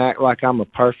sit here and act like I'm a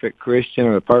perfect Christian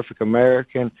or a perfect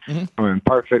American or a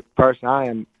perfect person.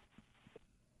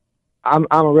 I'm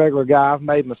a regular guy. I've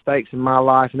made mistakes in my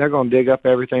life, and they're going to dig up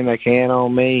everything they can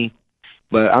on me.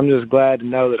 But I'm just glad to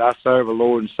know that I serve a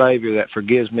Lord and Savior that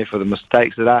forgives me for the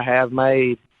mistakes that I have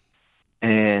made.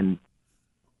 And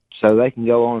so they can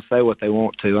go on and say what they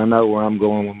want to. I know where I'm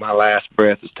going when my last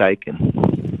breath is taken.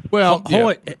 Well,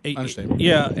 Hoyt, understand.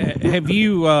 Yeah, have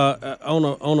you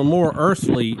on a more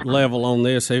earthly level on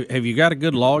this? Have you got a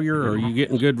good lawyer, or are you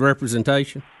getting good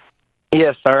representation?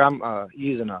 Yes, sir. I'm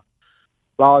using a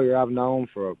lawyer I've known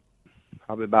for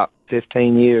probably about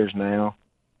 15 years now,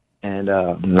 and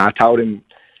I told him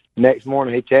next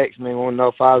morning. He texted me and wanted to know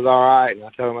if I was all right, and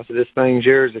I told him, I said, "This thing's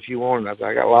yours if you want it." I said,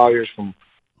 "I got lawyers from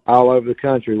all over the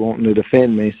country wanting to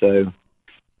defend me, so."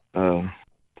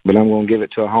 But I'm going to give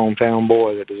it to a hometown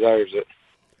boy that deserves it.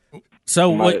 So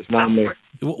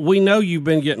we know you've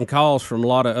been getting calls from a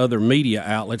lot of other media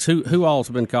outlets. Who all's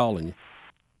been calling you?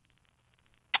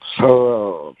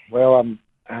 So,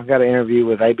 I've got an interview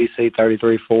with ABC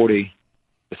 3340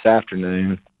 this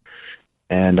afternoon,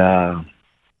 and I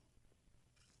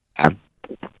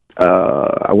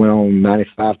went on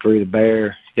 95.3 The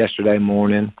Bear yesterday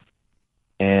morning,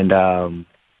 and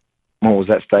what was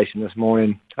that station this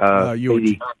morning? You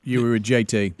were with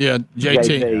JT. Yeah,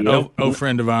 JT, old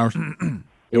friend of ours.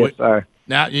 Yes, sir.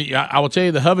 Now, I will tell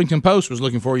you, the Huffington Post was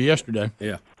looking for you yesterday.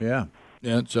 Yeah.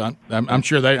 So I'm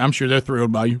sure they're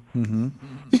thrilled by you. Mm-hmm.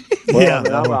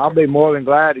 Well, I'll be more than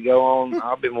glad to go on.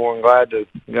 I'll be more than glad to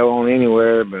go on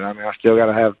anywhere. But I mean, I still got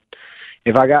to have.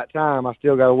 If I got time, I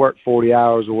still got to work 40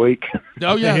 hours a week.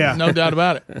 Oh yeah, no doubt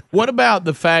about it. What about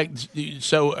the fact?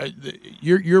 So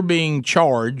you're being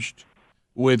charged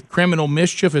with criminal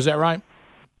mischief, is that right?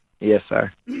 Yes,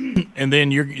 sir. And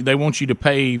then they want you to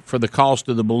pay for the cost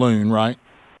of the balloon, right?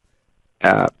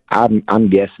 I'm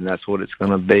guessing that's what it's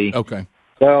going to be. Okay.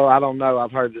 Well, I don't know.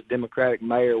 I've heard the Democratic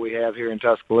mayor we have here in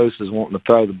Tuscaloosa is wanting to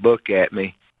throw the book at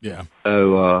me. Yeah.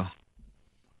 So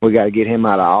we got to get him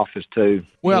out of office too.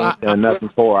 Well, He's done nothing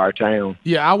for our town.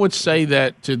 Yeah, I would say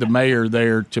that to the mayor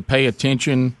there to pay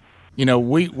attention. You know,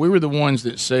 we were the ones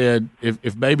that said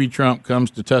if Baby Trump comes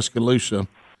to Tuscaloosa,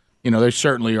 you know, there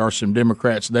certainly are some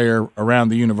Democrats there around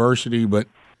the university, but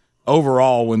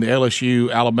overall, when the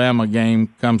LSU-Alabama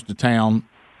game comes to town,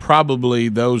 probably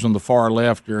those on the far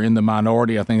left are in the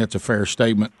minority. I think that's a fair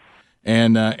statement.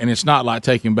 And it's not like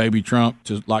taking Baby Trump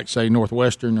to, like, say,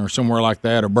 Northwestern or somewhere like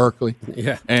that, or Berkeley.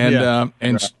 Yeah. And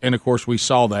of course we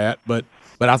saw that, but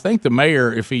I think the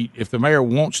mayor, if the mayor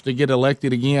wants to get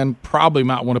elected again, probably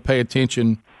might want to pay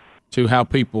attention to how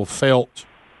people felt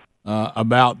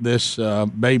about this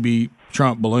Baby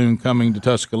Trump balloon coming to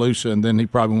Tuscaloosa, and then he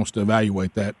probably wants to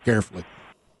evaluate that carefully.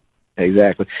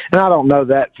 Exactly, and I don't know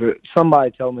that.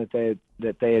 Somebody told me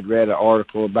that they had read an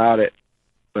article about it,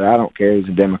 but I don't care. He's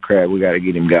a Democrat. We got to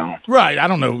get him gone. Right. I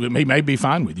don't know. He may be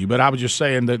fine with you, but I was just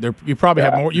saying that you probably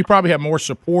have more. You probably have more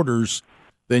supporters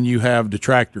than you have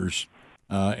detractors.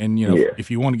 And you know,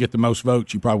 if you want to get the most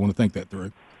votes, you probably want to think that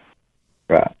through.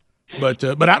 Right. But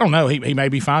I don't know. He may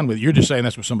be fine with it. You're just saying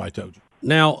that's what somebody told you.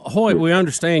 Now, Hoyt, we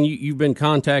understand you've been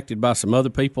contacted by some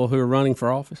other people who are running for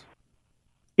office?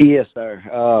 Yes,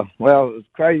 sir. Well, the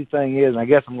crazy thing is, and I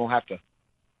guess I'm going to have to,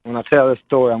 when I tell this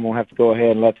story, I'm going to have to go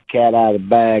ahead and let the cat out of the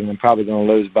bag, and I'm probably going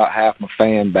to lose about half my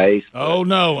fan base. Oh,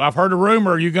 no. I've heard a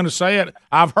rumor. Are you going to say it?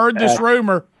 I've heard this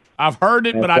rumor. I've heard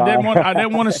it, but I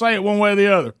didn't want to say it one way or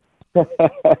the other.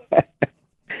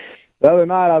 The other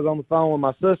night I was on the phone with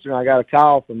my sister, and I got a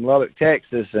call from Lubbock,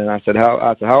 Texas, and I said,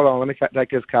 hold on, let me take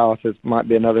this call. I said, it might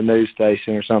be another news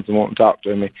station or something wanting to talk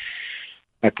to me.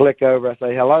 I click over, I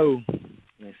say, hello. And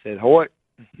they said, Hoyt.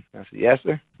 I said, yes,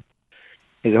 sir.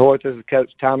 He said, Hoyt, this is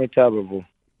Coach Tommy Tuberville.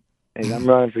 And I'm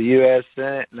running for U.S.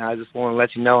 Senate, and I just want to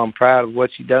let you know I'm proud of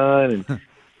what you done, and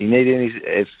you need any,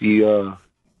 if you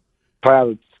proud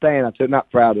of staying, not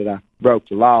proud that I broke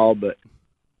the law, but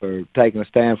for taking a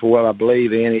stand for what I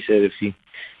believe in. He said, if you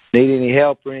need any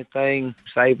help or anything,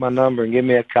 save my number and give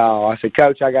me a call. I said,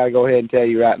 Coach, I got to go ahead and tell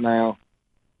you right now.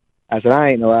 I said, I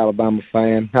ain't no Alabama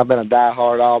fan. I've been a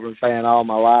diehard Auburn fan all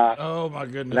my life. Oh, my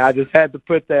goodness. And I just had to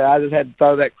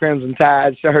throw that Crimson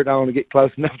Tide shirt on to get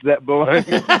close enough to that balloon.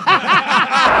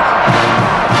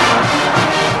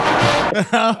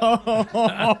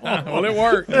 Well, it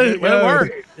worked. It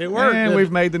worked. It worked. And we've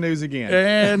made the news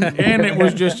again. And it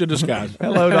was just a disguise.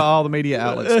 Hello to all the media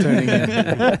outlets tuning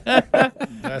in.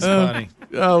 That's funny.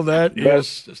 Oh, that's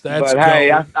But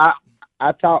hey,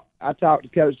 I talked to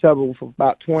Coach Tubble for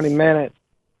about 20 minutes,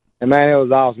 and man, it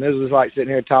was awesome. It was just like sitting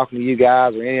here talking to you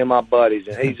guys or any of my buddies,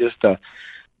 and he's just a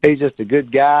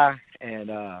good guy. And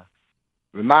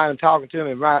talking to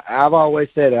him, I've always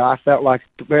said that I felt like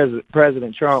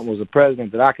President Trump was a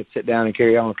president that I could sit down and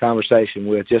carry on a conversation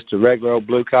with, just a regular old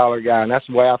blue collar guy, and that's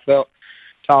the way I felt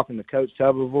talking to Coach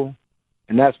Tuberville.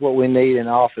 And that's what we need in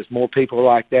office, more people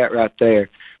like that right there.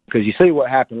 Because you see what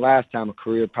happened last time a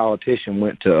career politician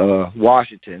went to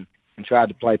Washington and tried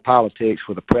to play politics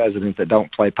with a president that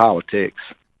don't play politics.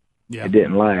 Yeah. It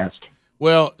didn't last.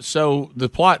 Well, so the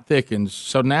plot thickens.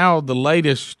 So now the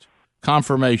latest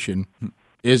confirmation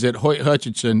is that Hoyt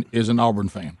Hutchinson is an Auburn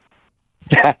fan.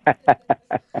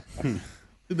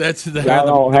 That's the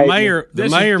mayor. The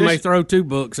mayor may throw 2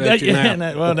 books at you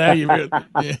now. Well, now you.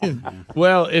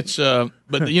 Well, it's but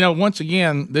once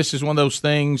again, this is one of those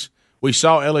things. We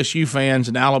saw LSU fans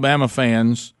and Alabama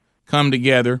fans come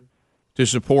together to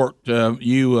support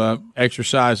you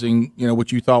exercising,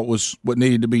 what you thought was what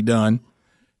needed to be done.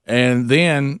 And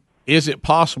then, is it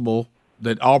possible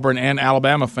that Auburn and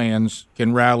Alabama fans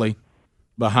can rally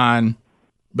behind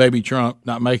Baby Trump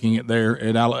not making it there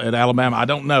at Alabama? I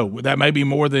don't know. That may be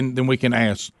more than we can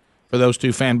ask for those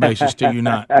two fan bases to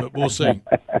unite, but we'll see.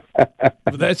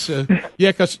 But that's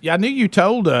because I knew you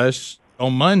told us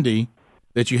on Monday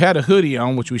that you had a hoodie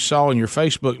on, which we saw in your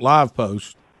Facebook Live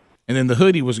post, and then the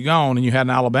hoodie was gone, and you had an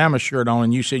Alabama shirt on,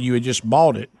 and you said you had just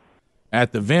bought it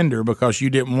at the vendor because you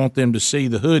didn't want them to see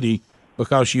the hoodie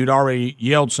because you'd already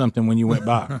yelled something when you went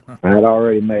by. I'd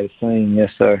already made a scene,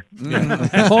 yes, sir.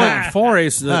 As far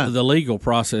as the legal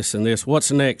process in this,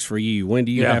 what's next for you? When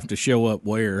do you have to show up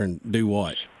where and do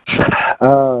what?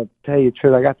 Tell you the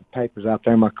truth, I got the papers out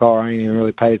there in my car. I ain't even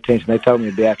really paid attention. They told me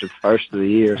it'd be after the first of the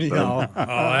year. So.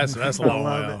 That's a long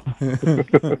way off.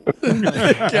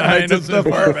 I ain't no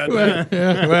worry about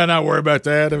that. Well, not worry about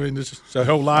that. I mean, the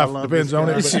whole life depends on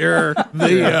it. Sure.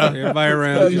 Everybody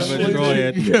around you, but go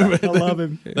ahead. I love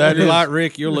him. That is like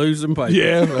Rick. You'll lose them papers.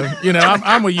 Yeah,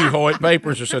 I'm with you, Hoyt.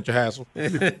 Papers are such a hassle.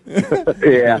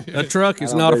 Yeah, a truck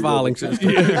is not a filing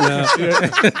system.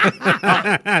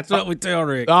 That's what we tell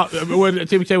Rick. Let me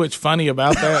tell you what's funny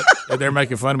about that. They're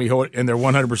making fun of me, Hoyt, and they're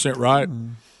 100% right.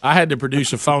 I had to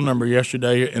produce a phone number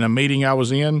yesterday in a meeting I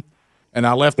was in, and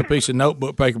I left a piece of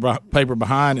notebook paper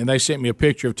behind, and they sent me a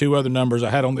picture of 2 other numbers I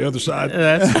had on the other side.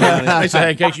 That's funny. They said,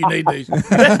 hey, in case you need these.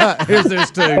 Here's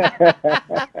this too.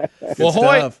 Well,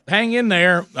 Hoyt, hang in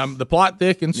there. The plot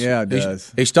thickens. Yeah, it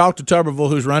does. He's talked to Tuberville,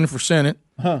 who's running for Senate.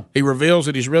 He reveals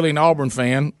that he's really an Auburn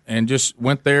fan and just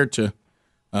went there to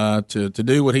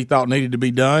do what he thought needed to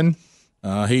be done.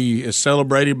 He is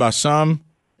celebrated by some,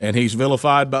 and he's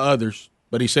vilified by others.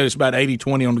 But he said it's about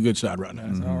 80-20 on the good side right now.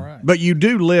 That's all right. But you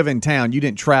do live in town. You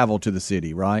didn't travel to the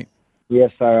city, right?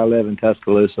 Yes, sir. I live in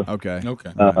Tuscaloosa. Okay.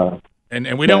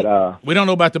 And we don't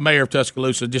know about the mayor of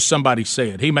Tuscaloosa. Just somebody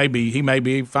said he may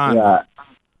be fine. Right.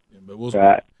 But we'll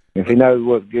right. If he knows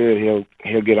what's good,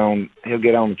 he'll get on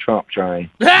the Trump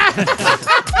train.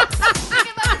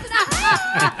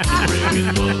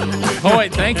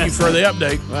 Hoyt, thank you for the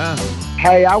update. Wow.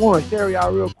 Hey, I want to share with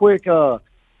y'all real quick.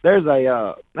 There's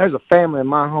a family in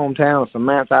my hometown of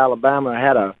Samantha, Alabama.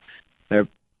 Had a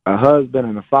husband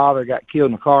and a father got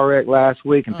killed in a car wreck last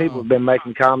week, and people have been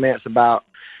making comments about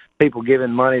people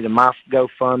giving money to my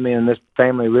GoFundMe, and this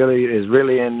family is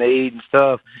really in need and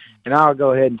stuff. And I'll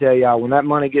go ahead and tell y'all, when that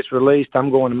money gets released, I'm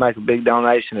going to make a big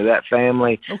donation to that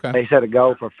family. Okay. They set a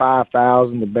goal for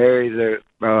 $5,000 to bury their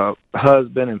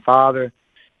husband and father.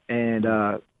 And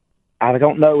I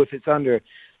don't know if it's under,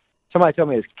 somebody told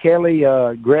me it's Kelly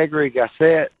Gregory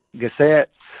Gassette's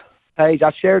page.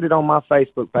 I shared it on my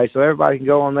Facebook page, so everybody can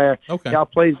go on there. Okay. Y'all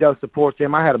please go support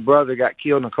them. I had a brother got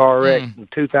killed in a car wreck in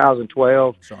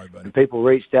 2012. Sorry, buddy. And people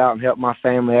reached out and helped my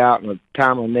family out in a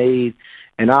time of need.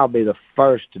 And I'll be the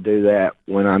first to do that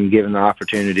when I'm given the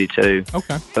opportunity to.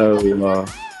 Okay. So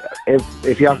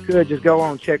if y'all could, just go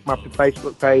on and check my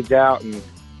Facebook page out. And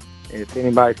if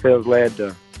anybody feels led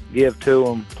to give to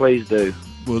them, please do.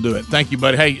 we'll do it. Thank you,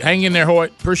 buddy. Hey, hang in there,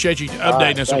 Hoyt. Appreciate you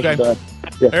updating us. Thank Okay. you, bud.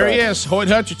 Yes, There he sir. is, Hoyt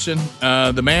Hutchinson,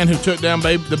 the man who took down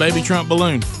the baby Trump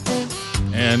balloon.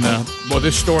 And boy,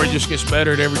 this story just gets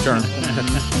better at every turn.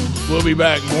 We'll be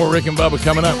back. More Rick and Bubba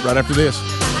coming up right after this.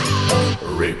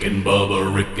 Rick and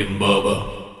Bubba, Rick and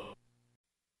Bubba.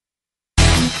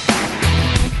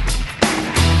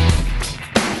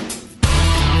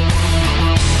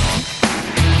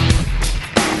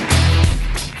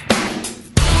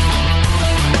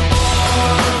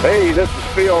 Hey, this is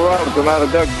Phil Robinson out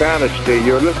of Duck Dynasty.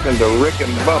 You're listening to Rick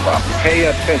and Bubba. Pay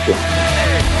attention.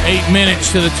 8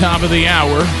 minutes to the top of the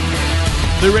hour.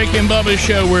 The Rick and Bubba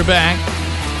Show, we're back.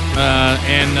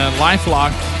 And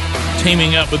LifeLock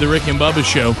teaming up with the Rick and Bubba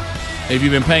Show. If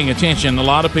you've been paying attention, a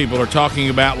lot of people are talking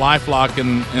about LifeLock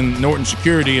and Norton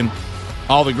Security and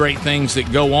all the great things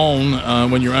that go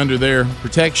on when you're under their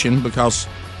protection because,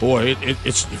 boy,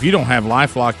 it's if you don't have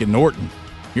LifeLock in Norton,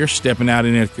 you're stepping out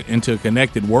into a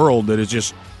connected world that is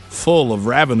just full of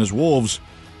ravenous wolves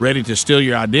ready to steal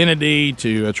your identity,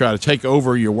 to try to take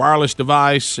over your wireless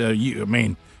device.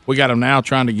 We got them now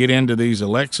trying to get into these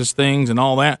Alexis things and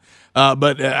all that.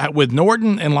 But with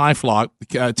Norton and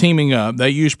LifeLock teaming up, they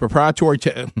use proprietary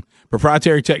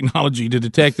technology to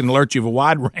detect and alert you of a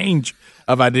wide range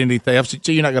of identity thefts.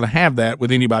 So you're not going to have that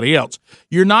with anybody else.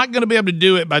 You're not going to be able to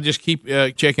do it by just keep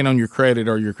checking on your credit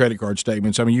or your credit card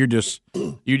statements. I mean, you're just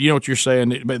you know what you're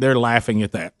saying, but they're laughing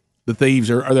at that. The thieves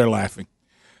are they're laughing.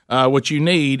 What you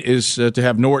need is to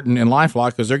have Norton and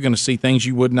LifeLock because they're going to see things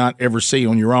you would not ever see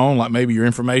on your own, like maybe your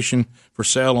information for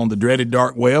sale on the dreaded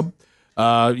dark web.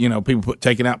 People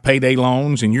taking out payday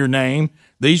loans in your name.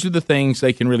 These are the things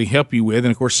they can really help you with,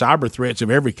 and of course, cyber threats of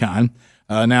every kind.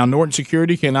 Now, Norton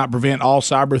Security cannot prevent all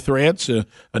cyber threats.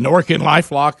 Nor can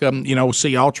LifeLock,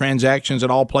 see all transactions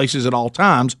at all places at all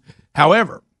times.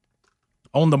 However,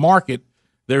 on the market,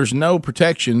 there's no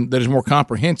protection that is more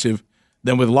comprehensive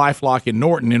than with LifeLock and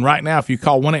Norton. And right now, if you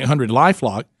call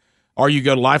 1-800-LifeLock or you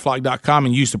go to LifeLock.com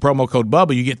and use the promo code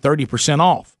Bubba, you get 30%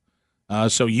 off.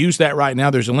 So use that right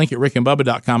now. There's a link at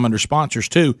rickandbubba.com under sponsors,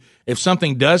 too. If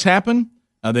something does happen,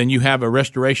 then you have a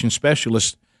restoration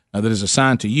specialist that is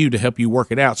assigned to you to help you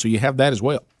work it out. So you have that as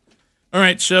well. All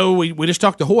right, so we just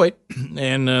talked to Hoyt,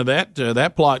 and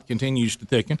that plot continues to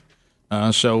thicken.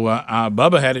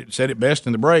 Bubba said it best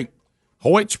in the break.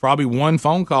 Hoyt's probably one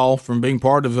phone call from being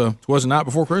part of "Twas the Night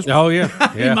Before Christmas." Oh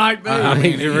yeah, he might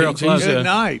be. He's real close. Good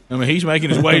night. I mean, he's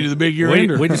making his way to the big year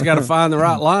ender. We just got to find the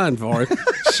right line for him.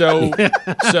 So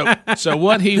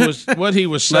what he was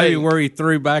saying, maybe where he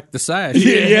threw back the sash.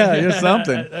 Yeah,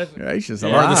 something. Gracious,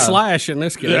 or the slash in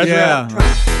this case. Yeah.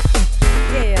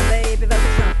 Yeah, baby.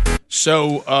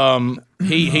 So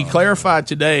he clarified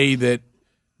today that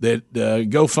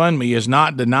GoFundMe is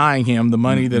not denying him the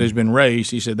money that has been raised.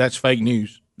 He said that's fake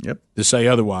news. Yep. To say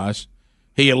otherwise,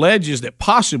 he alleges that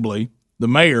possibly the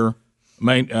mayor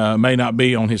may not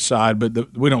be on his side,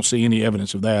 but we don't see any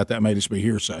evidence of that. That may just be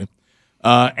hearsay.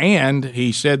 And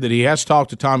he said that he has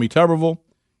talked to Tommy Tuberville,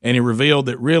 and he revealed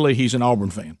that really he's an Auburn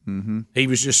fan. Mm-hmm. He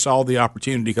just saw the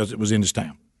opportunity because it was in his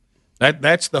town.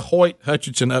 That's the Hoyt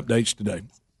Hutchinson updates today,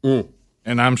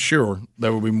 and I'm sure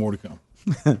there will be more to come.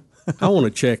 I want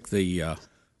to check the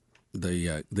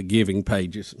giving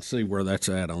pages and see where that's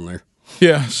at on there.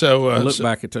 Yeah, so look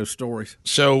back at those stories.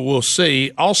 So we'll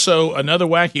see. Also, another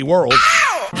wacky world.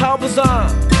 How bizarre!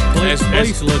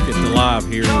 Please look at the live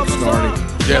hearing starting.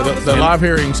 Yeah, the live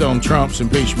hearings on Trump's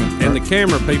impeachment, and the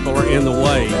camera people are in the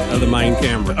way of the main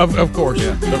camera. Of course,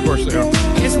 yeah, of course they are.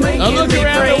 Look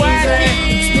around the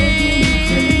wacky.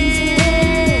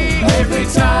 Every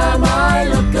time I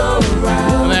look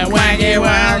around, that wacky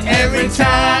world. Every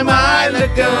time I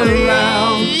look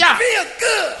around, yeah. Feel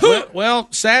good. Well,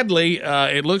 sadly,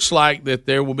 it looks like that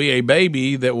there will be a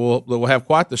baby that will have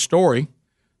quite the story.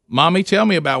 Mommy, tell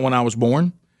me about when I was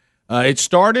born. It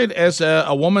started as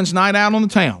a woman's night out on the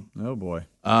town. Oh boy!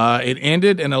 It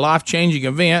ended in a life-changing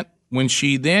event when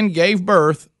she then gave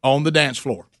birth on the dance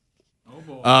floor.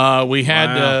 We had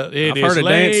I've heard of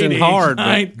dancing hard,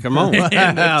 but come on.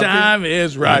 And the time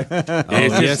is right.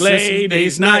 It's just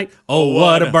ladies' night. Oh,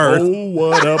 what a birth. Oh,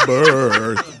 what a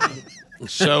birth.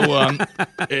 So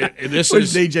this Which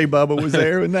is DJ Bubba was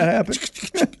there when that happened.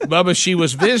 Bubba, she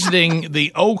was visiting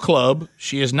the O Club.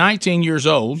 She is 19 years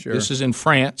old. Sure. This is in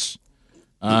France.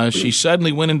 She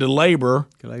suddenly went into labor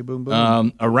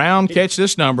around, catch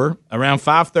this number, around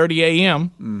 5:30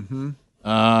 a.m. Mm-hmm.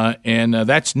 And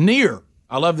that's near.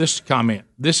 I love this comment.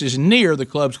 This is near the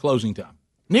club's closing time.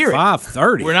 Near it.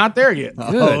 5:30. We're not there yet.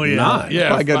 Good night. Yeah,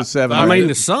 Probably go to 7. I mean,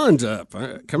 the sun's up.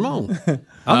 Come on.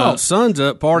 I thought sun's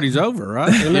up, party's over,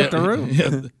 right? Isn't that the rule?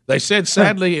 Yeah. They said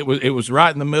sadly it was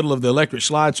right in the middle of the electric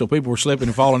slide, so people were slipping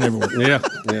and falling everywhere.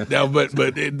 Yeah. No, but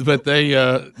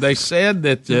they said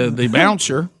that the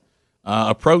bouncer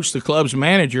approached the club's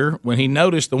manager when he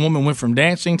noticed the woman went from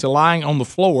dancing to lying on the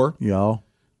floor. Y'all.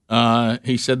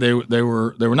 He said there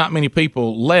were not many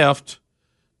people left,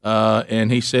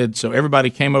 and he said so. Everybody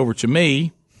came over to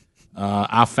me.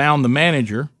 I found the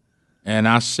manager, and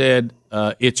I said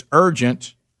it's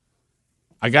urgent.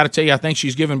 I got to tell you, I think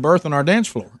she's giving birth on our dance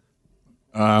floor.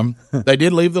 They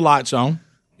did leave the lights on,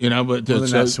 but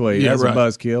Wasn't that sweet? That's a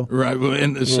buzzkill, right?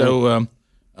 And so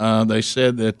they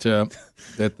said that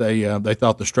they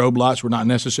thought the strobe lights were not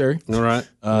necessary, All right.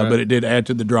 but it did add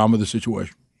to the drama of the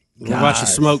situation. What about the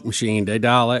smoke machine? They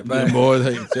dial that back. Yeah, boy,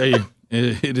 they tell you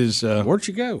it is. Where'd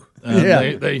you go?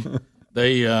 They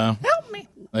help me.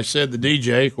 They said the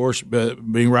DJ, of course,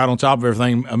 being right on top of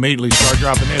everything, immediately started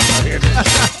dropping this right here.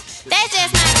 That's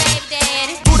just my baby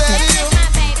daddy. That's just my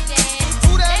baby daddy.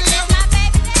 That's just my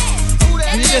baby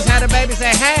daddy. You just had a baby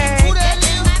say, "Hey,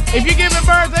 if you're giving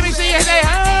birth, let me see you say,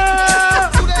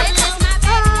 oh."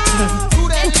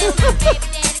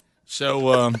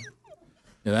 So,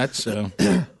 that's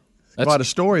quite a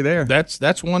story there.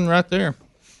 That's one right there.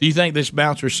 Do you think this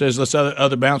bouncer says let's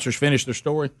other bouncers finish their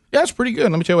story? Yeah, that's pretty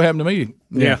good. Let me tell you what happened to me.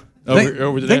 Yeah.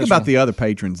 Over the think dance about floor. the other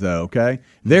patrons, though, okay?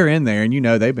 They're in there,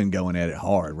 and they've been going at it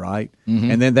hard, right?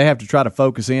 Mm-hmm. And then they have to try to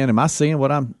focus in. Am I seeing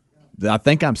what I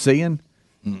think I'm seeing?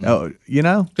 Mm-hmm. Oh,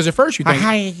 Because at first you think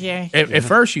at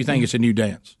first you think it's a new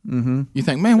dance. Mm-hmm. You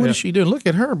think, man, what is she doing? Look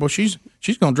at her. Well, she's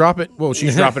going to drop it. Well,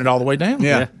 she's dropping it all the way down.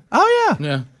 Yeah. Oh,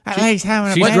 yeah. Yeah.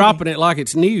 She's dropping it like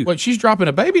it's new. Well, she's dropping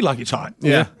a baby like it's hot.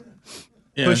 Yeah.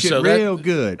 Yeah, Push it real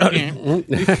good.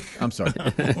 I'm sorry.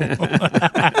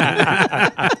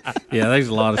 Yeah, there's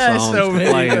a lot of songs so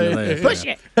playing many, into this. Push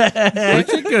it.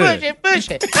 Push it good.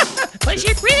 Push it. Push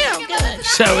it real good.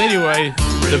 So anyway,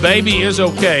 the baby is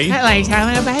okay. That lady's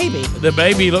having a baby. The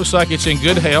baby looks like it's in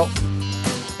good health.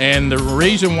 And the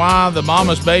reason why the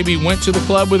mama's baby went to the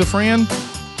club with a friend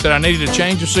said I needed a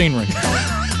change of scenery.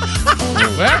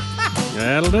 Well,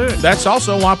 that'll do it. That's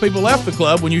also why people left the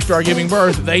club when you start giving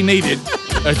birth. They needed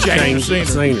a change of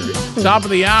scenery. Top of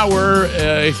the hour.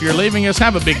 If you're leaving us,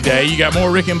 have a big day. You got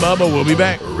more Rick and Bubba. We'll be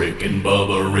back. Rick and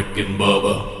Bubba, Rick and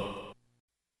Bubba.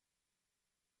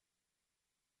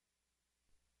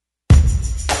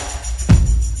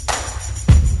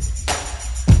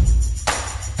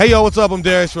 Hey, yo, what's up? I'm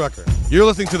Darius Rucker. You're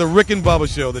listening to the Rick and Bubba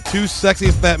Show, the two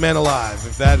sexiest fat men alive,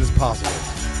 if that is possible.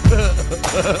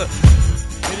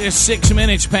 It is 6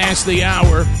 minutes past the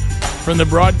hour from the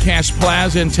Broadcast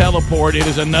Plaza and Teleport. It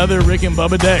is another Rick and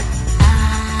Bubba day.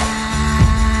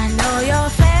 I know you're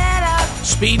fed up.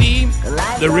 Speedy,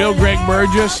 the real Greg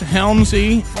Burgess,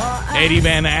 Helmsy, Eddie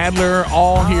Van Adler,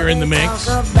 all here in the mix.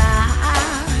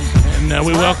 And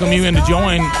we welcome you in to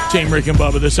join Team Rick and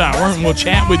Bubba this hour, and we'll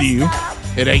chat with you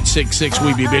at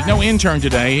 866-WE-BE-BIG. No intern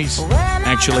today. He's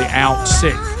actually out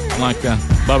sick, like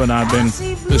Bubba and I have been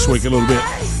this week a little bit.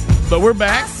 But we're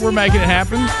back. We're making it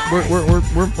happen.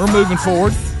 We're moving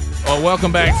forward. Well,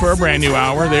 welcome back for a brand new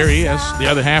hour. There he is, the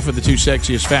other half of the two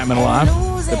sexiest fat men alive.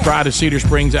 The pride of Cedar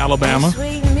Springs, Alabama.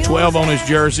 12 on his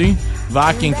jersey,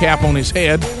 Viking cap on his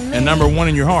head, and number 1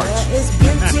 in your hearts.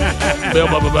 Bill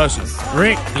Bubba Bussey.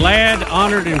 Rick, glad,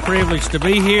 honored, and privileged to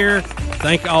be here.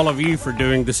 Thank all of you for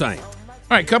doing the same.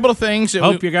 All right, couple of things.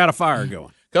 Hope you got a fire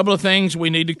going. Couple of things we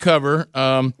need to cover.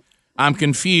 I'm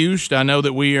confused. I know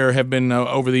that we have been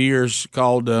over the years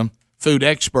called food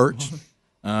experts,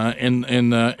 but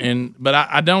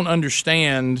I don't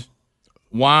understand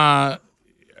why.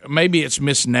 Maybe it's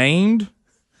misnamed.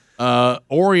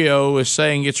 Oreo is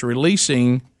saying it's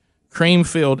releasing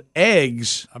cream-filled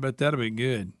eggs. I bet that'll be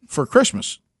good for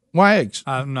Christmas. Why eggs?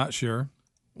 I'm not sure.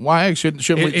 Why eggs?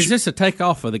 Is this a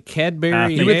takeoff of the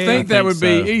Cadbury? You would think that would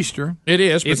be Easter. It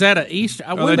is. Is that an Easter?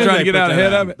 Are they trying to get out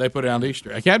ahead of it? They put it on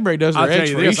Easter. Cadbury does their I'll eggs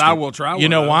tell for you this, Easter. I will try one You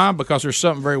know of those. why? Because there's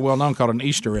something very well known called an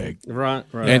Easter egg. Right.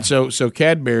 And so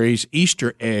Cadbury's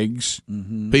Easter eggs,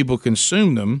 people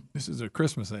consume them. This is a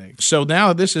Christmas egg. So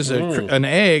now this is an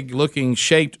egg looking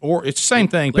shaped, or it's the same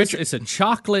thing. It's a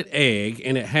chocolate egg,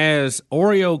 and it has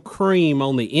Oreo cream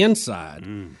on the inside,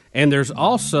 and there's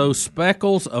also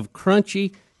speckles of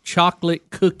crunchy chocolate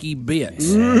cookie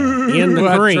bits in the Well,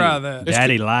 I'd cream. try that.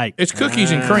 Daddy like. It's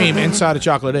cookies and cream inside a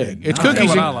chocolate egg. It's That's cookies,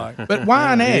 what and, I like. but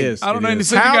why an egg? I don't know.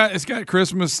 It's got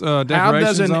Christmas decorations How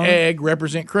does an on it. egg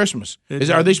represent Christmas?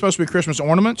 Are these supposed to be Christmas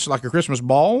ornaments, like a Christmas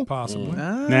ball? Possibly.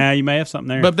 Nah, you may have something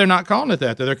there. But they're not calling it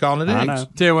that. They're calling it I eggs. know.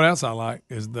 Tell you what else I like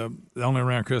is the only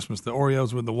around Christmas, the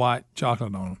Oreos with the white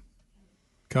chocolate on them.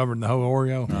 Covering the whole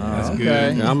Oreo. That's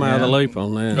good. I'm out of the loop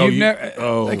on that.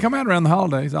 They come out around the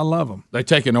holidays. I love them. They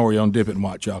take an Oreo and dip it in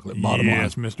white chocolate. Bottom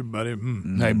Yes, line. Mr. Buddy.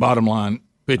 Hey, bottom line.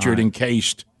 Picture it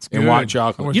encased in good. white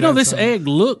chocolate. You know, this egg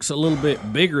looks a little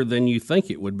bit bigger than you think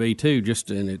it would be too, just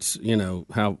in its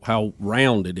how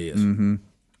round it is. Mm-hmm.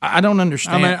 I don't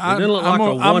understand. It doesn't look like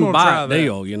a one bite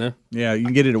deal, you know. Yeah, you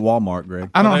can get it at Walmart, Greg.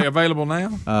 Are they available now?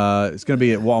 It's going to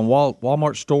be at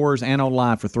Walmart stores and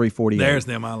online for $3.48. There's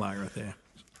them I like right there.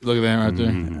 Look at that right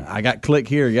there. I got click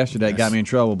here yesterday. It got me in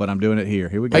trouble, but I'm doing it here.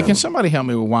 Here we go. Hey, can somebody help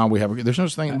me with why we have? There's no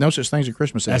such thing as a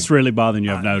Christmas egg. That's really bothering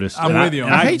you. I've noticed. I'm with you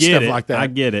on I that. hate get stuff it. like that. I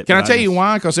get it. Can I but tell you just-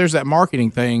 why? Because there's that marketing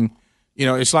thing. You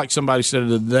know, it's like somebody said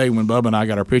the other day when Bubba and I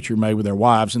got our picture made with their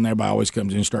wives, and everybody always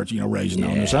comes in and starts, raising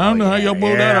on us. I don't know how y'all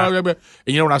pulled that out. And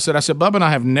you know what I said? I said, Bubba and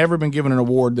I have never been given an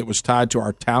award that was tied to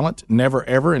our talent. Never,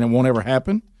 ever, and it won't ever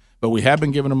happen. But we have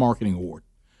been given a marketing award.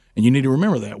 And you need to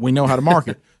remember that. We know how to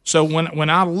market. So when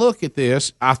I look at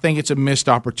this, I think it's a missed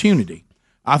opportunity.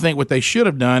 I think what they should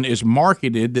have done is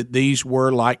marketed that these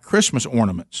were like Christmas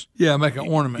ornaments. Yeah, make an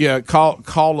ornament. Yeah, call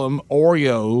them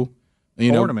Oreo,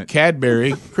 Ornament.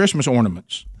 Cadbury Christmas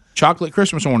ornaments, chocolate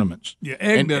Christmas ornaments. Yeah,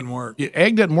 egg doesn't work. Yeah,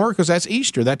 egg doesn't work because that's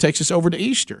Easter. That takes us over to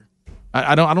Easter.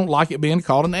 I don't like it being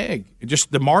called an egg. It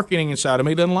just the marketing inside of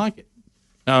me doesn't like it.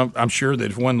 I'm sure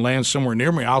that if one lands somewhere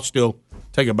near me, I'll still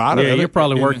take a bite of it. Yeah, you'll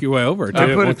probably work your way over it. I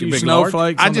too, put a with your few big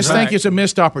snowflakes. I on just the think back. it's a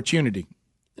missed opportunity.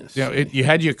 You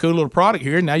had your cool little product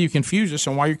here. Now you confuse us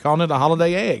on why you're calling it a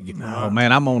holiday egg. Oh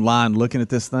man, I'm online looking at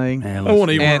this thing. I want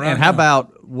to eat one right And how now.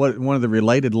 about one of the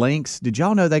related links? Did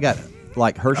y'all know they got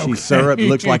like Hershey's syrup?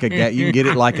 Looks like you can get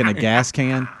it like in a gas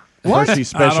can. What? Hershey's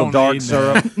special don't dark need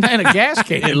syrup. And a gas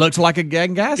can. It looks like a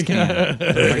gas can.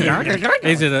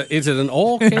 Is it an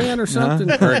oil can or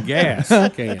something or a gas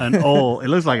can? An oil. It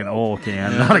looks like an oil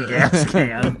can, not a gas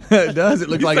can. It does. It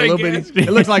looks like a little bitty.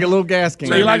 It looks like a little gas can.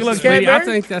 So you like a little Speedy, Cadbury? I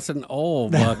think that's an oil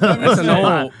bucket. That's an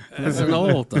oil. That's an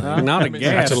oil thing, not a gas.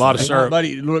 That's a lot of thing. syrup.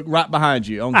 Buddy, look right behind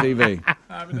you on TV.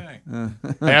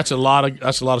 That's a lot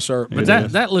of syrup. But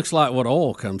that looks like what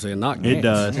oil comes in, not gas. It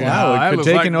does. Wow, that it could looks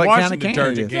take like into what washing kind of can it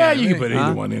detergent is. Yeah, you can put Huh?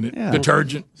 either one in it. Yeah.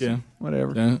 Detergent. Yeah.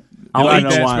 Whatever. Yeah. I like don't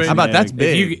know that, why. Speedy? How about that's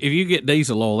big? If you get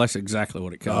diesel oil, that's exactly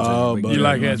what it comes Oh, in. but- You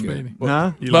like that, That's Speedy?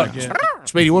 Huh? You But like that?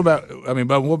 Speedy, what about?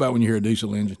 Bubba, what about when you hear a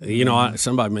diesel engine? You know,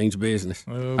 somebody means business.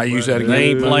 I use that again.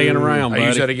 They ain't playing around, I used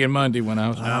buddy. that again Monday when I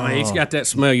was. I mean, he's got that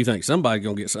smell. You think somebody's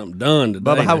gonna get something done today?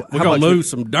 Bubba, how We're much gonna would- move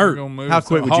some dirt. How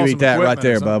quick would you eat that right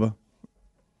there, Bubba?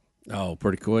 Oh,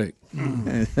 pretty quick.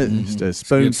 Just a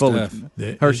spoonful of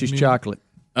stuff. Hershey's chocolate.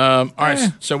 All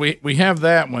right, so we have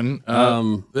that one.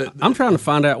 I'm trying to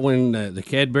find out when the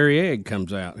Cadbury egg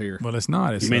comes out here. Well, it's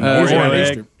not. It's mean usually Oreo around egg?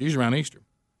 Easter. Usually around Easter.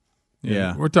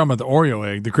 Yeah. We're talking about the Oreo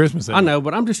egg, the Christmas egg. I know,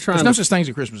 but I'm just trying There's no to. such thing as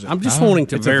a Christmas egg. I'm just wanting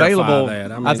to It's verify available.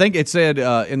 that. I think it said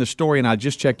in the story, and I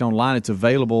just checked online. It's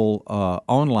available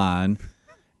online,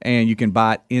 and you can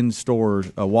buy it in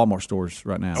stores, Walmart stores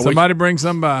right now. Somebody bring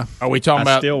some by. Are we talking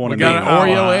I about? still wanna We got know an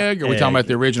Oreo why egg, or are we talking egg. about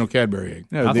the original Cadbury egg?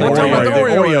 No, I the think we're talking about the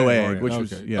Oreo Oreo egg, which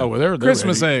was Okay. yeah. Oh, well, they're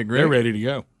Christmas ready. egg, They're Rick. ready to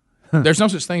go. There's no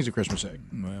such thing as a Christmas egg.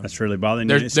 That's really bothering you.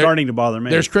 There's- It's there- starting to bother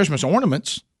me. There's Christmas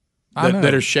ornaments I know.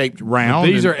 that are shaped round.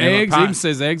 These and- are and a eggs. pine- Even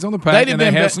says eggs on the pack, They'd have and they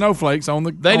been have be- snowflakes on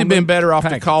the. They'd on have the been better off to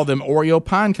package. call them Oreo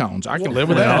pine cones. I can live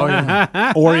with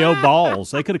that. Oreo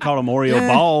balls. They could have called them Oreo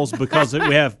balls because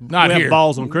we have Not here.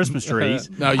 balls on Christmas trees.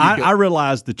 No, you I, could- I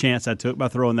realized the chance I took by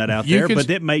throwing that out You there, could- but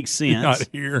it makes sense. Not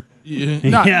here.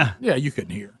 Yeah, you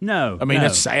couldn't hear. No, I mean no.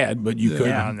 that's sad, but you couldn't.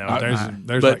 Yeah, I know.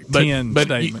 There's like 10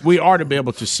 statements. we are to be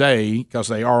able to say because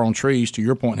they are on trees. To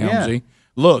your point, Helmsy,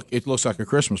 look, it looks like a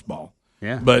Christmas ball.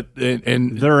 Yeah. But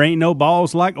and There ain't no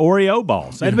balls like Oreo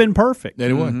balls. That'd have been perfect. that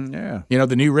it would. Yeah. You know,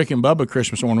 the new Rick and Bubba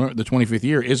Christmas ornament, the 25th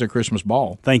year, is a Christmas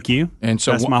ball. Thank you. And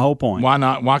so that's my whole point. Why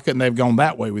not? Why couldn't they have gone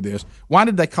that way with this? Why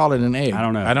did they call it an egg? I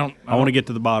don't know. I want to get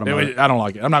to the bottom of it. I don't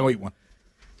like it. I'm not going to eat one.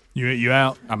 You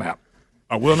out? I'm out.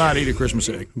 I will not eat a Christmas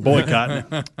egg. Boycotting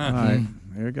it. All right.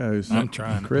 Here it goes. I'm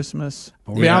trying it. Christmas.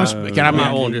 To be honest, can I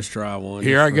might be want to just try one.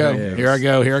 Here I go. eggs. Here I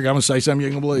go. Here I go. I'm going to say something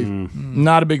you can believe.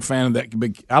 Not a big fan of that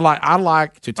big. I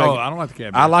like to take. Oh, I don't like the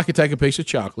Cadbury. I like to take a piece of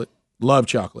chocolate. Love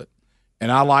chocolate, and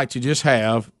I like to just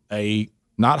have a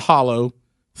not hollow,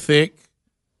 thick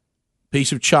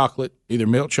piece of chocolate, either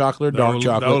milk chocolate or dark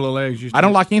chocolate. The little eggs I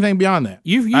don't like anything beyond that.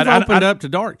 You've opened up to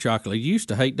dark chocolate. You used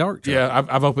to hate dark chocolate. Yeah,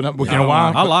 I've opened up. You know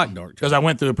why? I like dark chocolate. Because I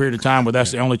went through a period of time where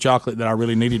that's the only chocolate that I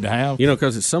really needed to have. You know,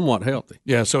 because it's somewhat healthy.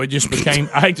 Yeah, so it just became.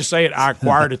 I hate to say it, I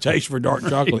acquired a taste for dark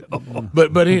chocolate.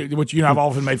 But which I've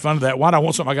often made fun of that. Why do I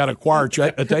want something I got to acquire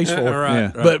a taste for?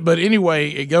 Right. But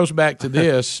anyway, it goes back to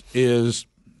this is.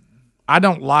 I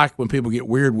don't like when people get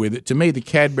weird with it. To me, the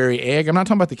Cadbury egg. I'm not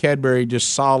talking about the Cadbury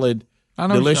just solid.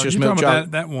 Delicious milk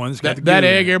chocolate. That one. That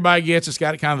egg everybody gets. It's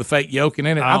got kind of the fake yolking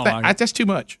in it. I don't like it. That's too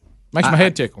much. Makes my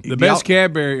head tickle. The best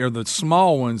Cadbury are the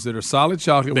small ones that are solid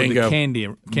chocolate with the candy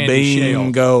shell.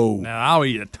 Bingo. Now I'll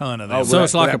eat a ton of that. So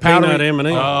it's like a peanut M&M.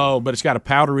 Oh, but it's got a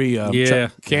powdery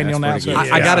candy on that.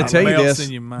 I got to tell you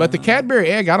this, but the Cadbury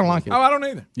egg, I don't like it. Oh, I don't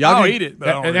either. I'll eat it,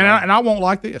 but and I won't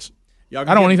like this. I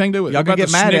don't want anything to do with it. Y'all gonna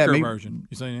get mad at me? Version.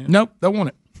 You saying that? Nope, don't want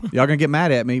it. Y'all gonna get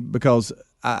mad at me because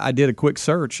I did a quick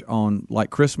search on like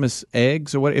Christmas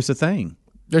eggs or what. It's a thing.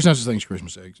 There's no such thing as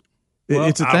Christmas eggs.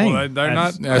 It's a thing. They're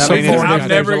not. There's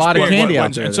a lot of candy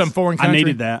out there. In some foreign country.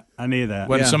 I needed that.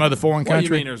 What, in some other foreign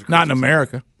country? Not in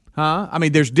America. Huh? I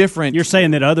mean, there's different. You're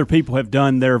saying that other people have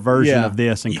done their version of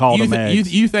this and called them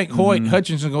eggs. You think Hoyt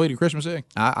Hutchinson will eat a Christmas egg?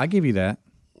 I give you that.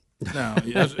 No,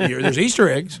 there's Easter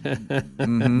eggs, but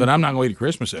I'm not going to eat a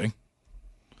Christmas egg.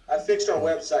 I fixed our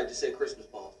website to say Christmas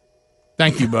ball.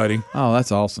 Thank you, buddy. Oh,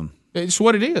 that's awesome. It's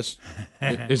what it is.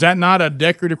 Is that not a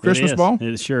decorative Christmas ball?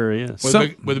 It sure is.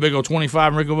 With a big old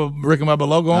 25 Rick and Bubba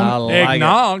logo on it?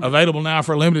 Eggnog. Available now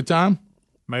for a limited time.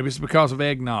 Maybe it's because of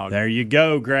eggnog. There you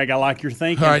go, Greg. I like your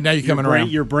thinking. All right, now you're coming around.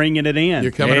 You're bringing it in.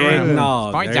 You're coming around.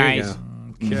 Eggnog. Point, guys.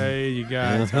 Okay, you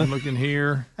guys. I'm looking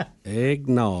here.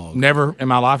 Eggnog. Never in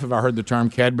my life have I heard the term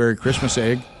Cadbury Christmas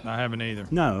egg. I haven't either.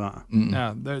 No.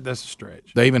 No, that's a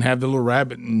stretch. They even have the little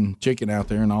rabbit and chicken out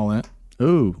there and all that.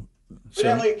 Ooh.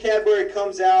 Evidently, Cadbury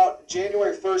comes out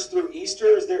January 1st through Easter.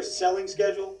 Is there a selling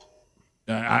schedule?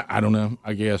 I don't know.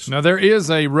 I guess. Now, there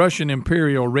is a Russian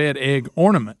Imperial red egg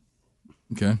ornament.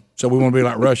 Okay. So we want to be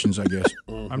like Russians, I guess.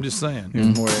 I'm just saying.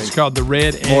 More it's called the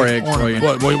red egg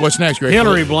ornament. What's next, Greg?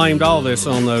 Hillary blamed all this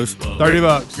on those.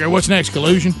 $30. Greg, what's next?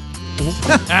 Collusion?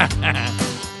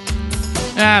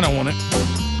 I don't want it.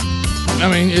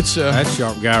 I mean, it's that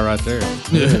sharp guy right there.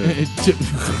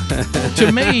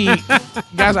 to me,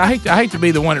 guys, I hate to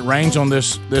be the one that rains on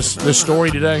this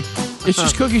story today. It's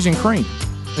just cookies and cream.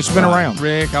 It's been around.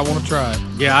 Rick, I want to try it.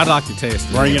 Yeah, I'd like to test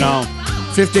it. Bring it on.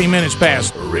 15 minutes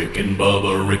past. Rick and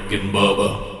Bubba, Rick and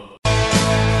Bubba.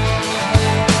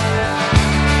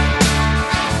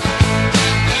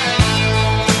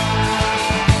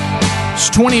 It's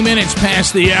 20 minutes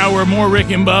past the hour. More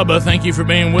Rick and Bubba. Thank you for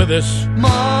being with us.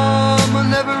 Mama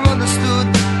never understood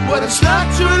what it's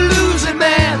like to lose a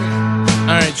man.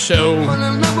 All right, so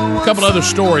a couple other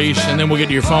stories, and then we'll get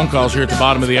to your phone calls here at the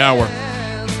bottom of the hour.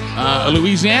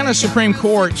 Louisiana Supreme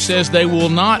Court says they will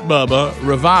not, Bubba,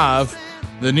 revive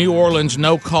the New Orleans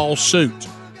no-call suit.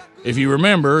 If you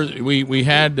remember, we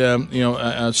had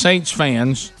Saints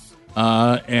fans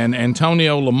and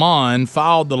Antonio Lamond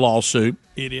filed the lawsuit.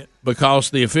 Idiot. Because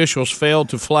the officials failed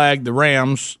to flag the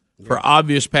Rams for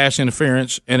obvious pass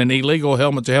interference and an illegal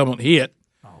helmet-to-helmet hit.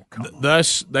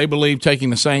 Thus, they believe taking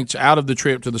the Saints out of the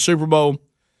trip to the Super Bowl.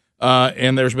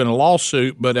 And there's been a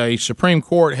lawsuit, but a Supreme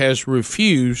Court has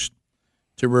refused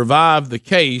to revive the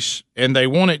case, and they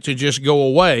want it to just go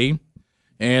away.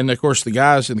 And, of course, the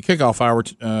guys in the kickoff hour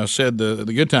said the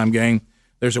Good Time Game,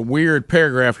 there's a weird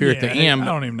paragraph here at the end. I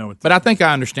don't even know what but I think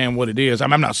I understand what it is.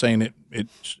 I'm not saying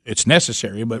it's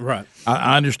necessary, but right.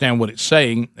 I understand what it's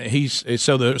saying.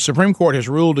 So the Supreme Court has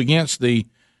ruled against the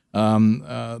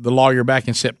lawyer back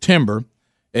in September,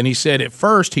 and he said at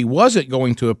first he wasn't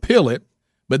going to appeal it,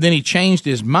 but then he changed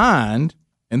his mind,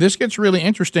 and this gets really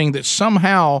interesting that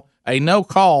somehow a no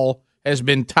call has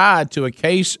been tied to a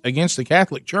case against the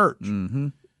Catholic Church. Mm-hmm.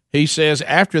 He says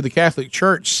after the Catholic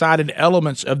Church cited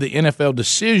elements of the NFL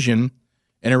decision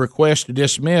in a request to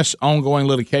dismiss ongoing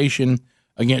litigation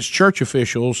against church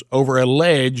officials over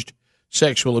alleged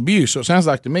sexual abuse. So it sounds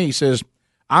like to me, he says,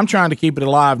 I'm trying to keep it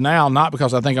alive now, not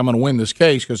because I think I'm going to win this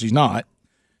case, because he's not,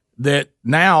 that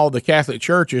now the Catholic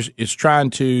Church is trying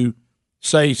to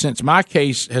say, since my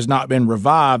case has not been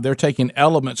revived, they're taking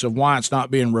elements of why it's not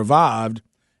being revived,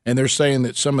 and they're saying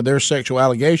that some of their sexual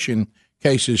allegation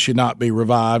cases should not be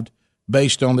revived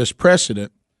based on this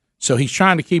precedent. So he's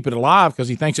trying to keep it alive because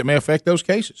he thinks it may affect those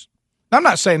cases. I'm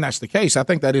not saying that's the case. I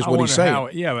think that is what he's saying.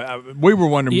 We were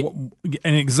wondering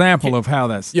an example of how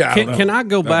that's. Yeah. Can I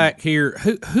go back here?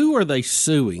 Who are they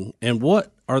suing, and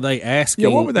what are they asking?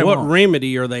 Yeah, what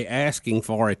remedy are they asking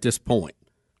for at this point?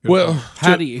 Well,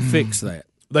 how do you fix that?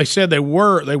 They said they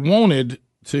wanted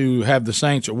to have the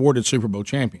Saints awarded Super Bowl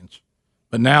champions.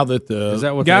 But now that the Is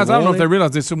that what Guys, they I don't know if wanted? they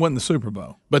realize this wasn't the Super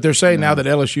Bowl. but they're saying now that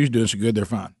LSU's doing so good, they're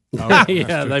fine.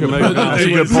 Yeah, they moved on. That's a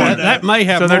good point. That may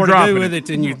have So they're more to dropping do with it. it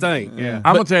than you think. Yeah.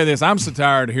 I'm going to tell you this. I'm so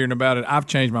tired of hearing about it. I've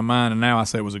changed my mind, and now I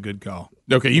say it was a good call.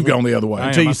 Okay, you've gone the other way. I am.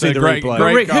 Until you I see said the great, replay.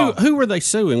 Great Rick, call. who were they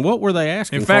suing? What were they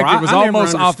asking In fact, for? it was I never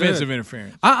almost understood. offensive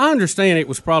interference. I understand it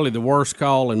was probably the worst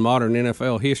call in modern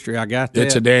NFL history. I got that.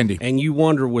 It's a dandy. And you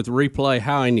wonder with replay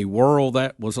how in the world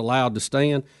that was allowed to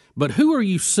stand. But who are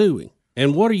you suing,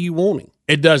 and what are you wanting?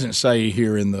 It doesn't say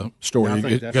here in the story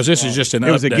because this is just an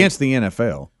It was update. against the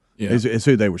NFL. Yeah. Is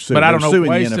who they were suing. But I They don't were know, suing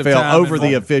waste the of NFL time over the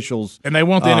involved. officials. And they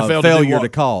want the NFL to do failure what? to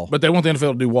call. But they want the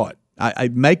NFL to do what? I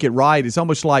make it right. It's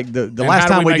almost like the And last how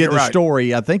do time we we make did it the right?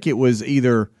 story. I think it was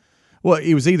either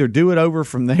do it over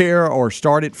from there or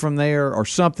start it from there or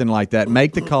something like that.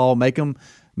 Make the call. Make them.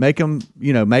 Make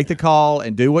the call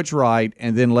and do what's right,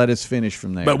 and then let us finish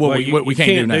from there. But what we can't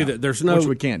do now. that. There's no. Which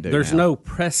we can't do There's now. no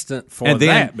precedent for and then,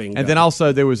 that being. and done. then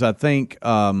also there was, I think,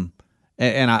 and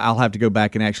I'll have to go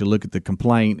back and actually look at the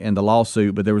complaint and the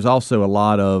lawsuit. But there was also a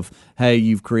lot of, hey,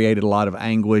 you've created a lot of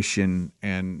anguish and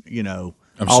I'm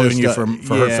all suing you this for stuff.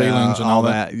 her feelings and all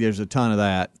that. There's a ton of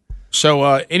that. So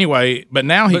anyway, but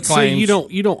now he But claims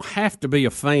see, you don't have to be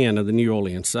a fan of the New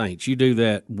Orleans Saints. You do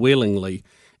that willingly,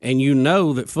 and you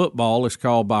know that football is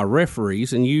called by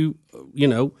referees, and you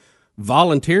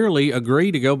voluntarily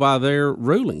agree to go by their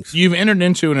rulings. you've entered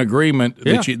into an agreement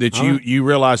Yeah. that All right. you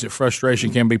realize that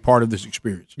frustration can be part of this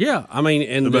experience. Yeah, I mean,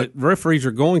 and the referees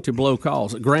are going to blow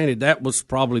calls. Granted, that was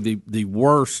probably the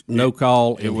worst no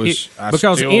call. It was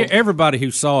because everybody who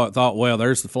saw it thought, well,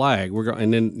 there's the flag.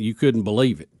 And then you couldn't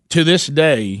believe it. To this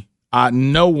day,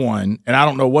 no one, and I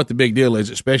don't know what the big deal is,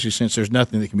 especially since there's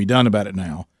nothing that can be done about it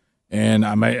now. And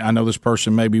I know this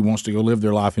person maybe wants to go live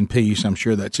their life in peace. I'm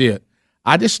sure that's it.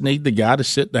 I just need the guy to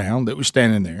sit down that was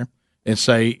standing there and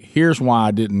say, here's why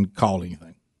I didn't call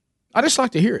anything. I just like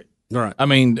to hear it. Right. I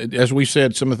mean, as we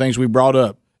said, some of the things we brought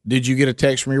up. Did you get a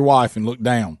text from your wife and look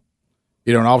down?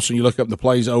 And all of a sudden you look up and the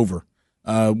play's over.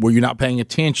 Were you not paying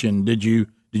attention? Did you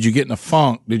get in a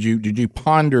funk? Did you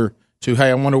ponder to,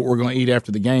 hey, I wonder what we're going to eat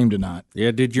after the game tonight?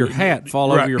 Yeah, did your hat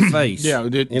fall over your face? Yeah,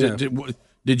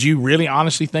 did you really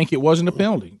honestly think it wasn't a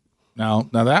penalty? Now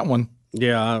that one.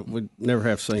 Yeah, I would never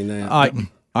have seen that. All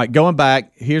right, going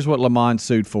back, here's what Lamont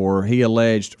sued for. He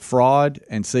alleged fraud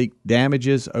and seek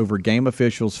damages over game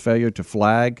officials' failure to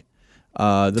flag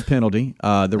the penalty.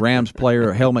 The Rams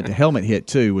player helmet-to-helmet hit,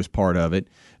 too, was part of it.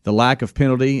 The lack of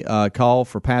penalty call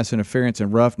for pass interference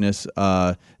and roughness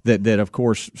that of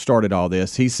course, started all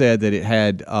this. He said that it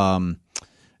had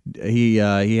he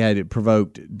had it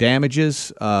provoked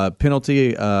damages,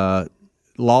 penalty,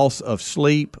 loss of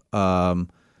sleep,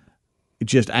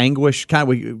 just anguish,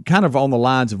 kind of on the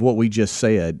lines of what we just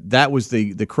said. That was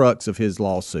the crux of his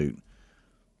lawsuit.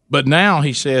 But now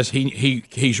he says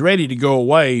he's ready to go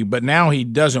away, but now he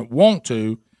doesn't want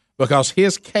to because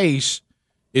his case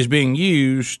is being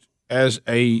used as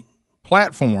a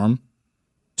platform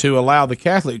to allow the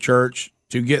Catholic Church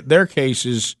to get their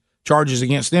charges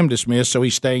against them dismissed, so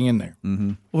he's staying in there.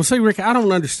 Mm-hmm. Well, see, Rick, I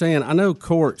don't understand. I know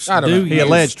courts do. He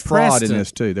alleged fraud precedent. in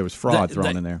this too. There was fraud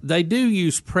thrown in there. They do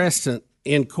use precedent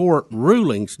in court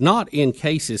rulings, not in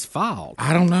cases filed.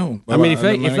 I don't know. I mean, if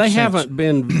they haven't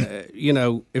been,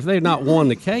 if they've not won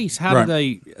the case, how do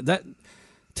they? That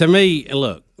to me,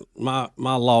 look, my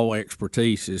law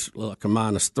expertise is like a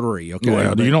 -3. Okay,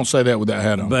 well, you don't say that with that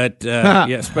hat on. But yeah,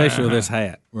 especially with this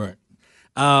hat, right?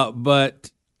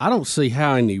 But I don't see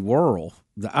how in the world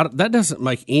that doesn't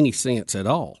make any sense at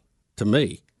all to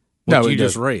me. What you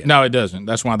just read. No, it doesn't.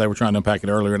 That's why they were trying to unpack it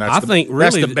earlier. And I think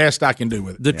that's really the best I can do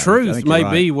with it. The truth may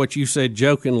be what you said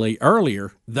jokingly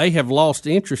earlier. They have lost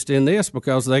interest in this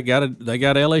because they got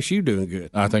LSU doing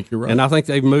good. I think you're right, and I think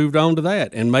they've moved on to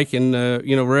that and making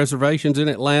reservations in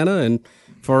Atlanta and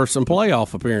for some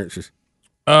playoff appearances.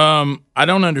 I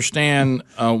don't understand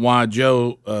why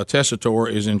Joe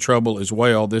Tessitore is in trouble as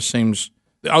well. This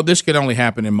could only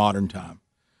happen in modern time.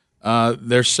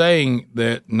 They're saying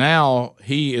that now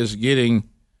he is getting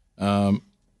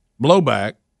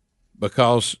blowback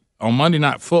because on Monday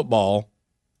Night Football,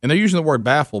 and they're using the word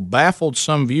baffled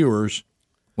some viewers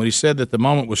when he said that the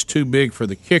moment was too big for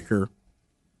the kicker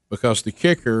because the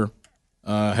kicker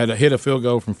had hit a field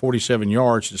goal from 47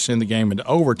 yards to send the game into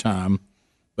overtime,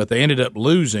 but they ended up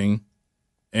losing.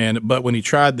 But when he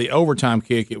tried the overtime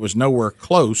kick, it was nowhere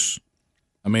close.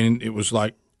 I mean, it was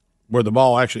like where the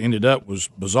ball actually ended up was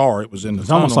bizarre. It was in the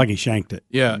tunnel. Almost like he shanked it.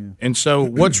 Yeah. And so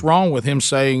what's wrong with him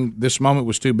saying this moment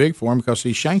was too big for him because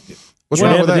he shanked it? What's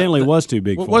wrong with that? Evidently was too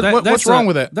big for him. What's wrong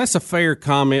with that? That's a fair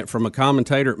comment from a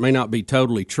commentator. It may not be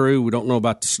totally true. We don't know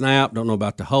about the snap, don't know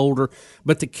about the holder,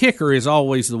 but the kicker is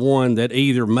always the one that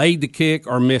either made the kick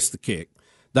or missed the kick.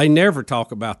 They never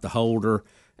talk about the holder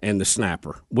and the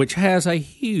snapper, which has a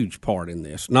huge part in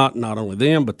this. Not only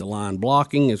them, but the line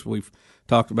blocking, as we've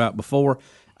talked about before.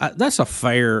 That's a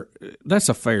fair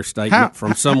statement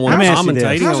from someone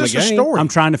commentating on the game. I'm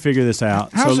trying to figure this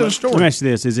out. How's it a story? Let me ask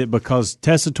you this. Is it because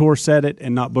Tessitore said it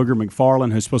and not Booger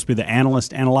McFarland, who's supposed to be the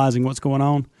analyst analyzing what's going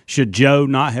on? Should Joe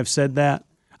not have said that?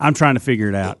 I'm trying to figure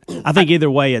it out. I think either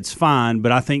way it's fine,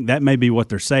 but I think that may be what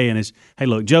they're saying is, hey,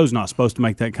 look, Joe's not supposed to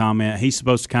make that comment. He's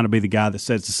supposed to kind of be the guy that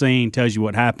sets the scene, tells you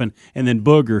what happened, and then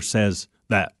Booger says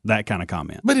that kind of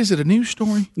comment. But is it a news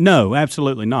story? No,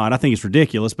 absolutely not. I think it's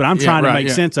ridiculous, but I'm trying to make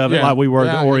sense of it like we were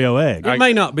the Oreo egg. It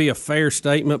may not be a fair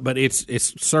statement, but it's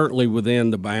certainly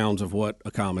within the bounds of what a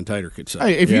commentator could say.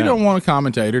 Hey, if you don't want a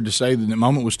commentator to say that the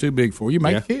moment was too big for you,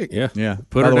 make a kick. Yeah.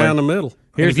 Put her down the middle.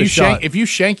 If you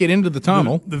shank it into the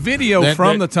tunnel, the video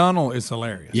from the tunnel is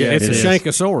hilarious. Yeah, it's a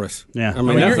Shankosaurus. Yeah, I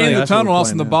mean, you're in the tunnel, all of a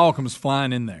sudden the ball comes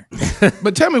flying in there.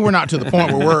 But tell me, we're not to the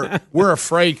point where we're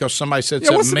afraid because somebody said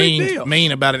something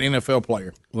mean about an NFL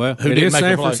player. Well, who it didn't is make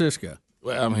San a play. Francisco.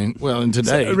 Well, and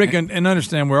today, so, Rick, and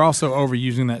understand we're also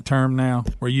overusing that term now.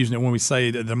 We're using it when we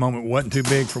say that the moment wasn't too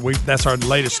big for that's our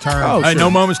latest term. Oh, hey, sure. no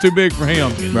moment's too big for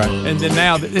him. Right. And then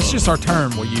now it's just our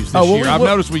term we use this year. I've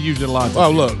noticed we used it a lot.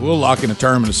 Look, we'll lock in a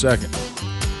term in a second.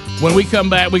 When we come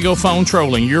back, we go phone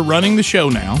trolling. You're running the show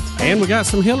now. And we got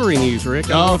some Hillary news, Rick.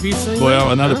 I don't know if you've seen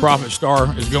that. Another Prophet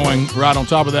Star is going right on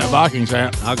top of that Vikings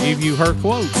hat. I'll give you her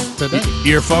quotes today.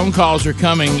 Your phone calls are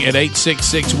coming at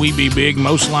 866-WE-BE-BIG.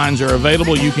 Most lines are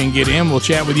available. You can get in. We'll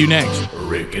chat with you next.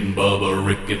 Rick and Bubba,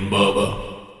 Rick and Bubba.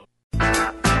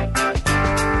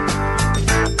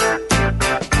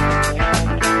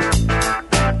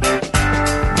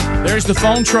 There's the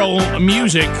phone troll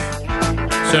music.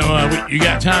 So you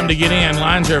got time to get in.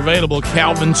 Lines are available.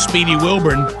 Calvin Speedy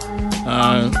Wilburn,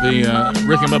 the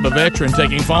Rick and Bubba veteran,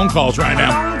 taking phone calls right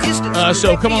now.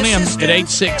 So come on in at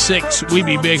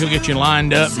 866-WE-BE-BIG. He'll get you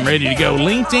lined up and ready to go.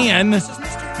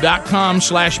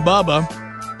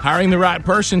 LinkedIn.com/Bubba. Hiring the right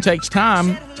person takes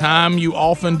time. Time you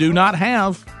often do not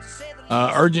have.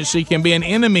 Urgency can be an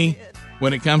enemy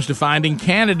when it comes to finding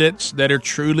candidates that are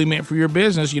truly meant for your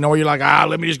business. You know, where you're like,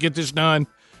 let me just get this done.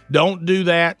 Don't do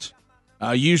that.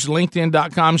 Use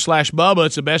LinkedIn.com/Bubba.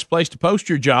 It's the best place to post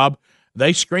your job.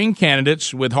 They screen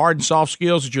candidates with hard and soft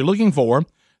skills that you're looking for,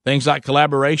 things like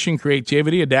collaboration,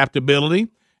 creativity, adaptability,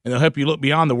 and they'll help you look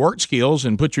beyond the work skills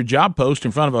and put your job post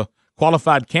in front of a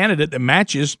qualified candidate that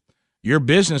matches your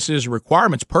business's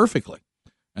requirements perfectly.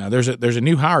 There's a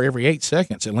new hire every 8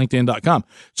 seconds at LinkedIn.com.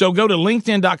 So go to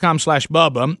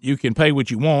LinkedIn.com/Bubba. You can pay what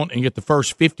you want and get the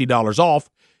first $50 off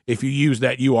if you use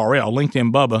that URL,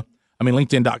 LinkedIn.com/Bubba.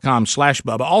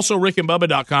 Also,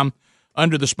 RickandBubba.com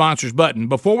under the sponsors button.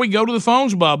 Before we go to the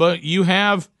phones, Bubba, you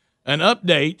have an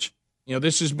update. You know,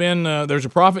 this has been, there's a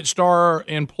Prophet Star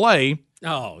in play.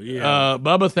 Oh, yeah.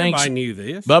 Everybody knew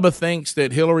this. Bubba thinks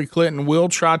that Hillary Clinton will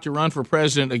try to run for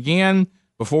president again.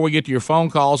 Before we get to your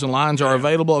phone calls and lines are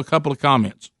available, a couple of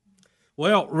comments.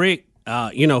 Well, Rick,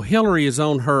 Hillary is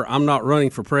on her I'm Not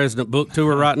Running for President book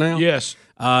tour right now. Yes.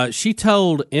 She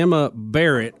told Emma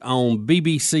Barrett on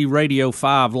BBC Radio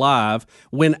 5 Live,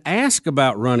 when asked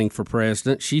about running for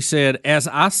president, she said, "As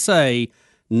I say,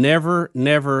 never,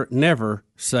 never, never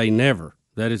say never."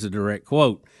 That is a direct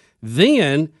quote.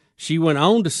 Then she went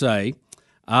on to say,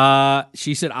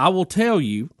 she said, "I will tell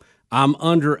you, I'm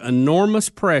under enormous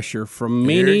pressure from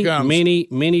many, many,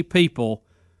 many people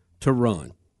to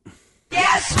run."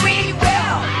 Yes, we will. You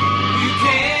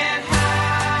can't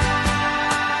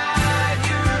hide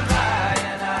your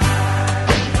lying eyes.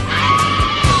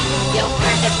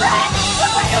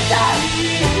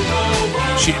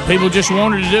 People just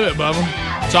wanted to do it, Bubba.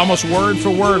 It's almost word for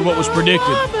word what was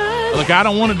predicted. Like, I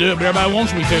don't want to do it, but everybody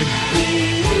wants me to.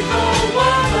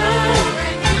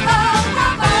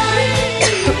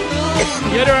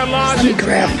 Get her a logic. All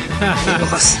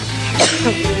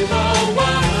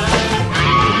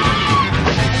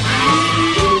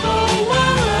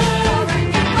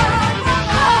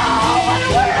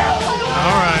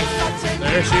right,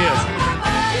 there she is.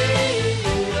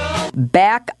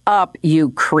 Back up,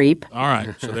 you creep. All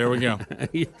right, so there we go.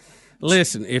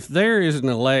 Listen, if there is an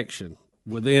election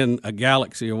within a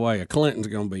galaxy away, a Clinton's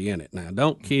going to be in it. Now,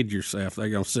 don't kid yourself. They're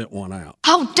going to sit one out.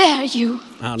 How dare you?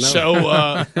 I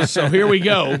know. So here we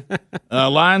go.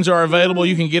 Lines are available.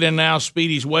 You can get in now.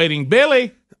 Speedy's waiting.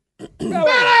 Billy!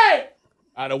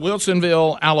 Out of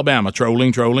Wilsonville, Alabama.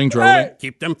 Trolling. Hey,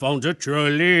 keep them phones a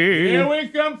trolling. Here we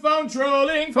come, phone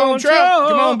trolling. Phone troll.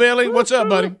 Come on, Billy. What's up,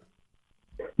 buddy?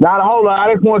 Not a whole lot.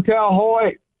 I just want to tell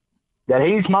Hoyt that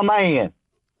he's my man.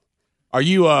 Are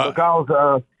you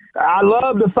because I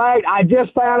love the fact I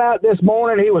just found out this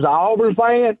morning he was an Auburn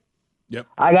fan. Yep.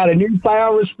 I got a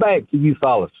newfound respect for you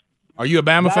fellas. Are you a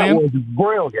Bama that fan? Was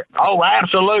brilliant. Oh,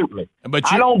 absolutely. But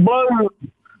I don't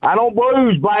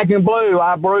bruise black and blue.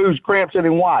 I bruise crimson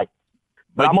and white.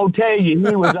 But I'm gonna tell you,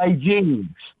 he was a genius.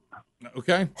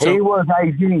 Okay. He was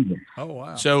a genius. Oh,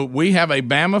 wow. So we have a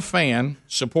Bama fan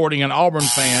supporting an Auburn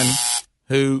fan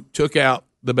who took out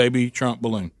the baby Trump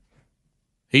balloon.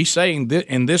 He's saying that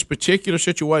in this particular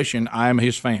situation, I am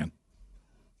his fan.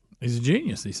 He's a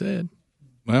genius, he said.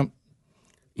 Well,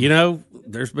 you know,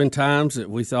 there's been times that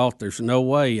we thought there's no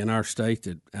way in our state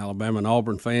that Alabama and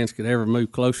Auburn fans could ever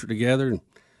move closer together, and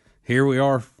here we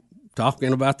are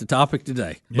talking about the topic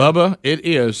today. Bubba, it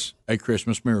is a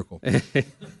Christmas miracle.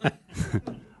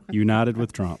 United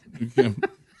with Trump.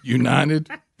 United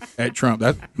at Trump.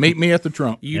 Meet me at the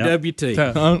Trump.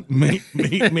 UWT.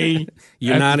 Meet me.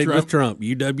 United with Trump.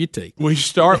 UWT. We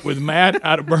start with Matt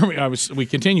out of Birmingham. We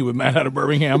continue with Matt out of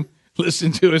Birmingham.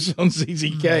 Listen to us on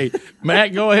ZZK.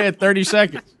 Matt, go ahead. 30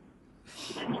 seconds.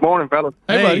 Morning, fellas.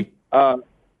 Hey, buddy.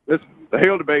 The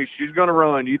Hildebeest, she's going to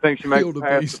run. Do you think she makes it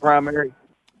past the primary?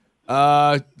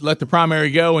 Let the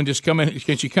primary go and just come in.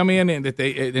 Can she come in and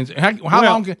how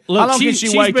long can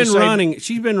she wait?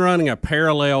 She's been running a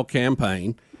parallel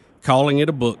campaign, calling it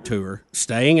a book tour,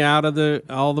 staying out of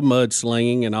all the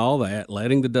mudslinging and all that,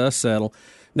 letting the dust settle.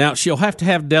 Now she'll have to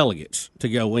have delegates to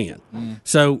go in.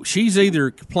 So she's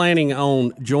either planning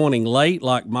on joining late,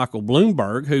 like Michael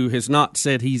Bloomberg, who has not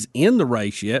said he's in the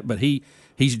race yet, but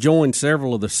he's joined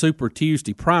several of the Super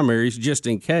Tuesday primaries just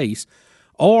in case.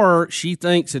 Or she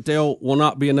thinks that there will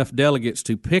not be enough delegates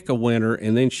to pick a winner,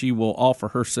 and then she will offer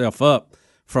herself up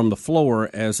from the floor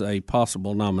as a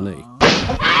possible nominee.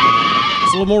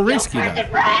 It's a little more risky, though.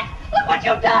 Look what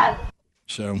you've done.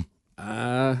 So,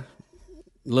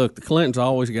 look, the Clintons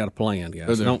always got a plan,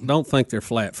 guys. Don't think they're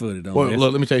flat-footed on this.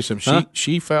 Look, let me tell you something. Huh?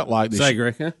 She felt like this. Say,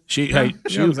 Greg, huh?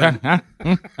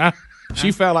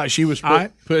 She felt like she was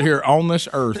put here on this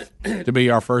earth to be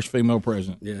our first female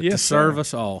president. To serve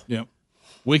us all. Yep.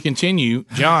 We continue.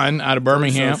 John out of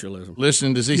Birmingham. Socialism.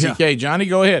 Listening to ZCK. Yeah. Johnny,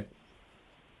 go ahead.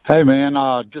 Hey, man,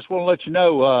 just want to let you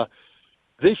know,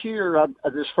 this year,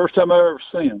 this is the first time I've ever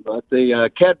seen them, but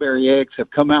the Cadbury eggs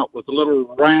have come out with a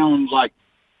little round, like,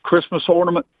 Christmas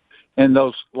ornament, and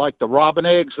those, like the robin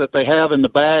eggs that they have in the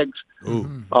bags.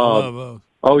 Ooh. Love those.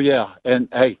 Oh, yeah. And,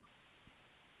 hey,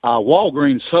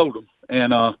 Walgreens sold them,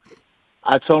 and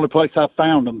that's the only place I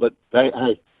found them, but they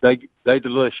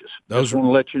delicious. Just want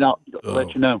to let you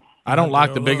know. I don't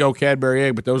like the big old Cadbury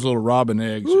egg, but those little robin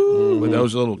eggs with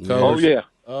those little colors. Oh, yeah.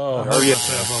 Oh, yeah.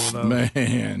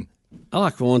 Man. I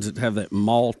like the ones that have that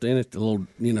malt in it, the little,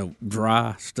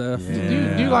 dry stuff.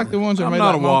 Yeah. Do you like the ones that are I'm made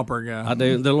not like a Whopper guy. I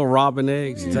do. The little robin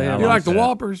eggs. Yeah, you like the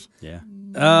Whoppers? Yeah.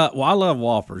 Well, I love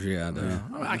Whoppers. Yeah, I do. Yeah.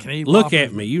 I can eat Look Whoppers.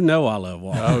 at me. You know I love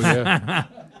Whoppers. Oh, yeah.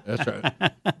 That's right.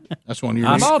 That's one of your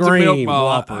I scream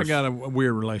Whoppers. I got a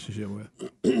weird relationship with.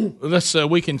 Let's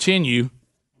we continue.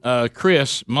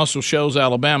 Chris, Muscle Shoals,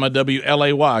 Alabama,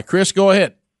 WLAY. Chris, go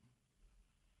ahead.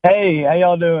 Hey, how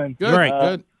y'all doing? Good.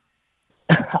 Good.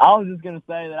 I was just going to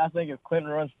say that I think if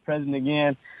Clinton runs for president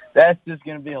again, that's just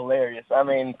going to be hilarious. I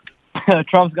mean,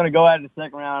 Trump's going to go out in the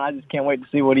second round. I just can't wait to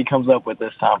see what he comes up with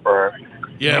this time for her.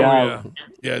 Yeah.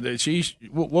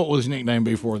 What was his nickname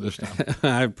before this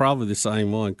time? Probably the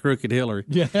same one, Crooked Hillary.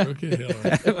 Yeah. Crooked Hillary.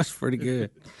 That was pretty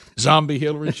good. Zombie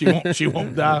Hillary. She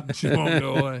won't die. She won't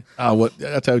go away. What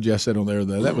I told you, I said on there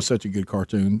that was such a good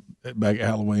cartoon back at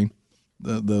Halloween.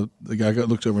 The guy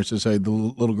looks over and says, "Hey, the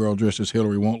little girl dressed as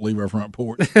Hillary won't leave our front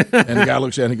porch." And the guy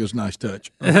looks at it and goes, "Nice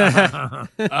touch." Let's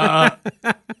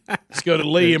go to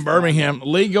Lee in Birmingham.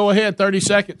 Lee, go ahead. 30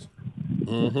 seconds.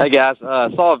 Hey guys,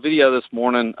 I saw a video this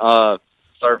morning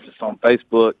surfaced on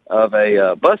Facebook of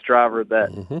a bus driver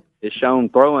that is shown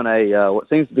throwing what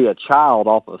seems to be a child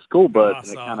off a school bus,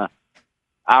 and it kind of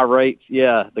irates,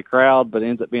 the crowd, but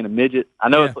ends up being a midget. I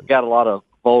know it's got a lot of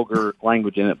vulgar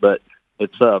language in it, but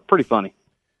it's pretty funny.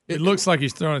 It looks like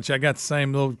he's throwing I got the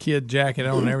same little kid jacket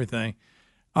on and everything.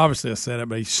 Obviously, I said it,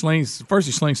 but he slings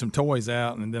some toys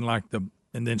out, and then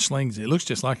slings it. It looks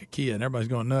just like a kid. Everybody's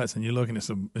going nuts, and you're looking at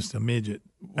it's a midget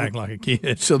acting like a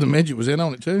kid. So the midget was in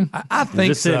on it too. I think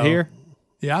Does it sit here?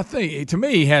 Yeah, I think to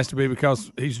me he has to be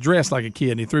because he's dressed like a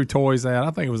kid and he threw toys out.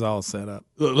 I think it was all set up.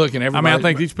 Look, and everybody. I mean, I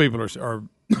think these people are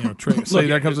tricked. See,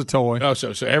 there comes a toy. Oh,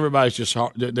 so everybody's just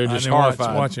they're just And then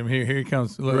horrified. Watch him here. Here he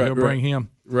comes. Look, Right, he'll bring him.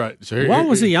 Right. So Why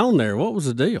was he on there? What was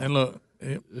the deal? And look,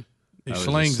 he was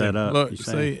slings set it. up, Look, you see,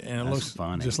 say. and it That's looks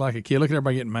funny. just like a kid. Look at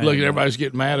everybody getting mad. Look, everybody's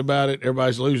getting mad about it.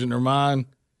 Everybody's losing their mind,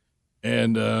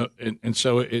 and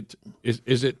so it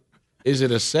is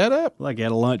it a setup? Like he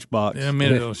had a lunchbox. In a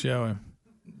minute, it'll show him.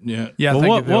 Yeah. Yeah. I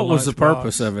Well, think what was the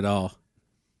purpose of it all?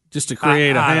 Just to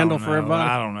create a handle for everybody?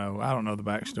 I don't know. I don't know the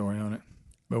backstory on it.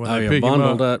 But when Oh, they yeah, pick him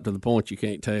bundled up, up to the point you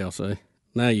can't tell. See,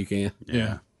 now you can.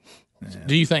 Yeah.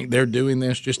 Do you think they're doing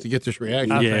this just to get this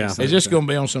reaction? I think so. Is this going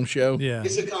to be on some show? Yeah.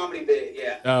 It's a comedy bit,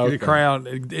 yeah. Oh, okay. the crowd.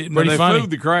 Pretty They funny.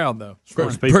 fooled the crowd though.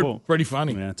 There's people. Pretty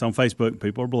funny. Yeah, it's on Facebook.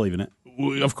 People are believing it.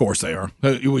 Well, of course they are.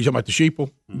 You talking about the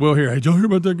sheeple? Well, here, hey, did y'all hear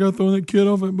about that guy throwing that kid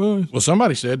off that bus? Well,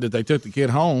 somebody said that they took the kid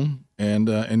home, and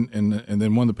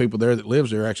then one of the people there that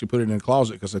lives there actually put it in a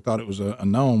closet because they thought it was a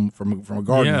gnome from a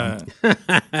garden.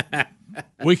 Yeah.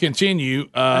 We continue.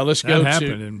 Let's go That to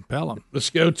happened in Pelham. Let's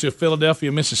go to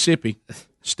Philadelphia, Mississippi.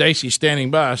 Stacy standing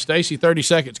by. Stacy, 30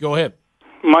 seconds. Go ahead.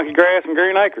 Monkey Grass and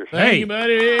Green Acres. Thank you,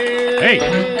 buddy. Hey.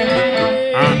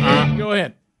 Go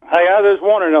ahead. Hey, I was just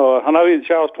wondering, I know it's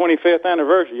y'all's 25th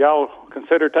anniversary. Y'all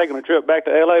consider taking a trip back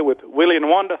to L.A. with Willie and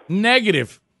Wanda?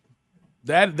 Negative.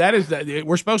 That is that.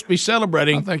 We're supposed to be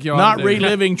celebrating, I think you ought not to do.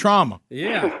 reliving trauma.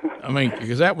 Yeah. I mean,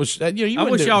 because that was that. You I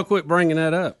wouldn't wish do- y'all quit bringing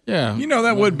that up. Yeah. You know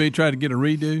that would be trying to get a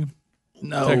redo.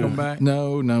 No, Take 'em back?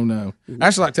 No.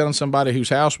 That's like telling somebody whose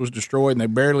house was destroyed and they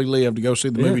barely lived to go see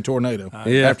the movie Tornado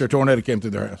Yeah. after a tornado came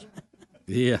through their house.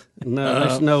 Yeah.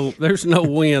 No, there's no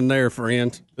win there,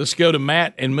 friends. Let's go to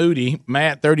Matt and Moody.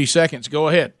 Matt, 30 seconds. Go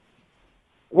ahead.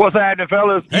 What's happening,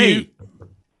 fellas? Hey.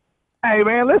 Hey,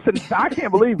 man, listen, I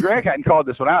can't believe Greg hadn't called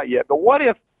this one out yet, but what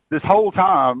if this whole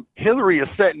time Hillary is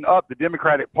setting up the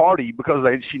Democratic Party because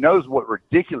she knows what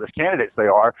ridiculous candidates they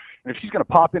are, and if she's going to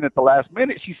pop in at the last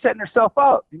minute, she's setting herself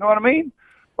up. You know what I mean?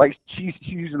 Like, she's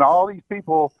using all these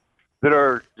people that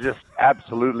are just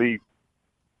absolutely,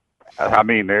 I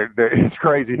mean, they're it's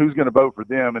crazy. Who's going to vote for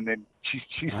them? And then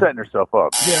she's setting herself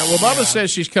up. Yeah, well, Bubba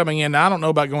says she's coming in. I don't know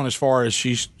about going as far as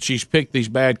she's picked these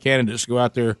bad candidates to go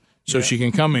out there so she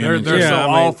can come in. They're and- so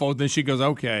awful. Then she goes,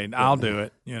 "Okay, I'll do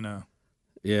it." You know.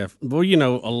 Yeah. Well,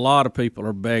 a lot of people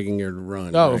are begging her to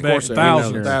run. Oh, of Greg. course,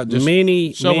 thousands. just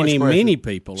Many, so much pressure. many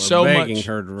people are begging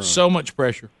her to run. So much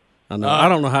pressure. I know. I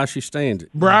don't know how she stands it.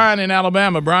 Brian in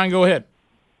Alabama. Brian, go ahead.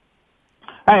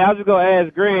 Hey, I was just going to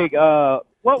ask Greg,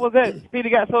 what was that Speedy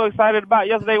got so excited about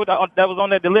yesterday with that was on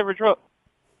that delivery truck?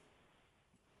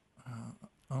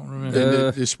 I don't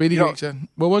remember. The Speedy, what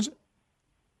was it?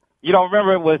 You don't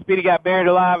remember when Speedy got buried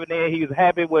alive and then he was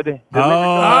happy with the delivery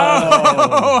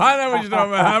Oh, I know what you're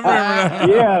talking about. I remember that.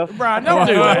 Yeah. Brian, don't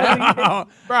do that.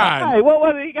 Brian. Hey, what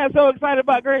was it he got so excited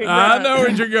about, Greg? I know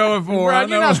what you're going for. Brian,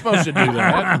 you're not supposed to do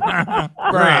that.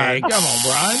 Greg, come on,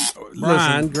 Brian.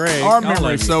 Brian, Greg. Our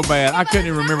memory's so bad. I couldn't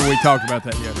even remember we talked about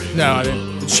that yet. No, I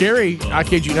didn't. Sherry, I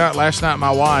kid you not, last night my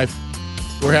wife,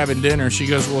 we're having dinner. She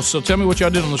goes, well, so tell me what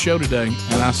y'all did on the show today.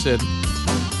 And I said,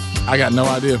 I got no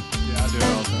idea. Yeah, I do it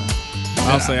all the time.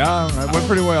 I'll say, it went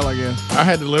pretty well, I guess. I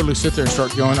had to literally sit there and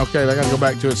start going, okay, I got to go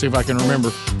back to it, see if I can remember.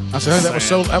 I said, hey,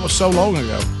 that was so long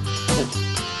ago.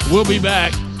 We'll be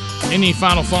back. Any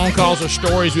final phone calls or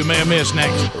stories we may have missed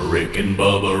next? Rick and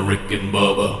Bubba, Rick and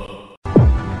Bubba.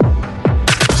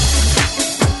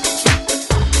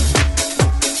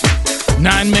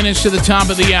 Nine minutes to the top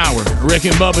of the hour. Rick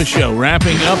and Bubba Show,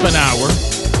 wrapping up an hour.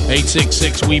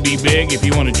 866-WE-BE-BIG if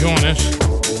you want to join us.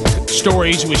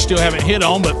 Stories we still haven't hit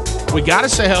on, but we got to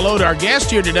say hello to our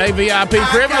guest here today, VIP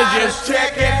privileges.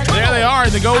 There they are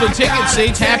in the golden ticket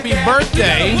seats. Happy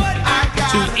birthday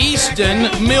to Easton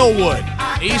Millwood.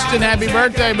 Easton, happy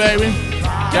birthday, baby.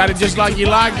 Got it just like you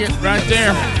like it right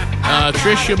there.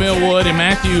 Tricia Millwood and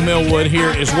Matthew Millwood here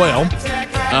as well.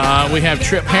 We have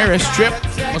Trip Harris. Trip,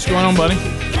 what's going on, buddy?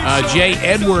 Jay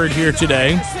Edward here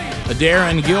today.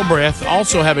 Darren Gilbreth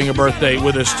also having a birthday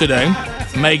with us today.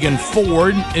 Megan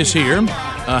Ford is here.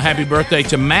 Happy birthday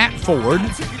to Matt Ford.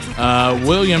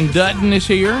 William Dutton is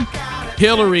here.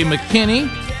 Hillary McKinney,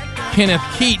 Kenneth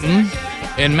Keaton,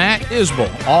 and Matt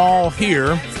Isbell, all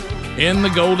here in the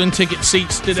golden ticket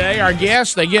seats today. Our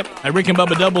guests, they get a Rick and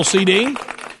Bubba double CD.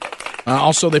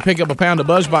 Also, they pick up a pound of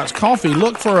BuzzBox coffee.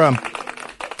 Look for a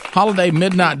holiday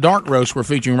midnight dark roast we're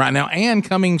featuring right now and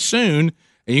coming soon.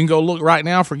 And you can go look right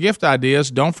now for gift ideas.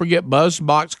 Don't forget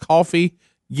BuzzBox coffee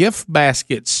gift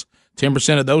baskets.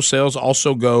 10% of those sales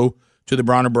also go to the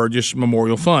Bronner Burgess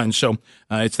Memorial Fund. So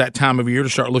it's that time of year to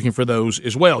start looking for those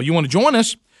as well. You want to join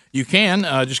us? you can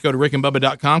just go to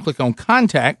rickandbubba.com, click on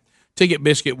Contact. Ticket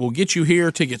Biscuit will get you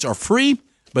here. Tickets are free,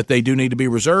 but they do need to be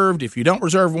reserved. If you don't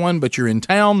reserve one, but you're in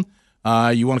town,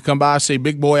 you want to come by, see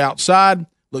Big Boy outside,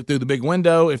 look through the big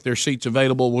window. If there's seats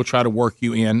available, we'll try to work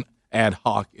you in ad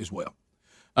hoc as well.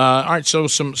 All right, so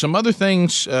some other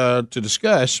things to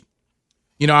discuss.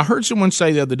 I heard someone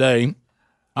say the other day,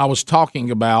 I was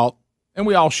talking about, and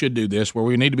we all should do this, where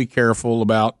we need to be careful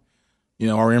about,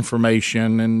 our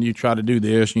information, and you try to do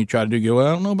this, and you try to do, well,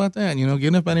 I don't know about that,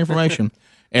 getting up that information.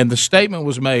 And the statement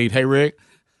was made, hey, Rick,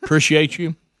 appreciate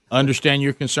you, understand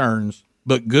your concerns,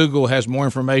 but Google has more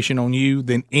information on you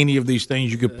than any of these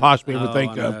things you could possibly ever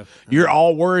think of. You're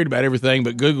all worried about everything,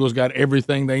 but Google's got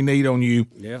everything they need on you.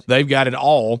 Yep. They've got it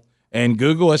all, and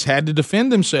Google has had to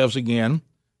defend themselves again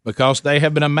because they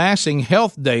have been amassing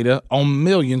health data on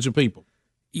millions of people.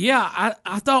 Yeah,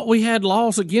 I thought we had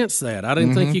laws against that. I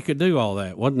didn't think you could do all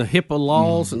that. Wasn't the HIPAA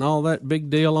laws and all that big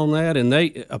deal on that? And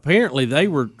they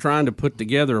were trying to put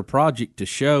together a project to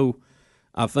show,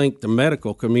 I think, the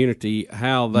medical community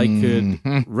how they could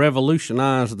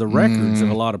revolutionize the records of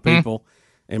a lot of people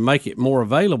and make it more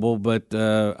available. But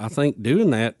I think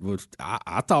doing that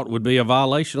I thought would be a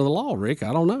violation of the law, Rick.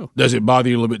 I don't know. Does it bother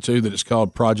you a little bit, too, that it's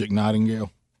called Project Nightingale?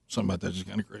 Something about that's just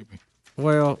kind of creepy.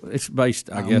 Well, it's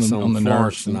based, I guess, on the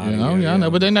nurse. Nightingale. I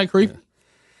know, but isn't that creepy? Yeah.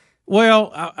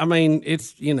 Well, I mean,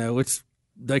 it's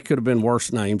they could have been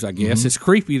worse names, I guess. It's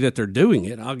creepy that they're doing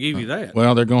it. I'll give you that.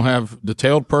 Well, they're going to have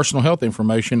detailed personal health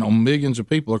information on millions of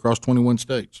people across 21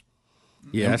 states.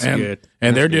 Yeah, that's good.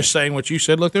 And they're just saying what you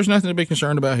said. Look, there's nothing to be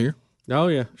concerned about here. Oh,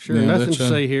 yeah, sure. Nothing to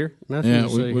see here. Nothing to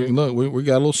see here. Look, we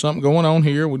got a little something going on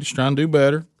here. We're just trying to do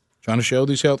better, trying to show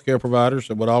these healthcare providers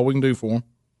what all we can do for them.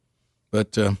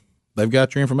 But they've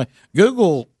got your information.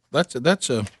 Google, that's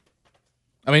a.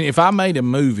 I mean, if I made a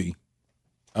movie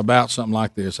about something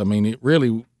like this, I mean,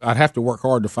 I'd have to work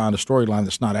hard to find a storyline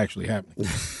that's not actually happening.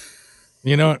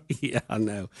 Yeah, I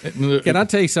know. Can I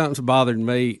tell you something that's bothered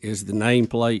me is the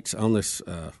nameplates on this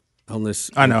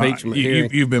I know impeachment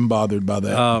hearing. You've been bothered by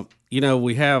that.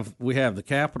 We have the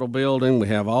Capitol building. We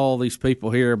have all these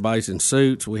people here. Everybody's in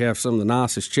suits. We have some of the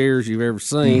nicest chairs you've ever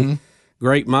seen.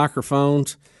 Great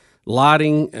microphones.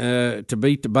 Lighting to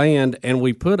beat the band, and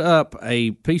we put up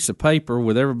a piece of paper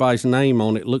with everybody's name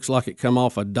on it. Looks like it come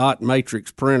off a dot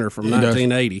matrix printer from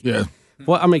 1980. Yeah.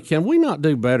 Well, I mean, can we not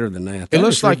do better than that? It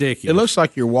looks like ridiculous. It looks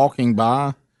like you're walking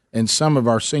by, and some of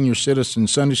our senior citizen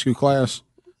Sunday school class,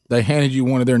 they handed you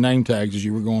one of their name tags as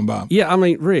you were going by. Yeah, I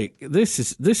mean, Rick, this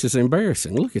is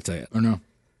embarrassing. Look at that. I know.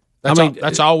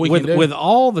 That's all we can do. With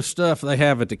all the stuff they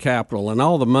have at the Capitol and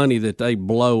all the money that they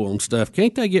blow on stuff,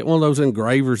 can't they get one of those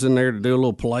engravers in there to do a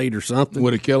little plate or something?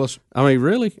 Would it kill us? I mean,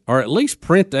 really? Or at least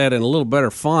print that in a little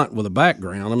better font with a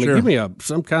background. I mean, give me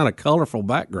some kind of colorful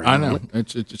background. I know.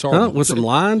 It's hard. With some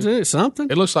lines in it,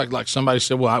 something? It looks like somebody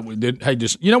said, hey,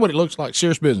 you know what it looks like?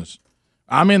 Serious business.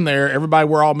 I'm in there. Everybody,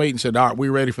 we're all meeting, said, all right, we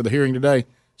ready for the hearing today?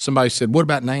 Somebody said, what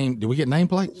about name? Did we get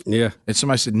nameplates? Yeah. And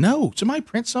somebody said, no, somebody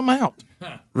print some out.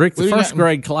 Rick, the first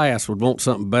grade class would want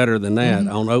something better than that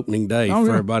on opening day for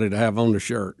everybody to have on their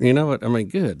shirt. You know what? I mean,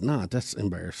 good. No, that's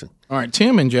embarrassing. All right,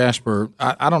 Tim and Jasper,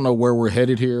 I don't know where we're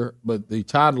headed here, but the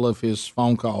title of his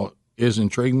phone call is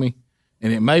intriguing me.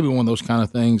 And it may be one of those kind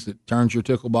of things that turns your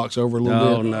tickle box over a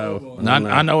little bit. No.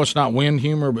 I know it's not wind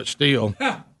humor, but still.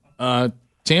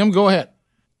 Tim, go ahead.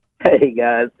 Hey,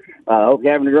 guys. Hope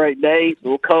you're having a great day. It's a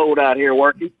little cold out here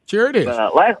working. Sure it is.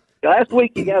 Last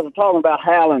week, you guys were talking about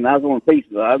howling. I was on a piece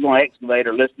of it. I was on an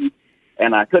excavator listening,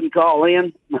 and I couldn't call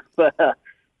in. But a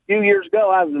few years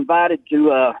ago, I was invited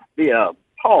to be a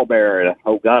pallbearer at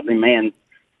a godly man's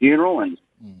funeral. And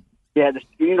we had this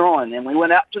funeral, and then we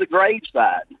went out to the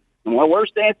graveside. And while we're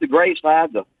standing at the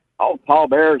graveside, all the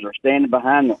pallbearers are standing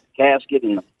behind the casket,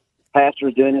 and the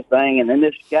pastor's doing his thing. And then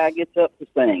this guy gets up to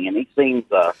sing, and he sings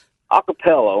a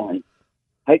cappella, and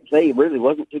I hate to say he really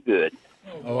wasn't too good.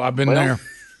 Oh, I've been there.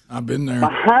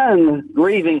 Behind the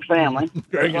grieving family,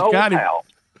 there's an old house.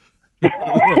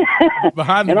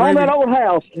 Behind the and on that old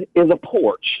house is a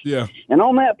porch. Yeah. And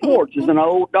on that porch is an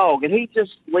old dog, and he's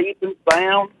just sleeping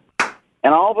sound.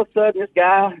 And all of a sudden, this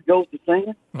guy goes to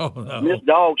singing. Oh, no. And this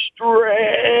dog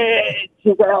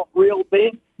stretches out real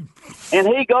big. And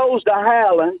he goes to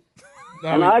howling.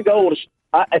 And I go to,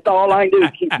 that's all I can do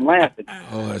is keep from laughing.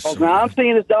 Oh, that's so now I'm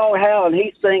seeing this dog howl, and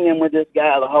he's singing with this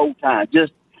guy the whole time.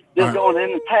 Just going,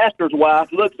 and the pastor's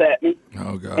wife looks at me.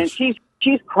 Oh, gosh. And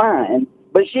she's crying,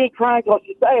 but she ain't crying because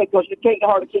she's sad, because she can't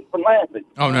hardly keep from laughing.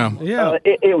 Oh, no. Yeah.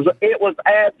 It was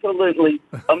absolutely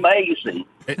amazing.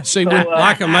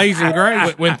 Like Amazing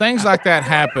Grace. When things like that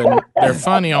happen, they're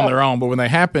funny on their own, but when they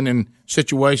happen in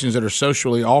situations that are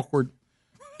socially awkward,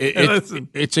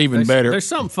 it's even better. There's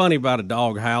something funny about a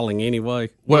dog howling anyway.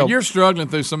 Well, you're struggling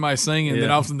through somebody singing, then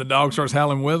all of a sudden the dog starts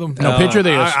howling with them. No, picture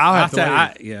this. I'll have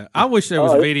to. I wish there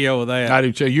was a video of that. I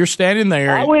do too. You're standing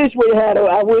there. I wish we had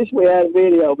a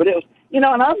video, but it was, and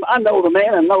I know the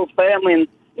man and know his family,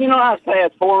 and I was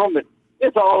sad for him, but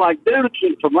it's all like, dude,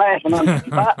 keep from laughing.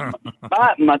 I'm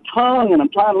biting my tongue, and I'm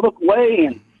trying to look away,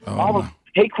 and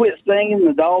he quit singing.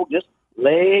 The dog just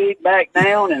laid back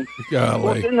down, and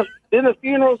well, then the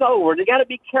funeral's over. You got to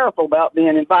be careful about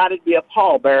being invited to be a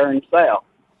pallbearer in the South.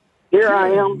 Here I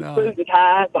am, suit and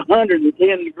tie,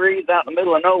 110 degrees out in the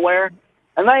middle of nowhere,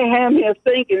 and they hand me a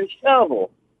stinking shovel.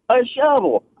 A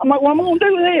shovel. I'm like, well, I'm going to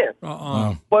do this.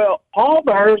 Well,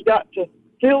 pallbearers got to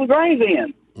fill the grave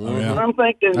in. Oh, yeah. And I'm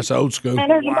thinking, that's old school. Man,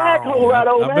 there's a backhoe right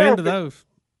over there. I've been to those.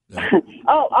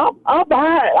 I'll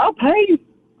buy it. I'll pay you.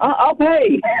 I'll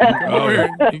pay.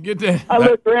 You get that. I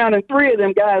looked around, and 3 of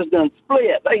them guys done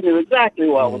split. They knew exactly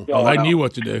what was going on. They knew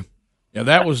what to do. Yeah,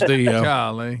 that was the.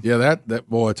 Golly. Yeah, that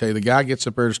boy. I tell you, the guy gets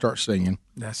up there to start singing,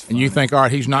 That's and you think, all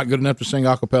right, he's not good enough to sing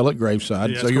a cappella at graveside.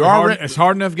 Yeah, so it's you're hard- already it's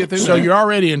hard enough to get through So that. you're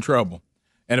already in trouble.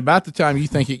 And about the time you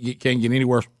think it can't get any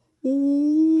worse,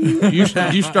 you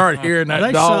start hearing that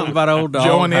There's dog something about old dog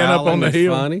joining in up howling on the that's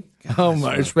hill. funny. Oh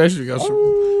my! Especially because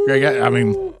Greg. I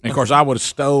mean, of course, I would have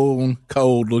stone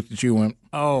cold looked at you and went.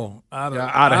 Oh, I'd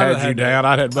have had you down.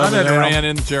 I'd have I'd have down. ran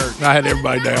in the church. I had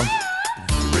everybody down.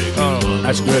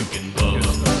 That's good.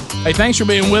 Hey, thanks for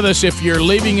being with us. If you're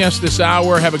leaving us this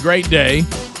hour, have a great day.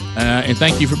 And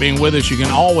thank you for being with us. You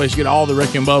can always get all the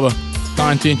Rick and Bubba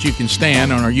content you can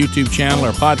stand on our YouTube channel,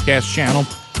 our podcast channel.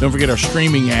 Don't forget our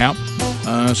streaming app,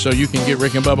 so you can get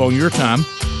Rick and Bubba on your time.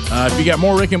 If you got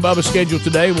more Rick and Bubba scheduled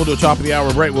today, we'll do a top of the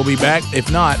hour break. We'll be back.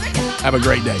 If not, have a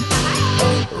great day.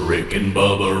 Rick and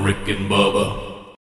Bubba, Rick and Bubba.